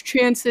most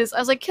chances? I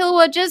was like,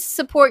 Killua, just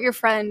support your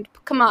friend,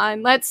 come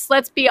on, let's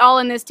be all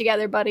in this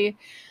together, buddy.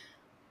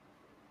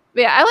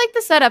 But yeah, I like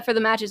the setup for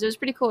the matches. It was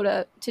pretty cool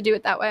to do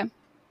it that way.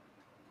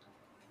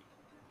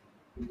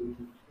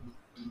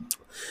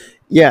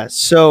 Yeah,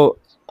 so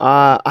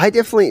I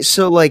definitely,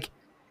 so like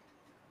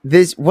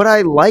this, what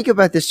I like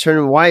about this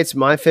tournament, why it's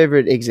my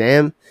favorite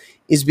exam,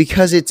 is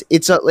because it's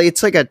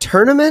like a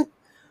tournament,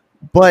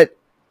 but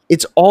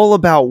it's all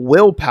about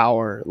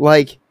willpower.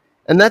 Like,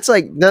 and that's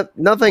like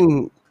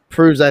nothing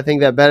proves, I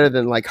think, that better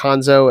than like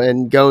Hanzo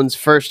and Gon's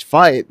first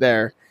fight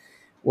there,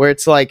 where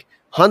it's like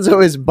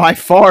Hanzo is by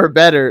far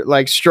better,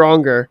 like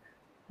stronger,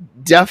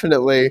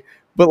 definitely,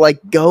 but like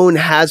Gon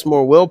has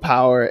more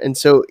willpower, and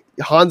so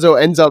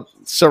Hanzo ends up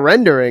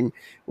surrendering,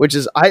 which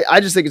is I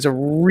just think it's a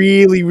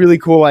really, really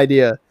cool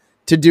idea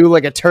to do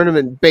like a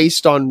tournament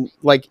based on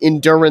like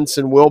endurance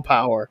and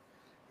willpower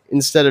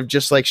instead of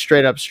just like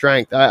straight up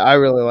strength. I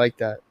really like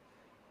that.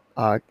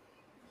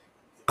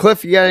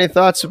 Cliff, you got any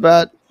thoughts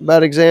about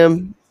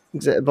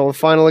the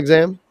final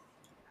exam?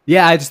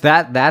 Yeah, I just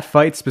that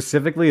fight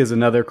specifically is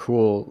another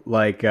cool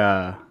like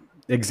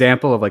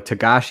example of like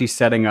Togashi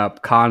setting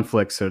up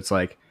conflict. So it's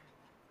like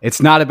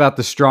it's not about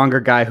the stronger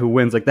guy who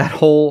wins. Like that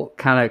whole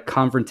kind of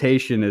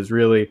confrontation is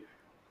really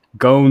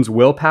Gon's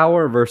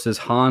willpower versus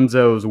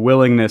Hanzo's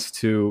willingness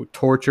to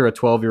torture a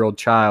 12-year-old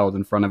child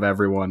in front of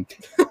everyone,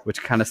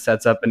 which kind of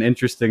sets up an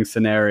interesting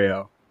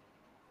scenario.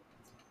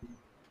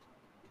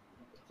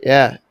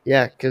 Yeah,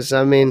 because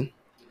I mean,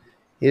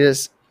 he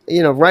is,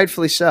 you know,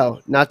 rightfully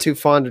so, not too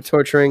fond of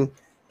torturing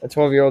a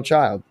 12-year-old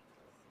child.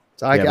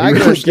 So I He can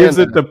really understand gives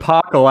it to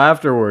Paco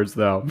afterwards,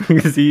 though,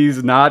 because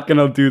he's not going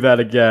to do that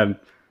again.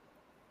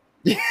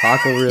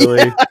 Paco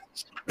really...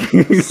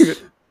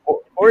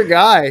 Poor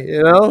guy,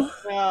 you know?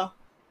 Yeah.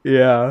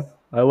 Yeah.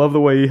 I love the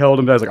way he held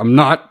him down. He's like, I'm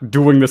not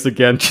doing this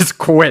again. Just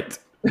quit.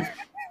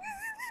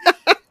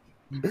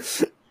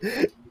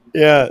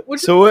 Yeah.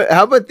 So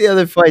how about the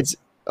other fights?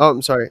 Oh,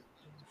 I'm sorry.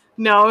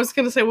 No, I was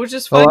gonna say, which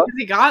is fun because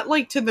he got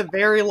like to the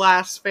very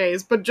last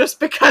phase, but just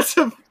because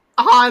of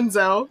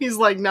Hanzo, he's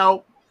like,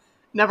 nope,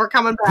 never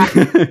coming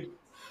back.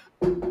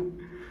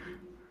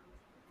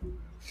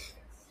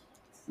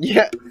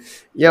 Yeah.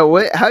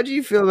 How do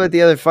you feel about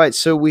the other fights?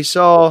 So we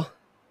saw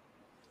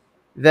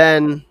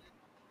then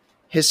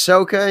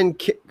Hisoka and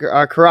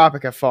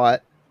Kurapika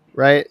fought,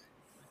 right?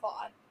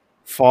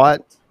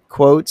 Fought.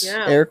 Quotes,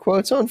 Yeah. air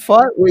quotes on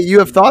fought. Wait, you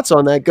have thoughts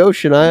on that? Go,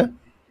 Shania.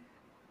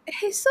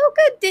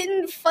 Hisoka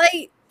didn't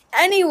fight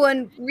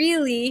anyone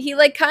really. He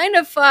like kind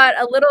of fought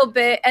a little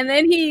bit, and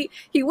then he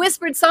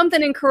whispered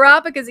something in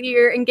Kurapika's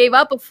ear and gave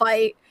up a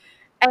fight.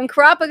 And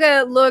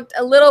Kurapika looked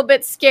a little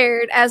bit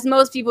scared, as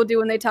most people do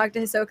when they talk to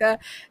Hisoka.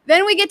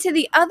 Then we get to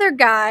the other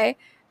guy,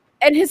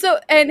 and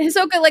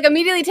Hisoka like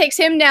immediately takes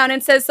him down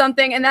and says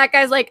something, and that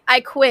guy's like,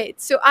 I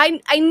quit. So I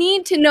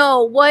need to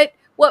know what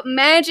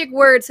magic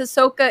words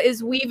Hisoka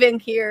is weaving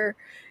here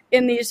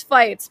in these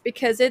fights,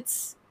 because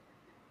it's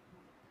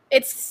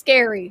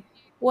scary.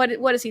 What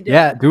is he doing?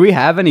 Yeah. Do we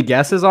have any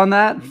guesses on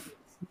that?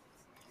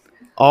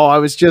 Oh, I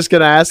was just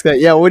gonna ask that.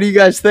 Yeah, what do you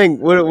guys think?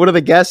 What are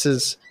the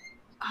guesses?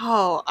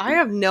 Oh, I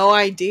have no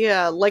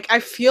idea. Like,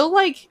 I feel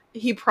like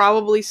he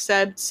probably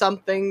said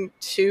something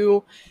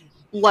to,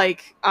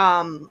 like,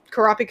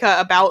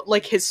 Kurapika about,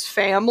 like, his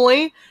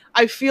family.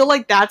 I feel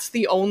like that's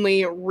the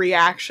only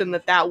reaction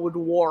that would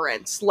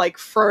warrant. Like,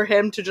 for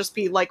him to just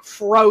be, like,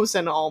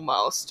 frozen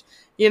almost,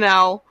 you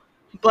know?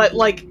 But,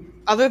 like,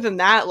 other than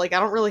that, like,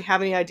 I don't really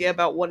have any idea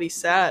about what he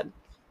said.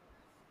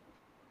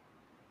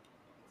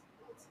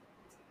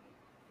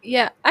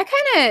 Yeah, I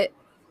kind of,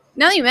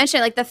 now that you mention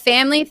it, like the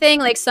family thing,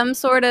 like some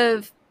sort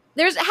of,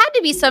 there's had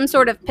to be some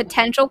sort of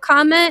potential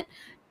comment,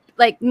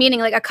 like meaning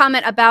like a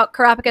comment about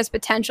Kurapika's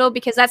potential,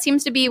 because that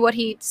seems to be what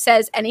he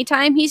says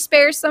anytime he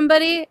spares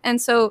somebody.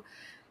 And so,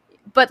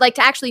 but like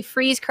to actually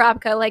freeze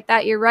Kurapika like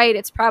that, you're right,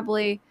 it's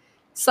probably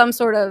some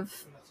sort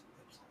of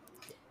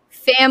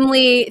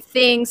family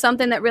thing,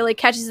 something that really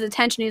catches his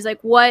attention. He's like,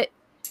 what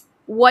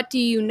do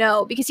you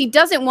know? Because he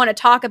doesn't want to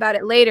talk about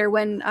it later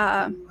when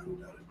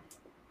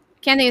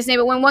can't think of his name,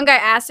 but when one guy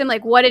asked him,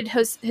 like, what did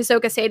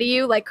Hisoka say to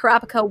you? Like,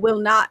 Kurapika will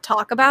not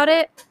talk about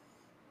it.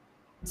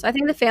 So I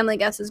think the family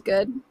guess is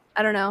good.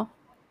 I don't know.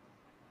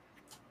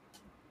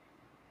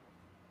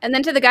 And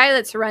then to the guy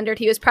that surrendered,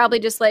 he was probably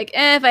just like,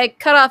 if I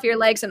cut off your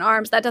legs and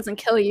arms, that doesn't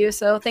kill you,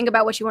 so think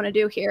about what you want to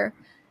do here.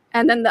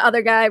 And then the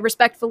other guy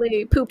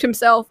respectfully pooped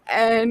himself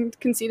and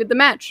conceded the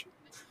match.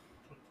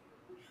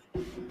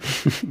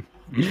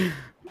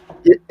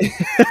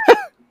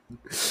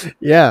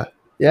 Yeah.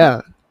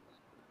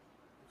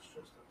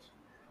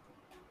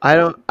 I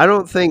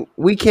don't think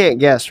we can't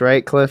guess,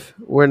 right, Cliff?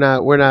 We're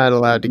not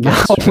allowed to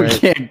guess. No, we right?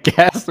 can't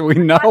guess. We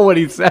know what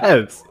he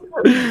says.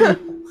 Do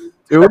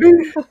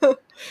we?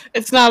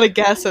 It's not a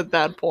guess at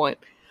that point.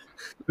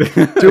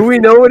 Do we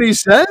know what he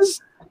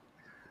says?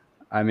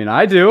 I mean,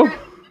 I do.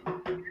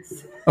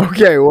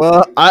 Okay,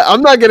 well,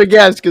 I'm not gonna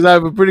guess because I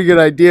have a pretty good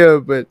idea,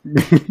 but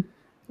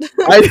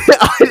I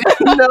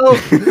don't know.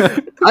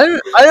 I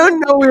don't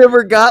know. We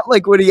ever got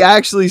like what he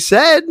actually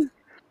said.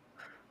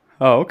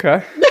 Oh,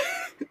 okay.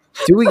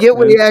 Do we get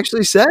what he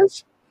actually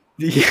says?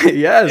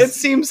 Yes. It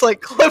seems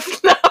like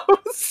Cliff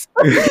knows.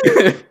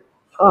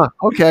 Huh.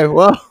 Okay.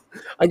 Well,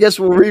 I guess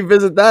we'll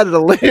revisit that at a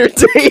later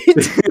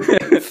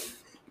date.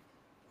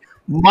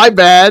 My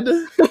bad.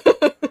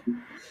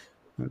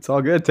 It's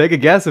all good. Take a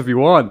guess if you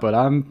want, but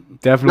I'm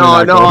definitely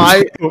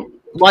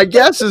my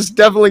guess is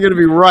definitely going to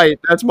be right.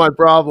 That's my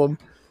problem.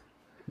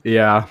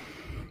 Yeah.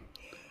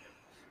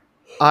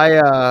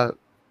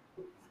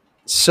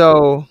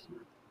 So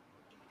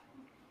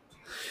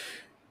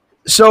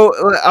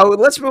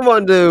let's move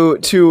on to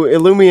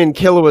Illumi and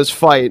Killua's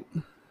fight.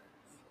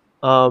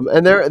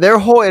 And their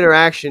whole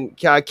interaction.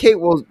 Kate,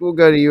 we'll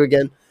go to you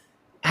again.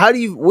 What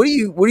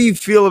do you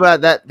feel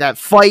about that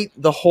fight?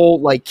 The whole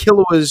like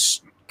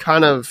Killua's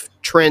kind of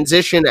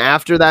transition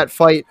after that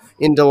fight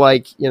into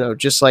like,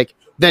 just like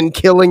then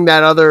killing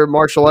that other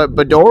martial art,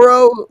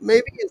 Badoro,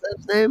 maybe is that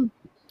his name?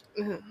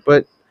 Mm-hmm.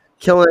 But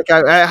killing that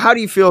guy. How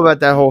do you feel about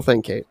that whole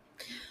thing, Kate?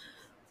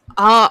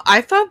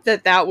 I thought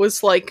that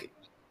was like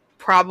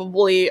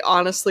probably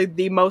honestly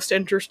the most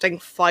interesting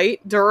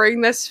fight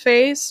during this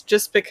phase,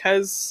 just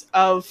because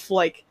of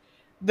like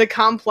the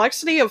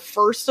complexity of,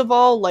 first of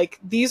all, like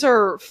these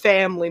are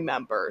family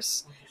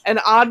members. And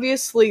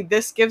obviously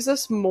this gives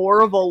us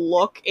more of a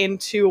look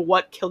into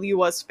what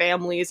Killua's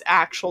family is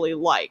actually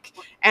like.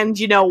 And,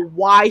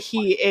 why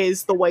he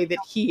is the way that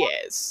he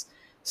is.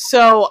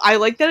 So I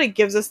like that it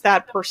gives us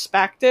that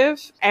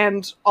perspective.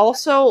 And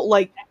also,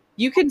 like,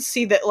 you can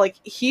see that, like,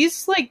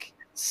 he's, like,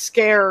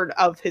 scared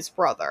of his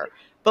brother.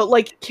 But,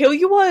 like,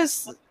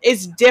 Killua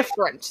is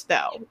different,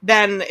 though,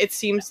 than it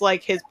seems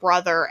like his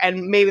brother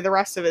and maybe the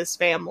rest of his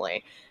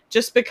family.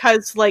 Just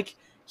because, like,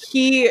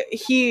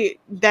 he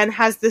then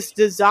has this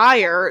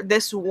desire,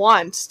 this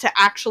want to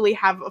actually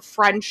have a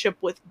friendship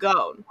with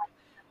Gon.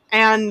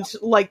 And,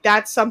 like,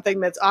 that's something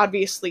that's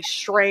obviously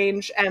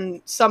strange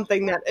and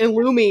something that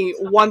Illumi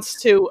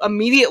wants to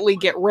immediately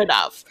get rid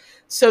of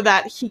so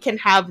that he can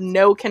have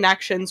no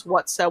connections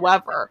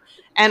whatsoever.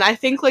 And I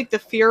think, like, the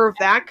fear of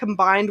that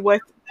combined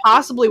with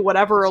possibly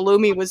whatever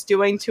Illumi was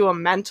doing to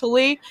him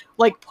mentally,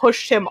 like,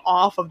 pushed him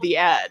off of the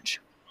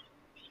edge.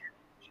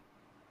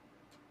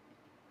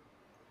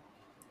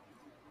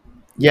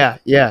 Yeah.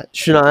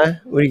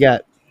 Shania, what do you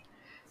got?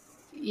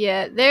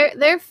 Yeah,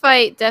 their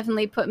fight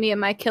definitely put me in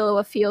my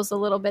Killua feels a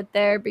little bit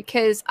there,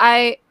 because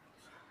it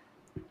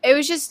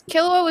was just,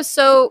 Killua was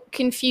so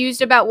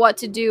confused about what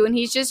to do, and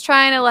he's just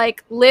trying to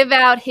like live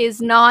out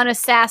his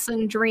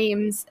non-assassin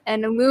dreams,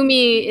 and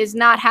Illumi is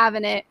not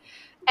having it.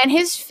 And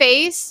his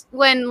face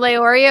when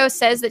Leorio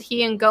says that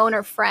he and Gon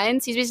are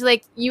friends, he's basically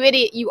like, you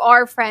idiot, you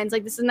are friends.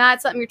 Like, this is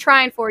not something you're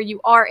trying for,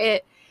 you are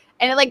it.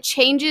 And it like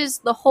changes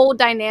the whole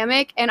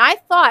dynamic. And I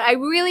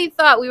really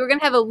thought we were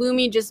gonna have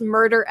Illumi just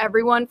murder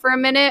everyone for a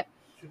minute.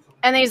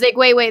 And then he's like,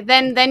 wait,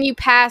 then you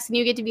pass and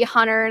you get to be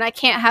Hunter, and I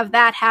can't have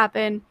that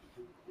happen.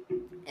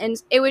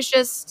 And it was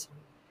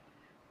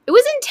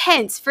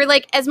intense. For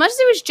like, as much as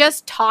it was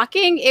just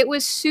talking, it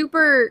was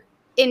super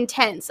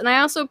intense. And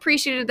I also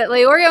appreciated that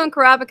Leorio and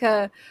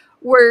Kurapika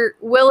were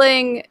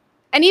willing.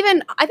 And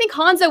even, I think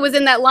Hanzo was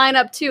in that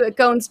lineup, too, at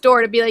Gon's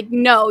door to be like,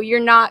 no, you're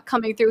not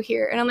coming through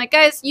here. And I'm like,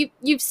 guys,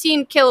 you've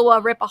seen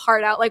Killua rip a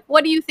heart out. Like,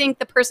 what do you think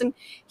the person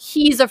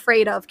he's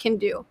afraid of can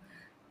do?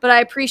 But I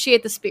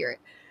appreciate the spirit.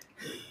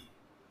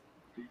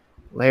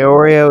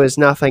 Leorio is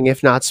nothing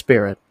if not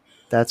spirit.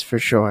 That's for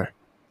sure.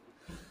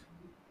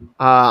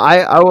 I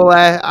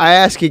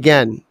ask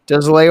again,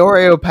 does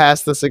Leorio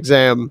pass this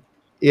exam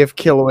if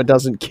Killua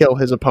doesn't kill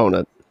his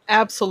opponent?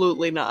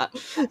 Absolutely not.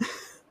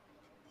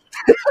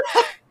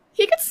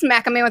 He could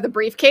smack a man with a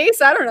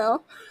briefcase. I don't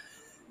know.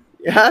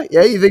 Yeah.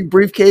 You think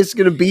Briefcase is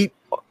gonna beat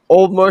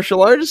old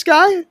martial artist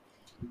guy?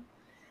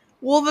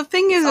 Well, the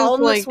thing is, All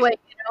in like, this way,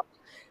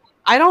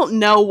 I don't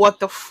know what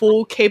the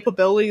full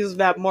capabilities of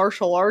that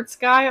martial arts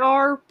guy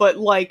are, but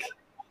like,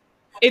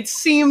 it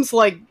seems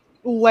like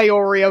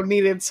Leorio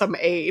needed some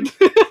aid.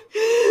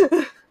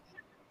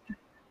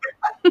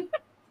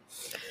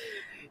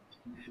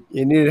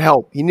 You needed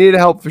help. He needed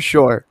help for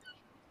sure.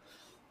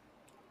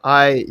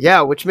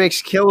 Which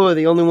makes Killua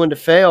the only one to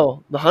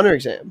fail the hunter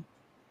exam,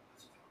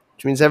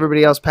 which means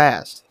everybody else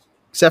passed,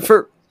 except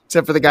for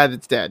the guy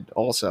that's dead.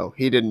 Also,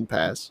 he didn't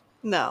pass.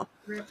 No.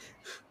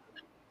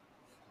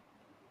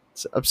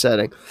 It's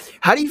upsetting.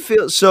 How do you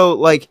feel? So,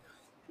 like,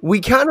 we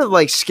kind of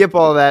like skip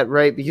all that,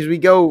 right? Because we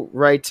go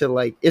right to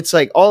like it's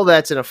like all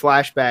that's in a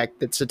flashback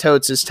that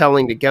Satotes is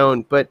telling to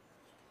Gon. But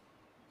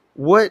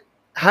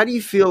how do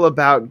you feel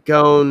about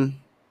Gon?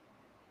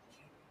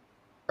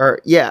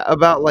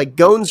 About like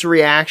Gon's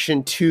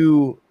reaction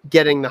to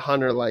getting the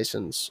hunter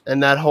license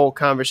and that whole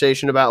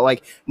conversation about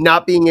like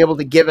not being able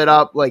to give it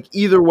up. Like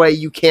either way,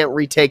 you can't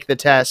retake the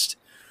test.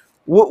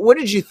 What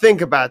did you think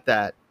about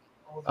that?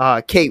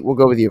 Kate, we'll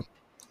go with you.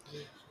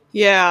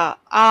 Yeah.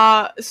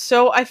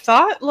 So I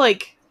thought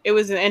like it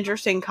was an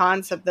interesting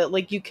concept that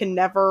like you can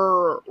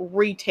never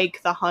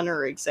retake the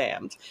hunter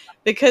exams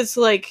because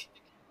like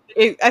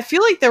I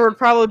feel like there would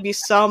probably be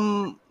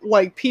some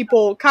like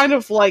people kind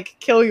of like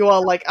kill you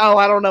all like, oh,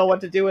 I don't know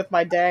what to do with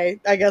my day.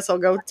 I guess I'll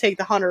go take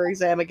the hunter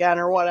exam again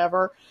or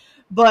whatever.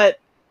 But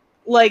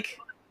like,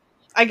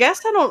 I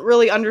guess I don't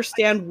really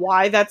understand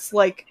why that's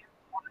like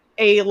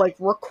a like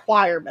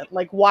requirement.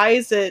 Like, why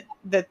is it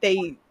that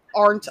they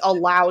aren't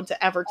allowed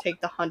to ever take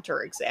the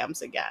hunter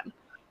exams again?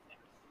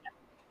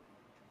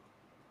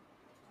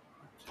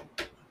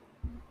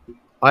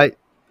 I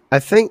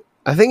think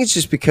it's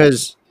just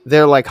because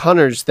they're like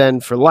hunters then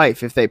for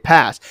life if they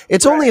pass.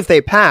 It's only if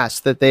they pass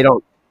that they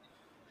don't.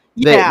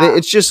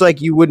 It's just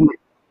like you wouldn't.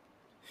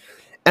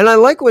 And I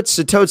like what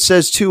Satote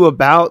says too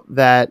about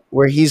that,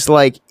 where he's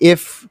like,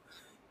 if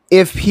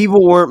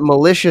people weren't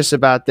malicious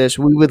about this,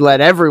 we would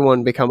let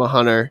everyone become a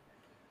hunter.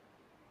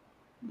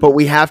 But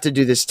we have to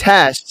do this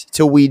test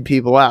to weed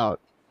people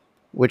out,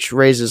 which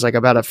raises like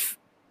about a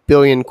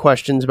billion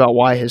questions about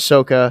why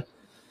Hisoka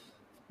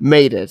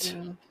made it.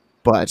 Yeah.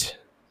 But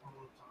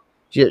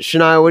yeah,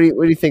 Shania, what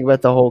do you think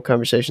about the whole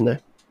conversation there?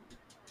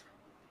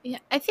 Yeah,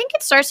 I think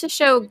it starts to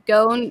show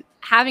Gon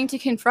having to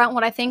confront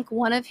what I think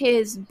one of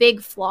his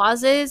big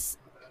flaws is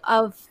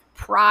of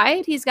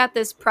pride. He's got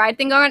this pride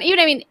thing going on. Even,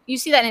 I mean, you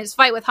see that in his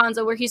fight with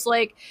Hanzo where he's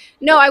like,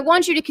 no, I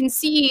want you to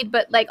concede,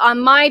 but like on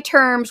my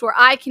terms where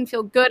I can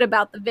feel good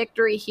about the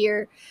victory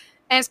here.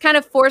 And it's kind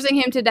of forcing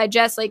him to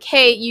digest like,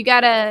 hey, you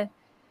gotta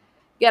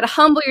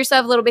humble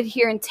yourself a little bit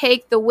here and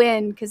take the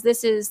win because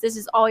this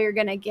is all you're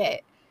gonna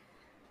get.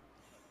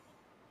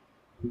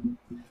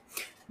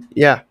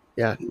 Yeah,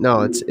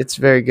 no, it's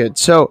very good.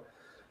 So,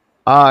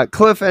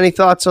 Cliff, any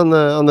thoughts on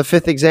the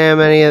fifth exam?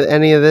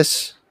 Any of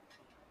this?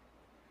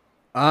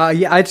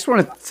 I just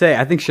want to say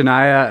I think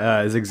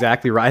Shania is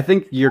exactly right. I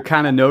think you're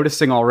kind of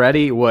noticing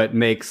already what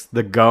makes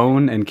the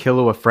Gon and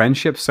Killua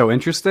friendship so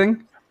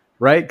interesting,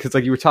 right? Because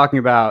like you were talking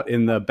about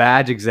in the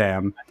badge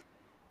exam,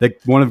 that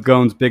one of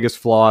Gon's biggest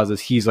flaws is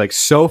he's like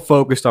so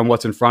focused on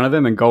what's in front of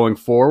him and going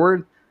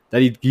forward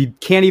that he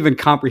can't even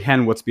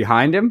comprehend what's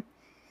behind him.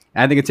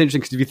 And I think it's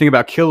interesting because if you think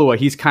about Killua,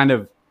 he's kind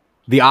of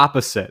the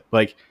opposite.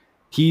 Like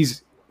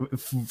he's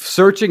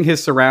searching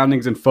his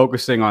surroundings and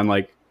focusing on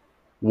like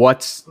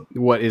what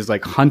is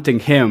like hunting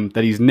him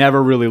that he's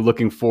never really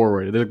looking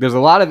forward. There's a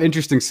lot of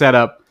interesting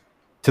setup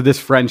to this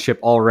friendship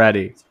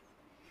already,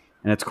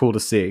 and it's cool to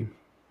see.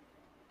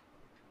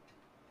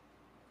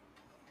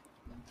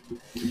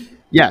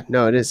 Yeah,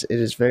 no, it is. It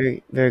is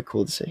very, very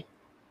cool to see.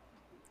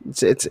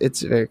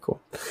 It's very cool.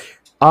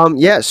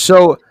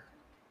 So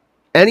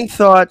any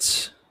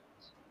thoughts?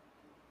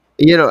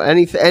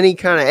 Any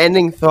kind of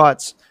ending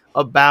thoughts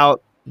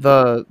about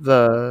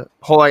the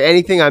whole, like,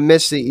 anything I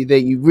missed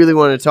that you really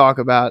want to talk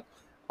about?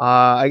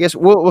 I guess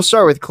we'll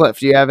start with Cliff.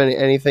 Do you have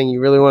anything you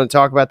really want to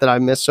talk about that I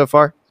missed so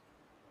far?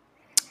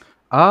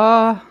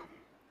 I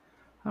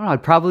don't know.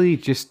 I'd probably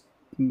just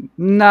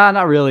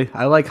not really.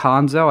 I like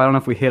Hanzo. I don't know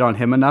if we hit on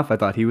him enough. I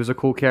thought he was a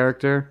cool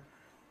character.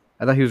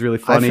 I thought he was really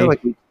funny.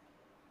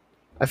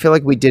 I feel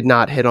like we did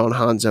not hit on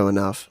Hanzo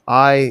enough.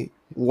 I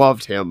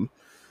loved him.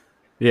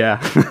 Yeah,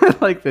 I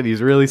like that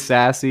he's really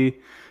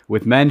sassy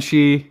with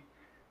Menshi.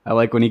 I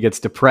like when he gets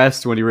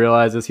depressed when he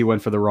realizes he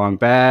went for the wrong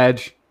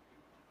badge.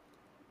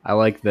 I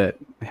like that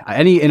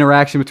any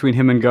interaction between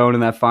him and Gon in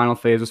that final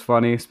phase was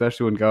funny,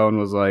 especially when Gon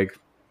was like,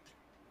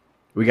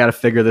 we got to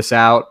figure this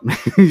out.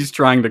 He's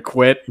trying to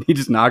quit. He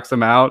just knocks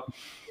him out.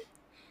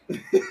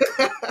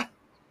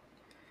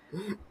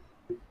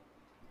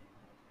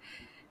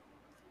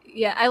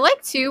 Yeah, I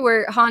like too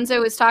where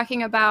Hanzo was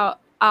talking about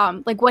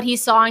like what he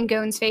saw in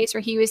Gon's face,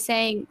 where he was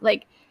saying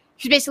like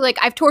he's basically like,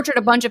 I've tortured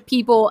a bunch of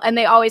people and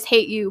they always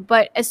hate you,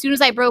 but as soon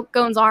as I broke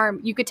Gon's arm,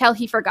 you could tell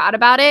he forgot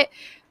about it.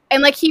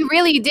 And like he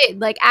really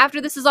did. Like after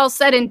this is all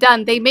said and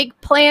done, they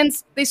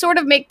sort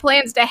of make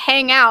plans to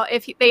hang out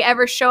if they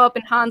ever show up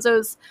in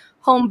Hanzo's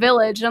home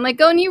village. And I'm like,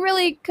 Gon, you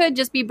really could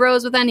just be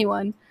bros with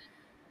anyone.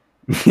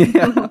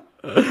 Yeah.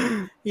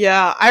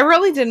 Yeah, I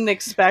really didn't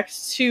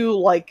expect to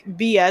like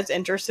be as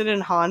interested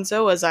in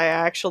Hanzo as I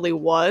actually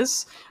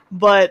was,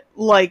 but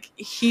like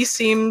he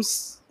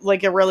seems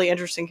like a really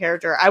interesting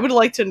character. I would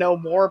like to know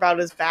more about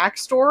his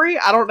backstory.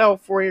 I don't know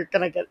if we're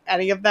gonna get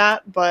any of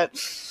that, but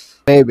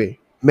maybe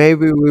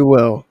we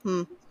will.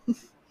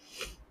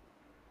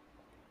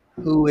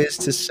 Who is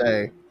to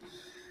say?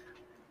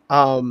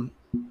 Um,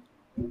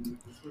 do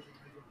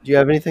you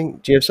have anything?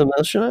 Do you have something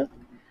else, Shania?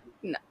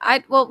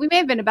 Well, we may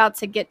have been about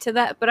to get to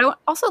that, but I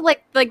also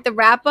like the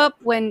wrap up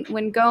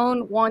when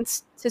Gon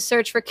wants to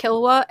search for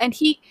Killua and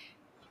he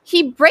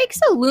breaks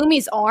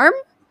Illumi's arm.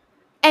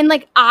 And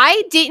like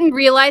I didn't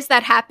realize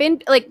that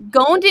happened. Like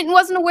Gon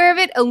wasn't aware of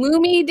it.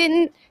 Illumi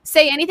didn't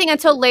say anything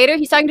until later.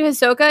 He's talking to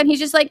Hisoka and he's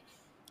just like,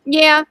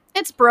 "Yeah,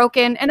 it's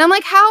broken." And I'm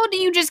like, "How do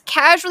you just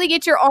casually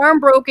get your arm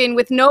broken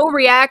with no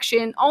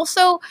reaction?"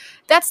 Also,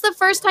 that's the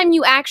first time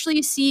you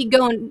actually see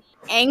Gon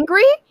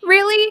angry,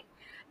 really.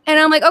 And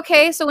I'm like,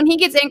 "Okay, so when he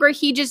gets angry,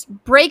 he just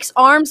breaks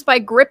arms by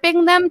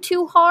gripping them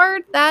too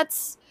hard." It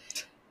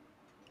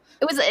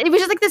was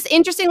just like this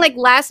interesting like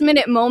last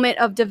minute moment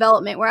of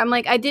development where I'm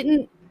like, I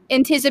didn't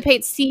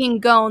anticipate seeing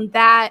Gon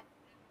that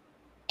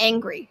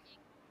angry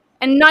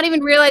and not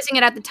even realizing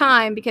it at the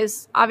time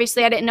because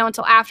obviously I didn't know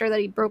until after that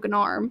he broke an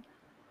arm.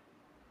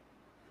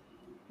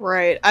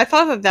 Right. I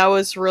thought that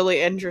was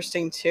really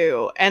interesting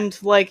too. And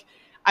like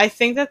I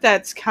think that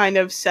that's kind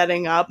of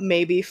setting up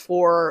maybe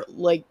for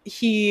like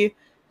he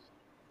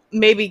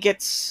maybe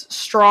gets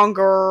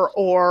stronger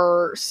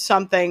or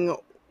something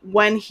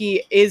when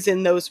he is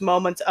in those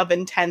moments of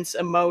intense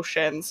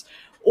emotions,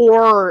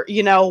 or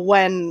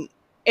when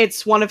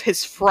it's one of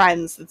his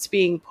friends that's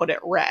being put at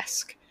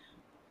risk.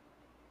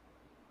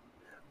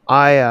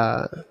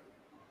 Yeah.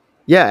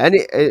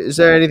 Is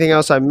there anything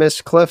else I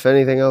missed, Cliff?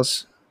 Anything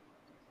else?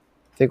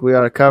 Think we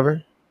ought to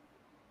cover?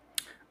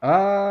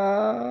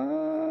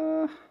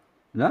 No,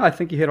 I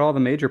think you hit all the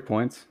major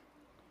points.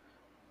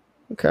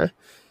 Okay.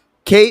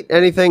 Kate,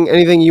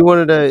 anything you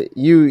wanted to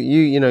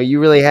you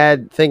really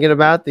had thinking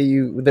about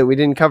that we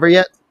didn't cover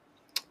yet?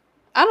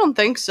 I don't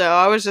think so.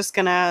 I was just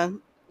gonna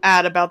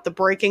add about the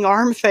breaking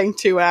arm thing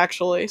too,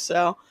 actually.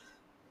 So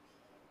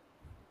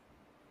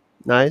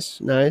Nice.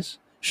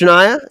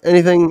 Shania,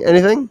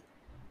 anything?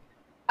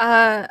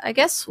 I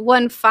guess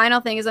one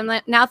final thing is I'm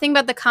now thinking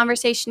about the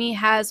conversation he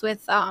has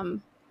with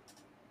I'm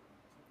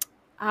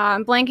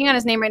blanking on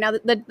his name right now.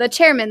 The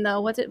chairman though,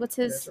 what's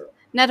his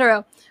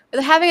Netero.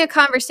 They're having a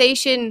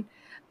conversation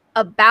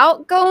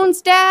about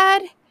Gon's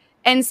dad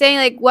and saying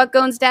like what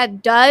Gon's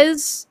dad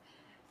does,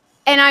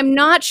 and I'm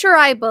not sure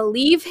I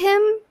believe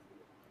him,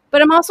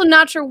 but I'm also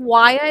not sure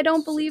why I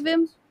don't believe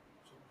him.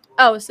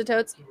 Oh,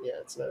 Satotes. Yeah,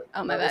 it's not.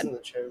 Oh, my bad. The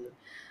chairman.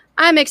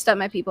 I mixed up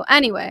my people.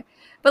 Anyway,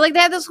 but like they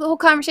had this whole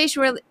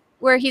conversation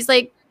where he's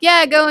like,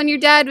 "Yeah, Gon, your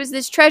dad was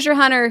this treasure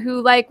hunter who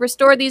like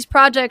restored these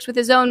projects with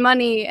his own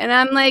money," and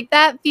I'm like,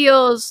 that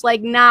feels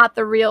like not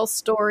the real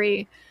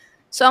story.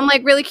 So I'm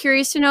like really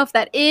curious to know if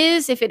that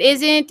is, if it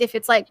isn't, if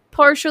it's like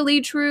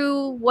partially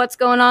true, what's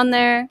going on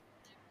there.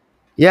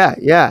 Yeah.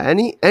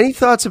 Any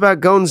thoughts about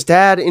Gon's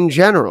dad in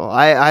general?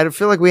 I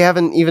feel like we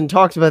haven't even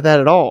talked about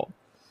that at all.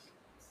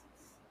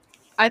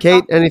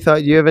 Kate, any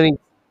thought? You have any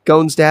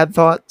Gon's dad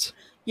thoughts?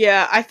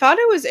 Yeah, I thought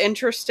it was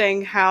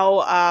interesting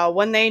how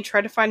when they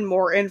tried to find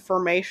more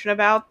information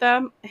about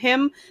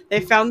him, they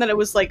found that it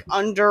was like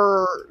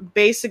under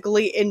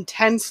basically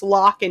intense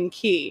lock and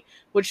key,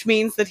 which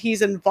means that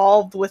he's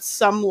involved with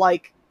some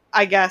like,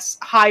 I guess,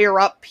 higher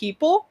up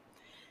people.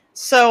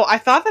 So I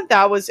thought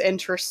that was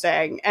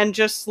interesting, and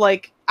just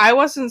like I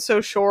wasn't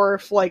so sure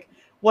if like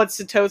what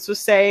Satotes was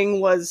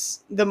saying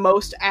was the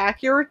most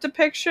accurate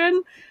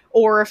depiction,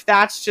 or if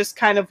that's just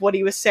kind of what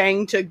he was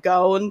saying to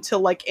Gon to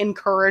like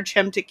encourage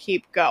him to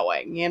keep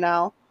going,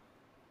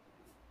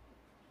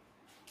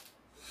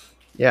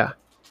 Yeah.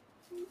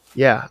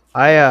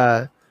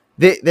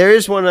 There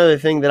is one other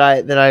thing that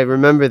I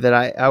remember that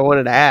I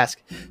wanted to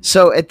ask.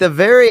 So at the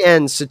very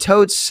end,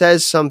 Satotes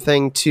says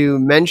something to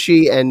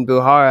Menshi and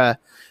Buhara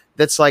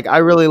that's like, I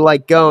really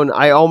like Gon.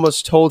 I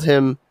almost told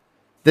him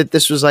that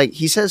this was like,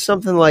 he says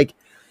something like,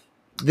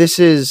 this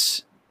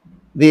is,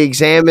 the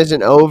exam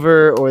isn't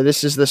over, or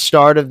this is the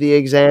start of the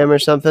exam or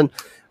something.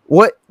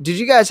 What did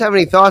you guys have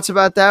any thoughts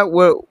about that?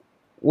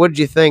 What did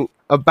you think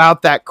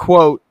about that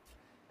quote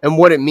and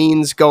what it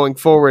means going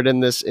forward in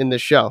this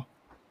show?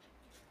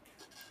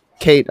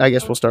 Kate, I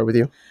guess we'll start with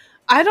you.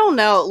 I don't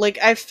know. Like,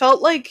 I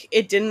felt like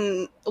it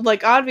didn't,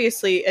 like,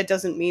 obviously it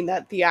doesn't mean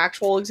that the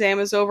actual exam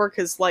is over,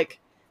 because, like,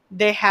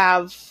 they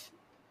have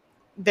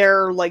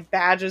their, like,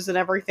 badges and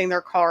everything,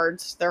 their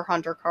cards, their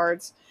hunter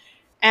cards.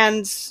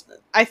 And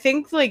I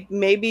think, like,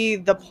 maybe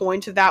the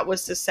point of that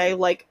was to say,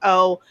 like,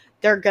 oh,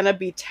 they're gonna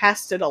be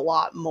tested a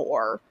lot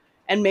more.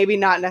 And maybe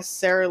not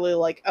necessarily,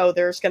 like, oh,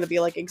 there's gonna be,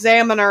 like,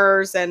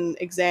 examiners and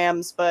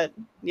exams, but,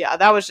 yeah,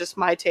 that was just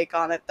my take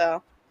on it,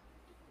 though.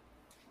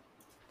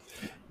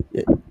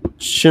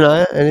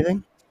 Shania,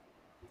 anything?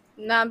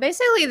 No,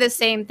 basically the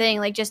same thing.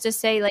 Like just to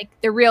say, like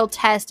the real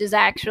test is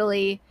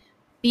actually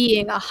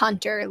being a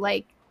hunter.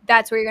 Like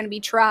that's where you're going to be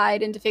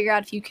tried and to figure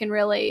out if you can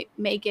really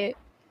make it.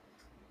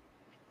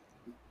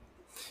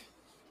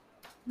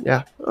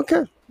 Yeah.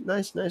 Okay.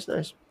 Nice.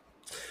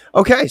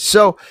 Okay,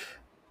 so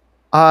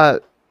I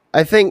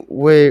think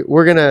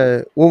we're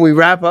gonna, when we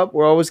wrap up,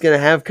 we're always gonna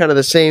have kind of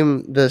the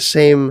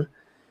same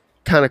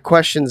kind of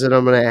questions that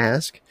I'm gonna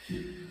ask.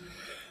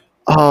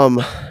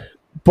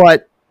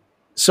 But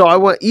So I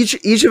want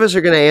each of us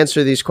are going to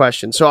answer these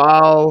questions.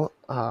 So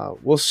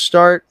we'll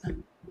start.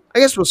 I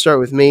guess we'll start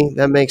with me.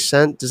 That makes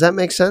sense. Does that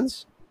make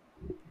sense?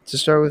 To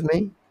start with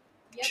me?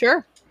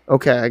 Sure.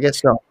 Okay, I guess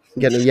so. I'm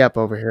getting a yep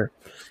over here.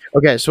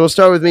 Okay, so we'll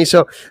start with me.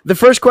 So the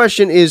first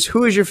question is,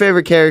 who is your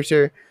favorite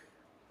character?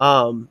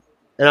 Gon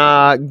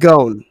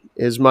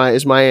is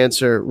my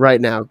answer right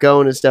now.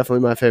 Gon is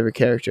definitely my favorite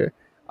character.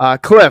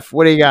 Cliff,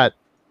 what do you got?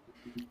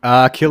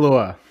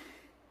 Killua.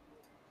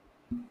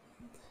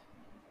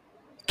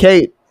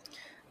 Kate,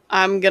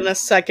 I'm gonna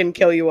second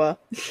Killua.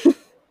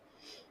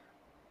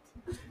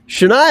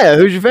 Shania,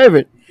 who's your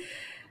favorite?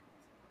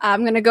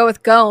 I'm gonna go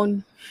with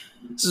Gon.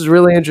 This is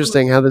really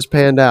interesting how this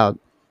panned out.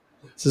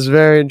 This is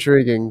very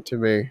intriguing to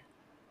me.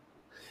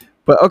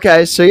 But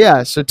okay, so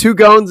yeah, so 2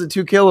 Gons and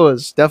 2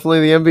 Killuas. Definitely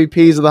the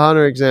MVPs of the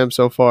Hunter exam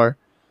so far.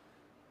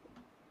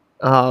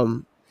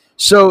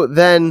 So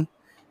then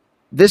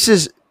this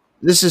is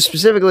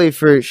specifically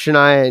for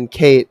Shania and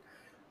Kate.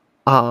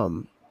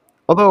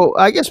 Although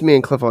I guess me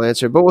and Cliff will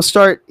answer, but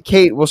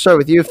Kate, we'll start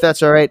with you if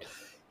that's all right.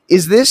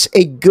 Is this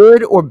a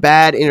good or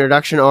bad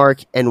introduction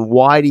arc, and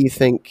why do you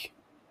think,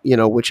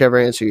 whichever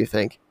answer you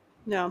think?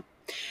 No.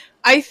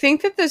 I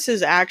think that this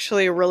is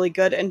actually a really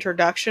good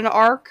introduction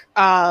arc.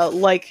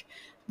 Like,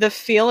 the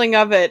feeling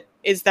of it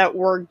is that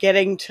we're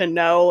getting to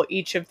know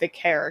each of the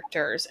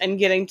characters and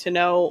getting to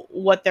know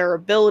what their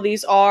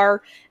abilities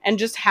are, and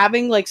just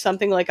having like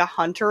something like a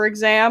hunter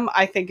exam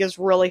I think is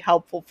really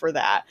helpful for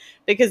that,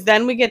 because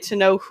then we get to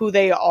know who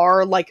they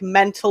are, like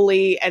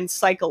mentally and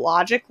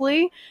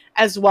psychologically,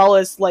 as well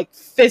as like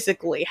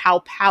physically how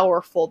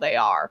powerful they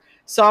are.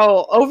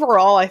 So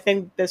overall I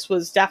think this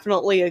was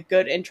definitely a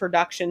good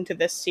introduction to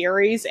this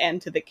series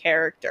and to the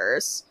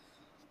characters.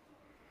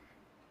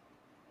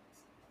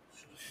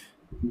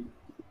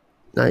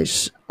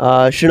 Nice.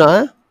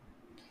 Shania?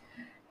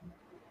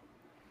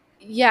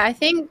 Yeah, I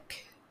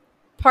think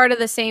part of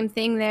the same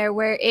thing there,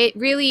 where it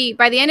really,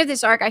 by the end of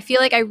this arc, I feel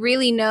like I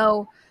really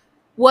know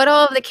what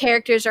all of the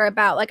characters are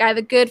about. Like, I have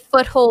a good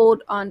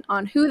foothold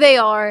on who they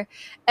are,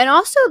 and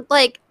also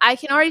like I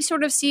can already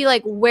sort of see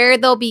like where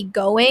they'll be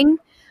going.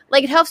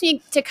 Like, it helps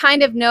me to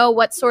kind of know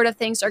what sort of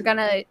things are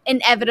gonna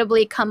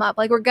inevitably come up.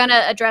 Like, we're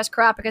gonna address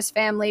Kurapika's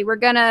family, we're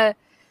gonna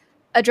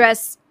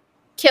address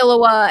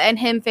Killua and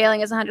him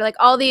failing as a hunter. Like,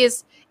 all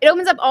these, it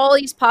opens up all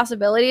these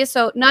possibilities.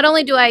 So not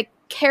only do I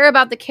care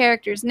about the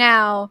characters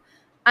now,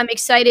 I'm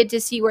excited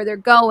to see where they're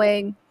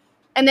going.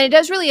 And then it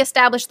does really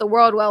establish the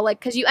world well, like,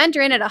 because you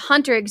enter in at a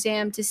hunter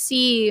exam to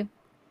see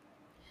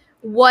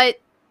what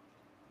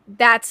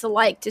that's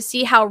like, to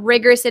see how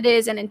rigorous it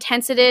is and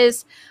intense it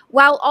is,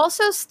 while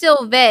also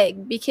still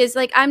vague, because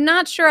like I'm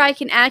not sure I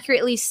can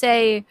accurately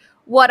say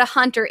what a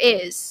hunter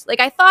is. Like,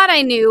 I thought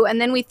I knew, and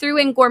then we threw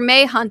in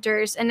gourmet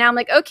hunters, and now I'm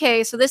like,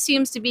 okay, so this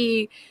seems to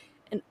be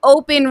an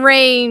open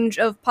range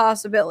of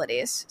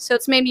possibilities. So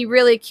it's made me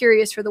really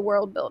curious for the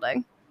world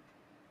building.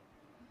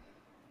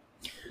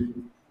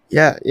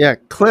 Yeah.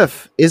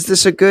 Cliff, is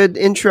this a good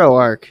intro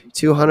arc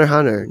to Hunter x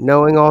Hunter,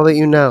 knowing all that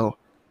you know?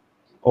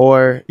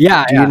 Or do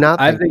you not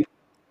think?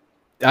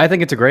 I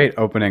think it's a great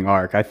opening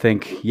arc. I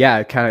think,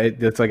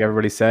 it's like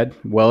everybody said,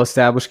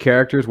 well-established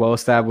characters,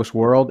 well-established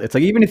world. It's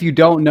like, even if you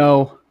don't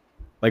know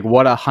like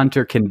what a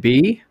hunter can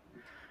be,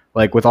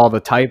 like with all the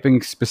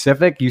typing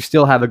specific, you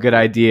still have a good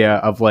idea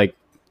of like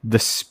the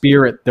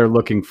spirit they're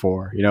looking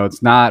for.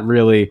 It's not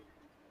really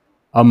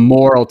a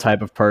moral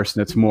type of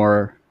person. It's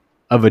more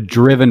of a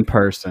driven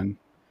person.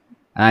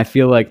 And I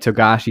feel like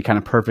Togashi kind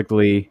of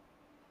perfectly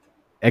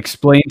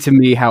explained to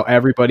me how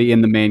everybody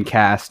in the main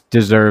cast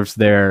deserves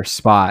their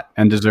spot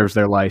and deserves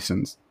their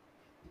license.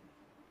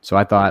 So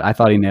I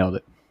thought he nailed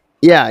it.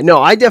 Yeah,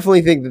 no, I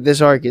definitely think that this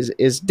arc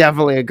is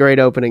definitely a great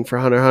opening for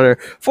Hunter x Hunter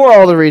for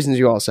all the reasons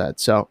you all said.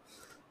 So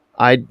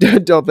I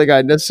don't think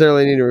I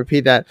necessarily need to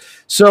repeat that.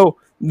 So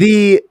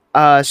the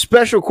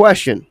special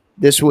question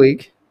this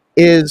week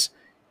is,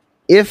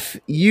 if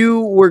you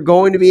were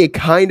going to be a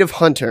kind of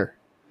hunter,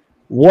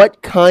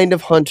 what kind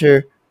of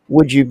hunter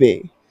would you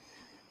be?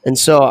 And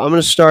so I'm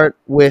going to start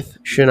with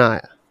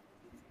Shania.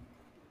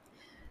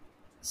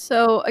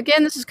 So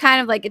again, this is kind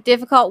of like a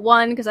difficult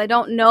one because I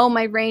don't know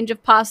my range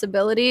of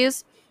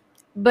possibilities.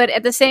 But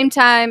at the same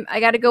time, I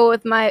got to go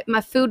with my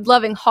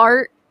food-loving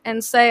heart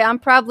and say I'm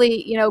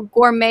probably,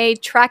 gourmet,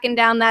 tracking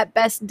down that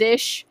best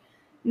dish.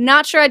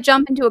 Not sure I'd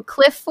jump into a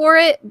cliff for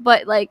it,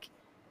 but like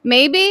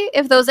maybe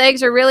if those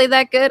eggs are really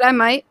that good, I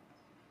might.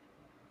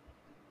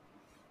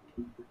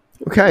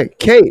 Okay,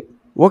 Kate,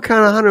 what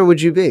kind of hunter would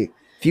you be?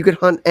 If you could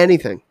hunt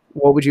anything,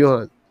 what would you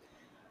hunt?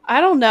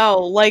 I don't know.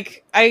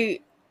 Like,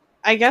 I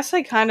guess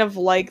I kind of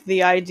like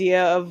the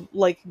idea of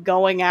like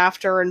going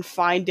after and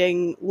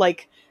finding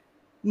like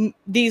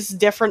these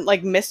different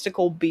like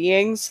mystical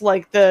beings,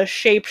 like the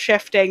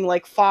shape-shifting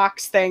like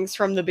fox things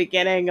from the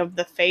beginning of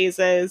the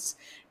phases,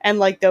 and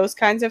like those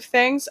kinds of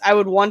things. I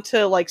would want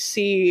to like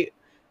see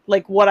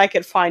like what I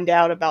could find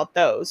out about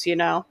those,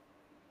 Yeah,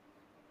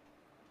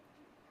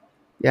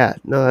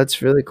 no,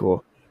 that's really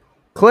cool.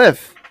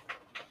 Cliff,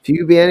 if you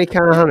could be any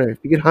kind of hunter, if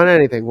you could hunt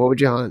anything, what would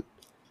you hunt?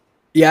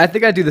 Yeah, I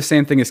think I do the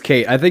same thing as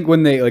Kate. I think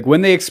when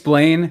they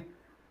explain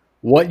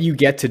what you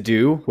get to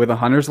do with a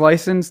hunter's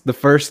license, the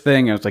first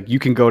thing is like you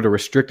can go to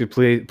restricted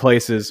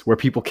places where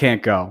people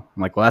can't go.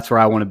 I'm like, well, that's where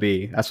I want to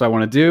be. That's what I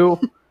want to do.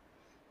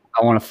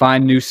 I want to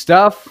find new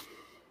stuff.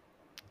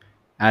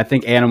 And I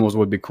think animals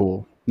would be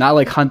cool. Not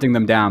like hunting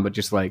them down, but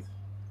just like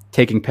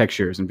taking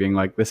pictures and being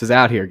like, this is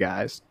out here,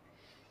 guys.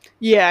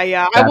 Yeah,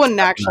 I That's wouldn't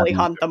what actually I'm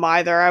hunt them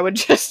either. I would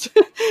just,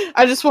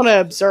 I just want to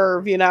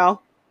observe, you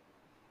know?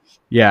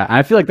 Yeah,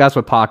 I feel like that's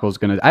what Paco's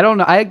going to. I don't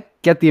know. I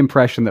get the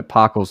impression that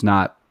Paco's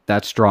not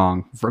that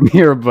strong from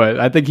here, but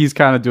I think he's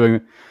kind of doing.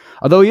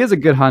 Although he is a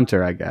good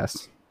hunter, I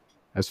guess,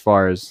 as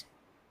far as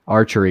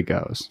archery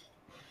goes.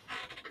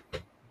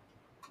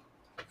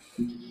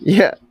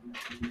 Yeah,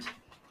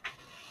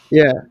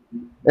 yeah,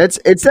 that's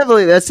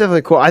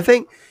definitely cool. I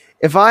think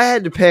if I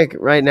had to pick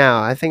right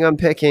now, I think I'm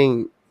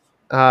picking.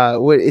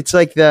 It's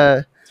like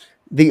the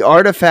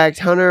artifact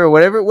hunter or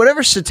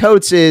whatever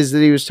Satotes is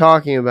that he was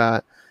talking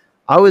about.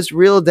 I was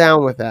real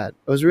down with that.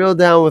 I was real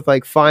down with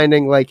like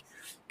finding like,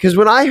 because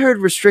when I heard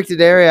restricted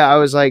area, I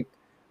was like,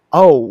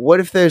 oh, what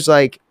if there's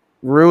like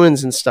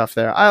ruins and stuff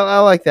there? I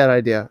like that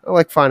idea. I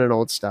like finding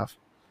old stuff.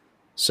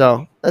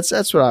 So that's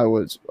what I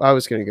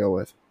was gonna go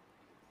with.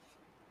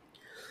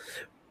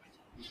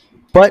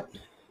 But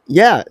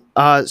yeah,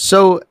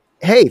 so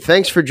hey,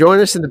 thanks for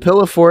joining us in the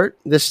Pillow Fort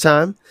this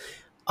time.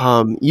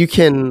 You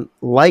can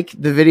like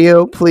the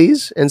video,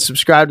 please, and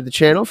subscribe to the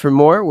channel for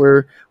more.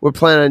 We're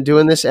planning on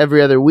doing this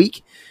every other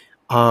week.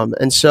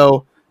 And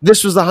so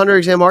this was the Hunter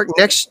Exam arc.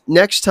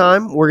 Next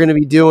time, we're going to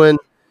be doing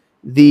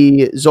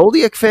the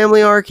Zoldyck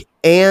family arc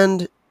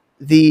and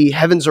the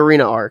Heaven's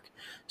Arena arc.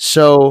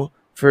 So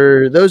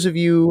for those of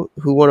you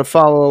who want to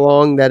follow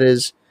along, that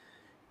is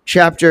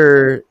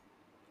chapter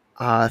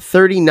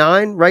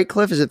 39, right,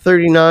 Cliff? Is it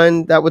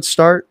 39 that would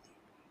start?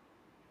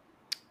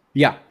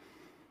 Yeah.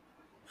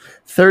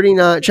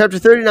 39, chapter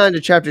 39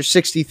 to chapter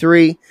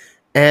 63.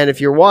 And if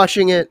you're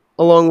watching it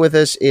along with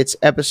us, it's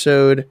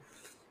episode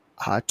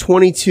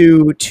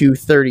 22 to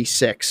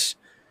 36.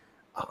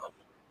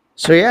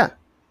 So yeah,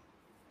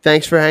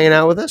 thanks for hanging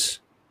out with us,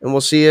 and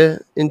we'll see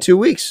you in 2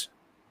 weeks.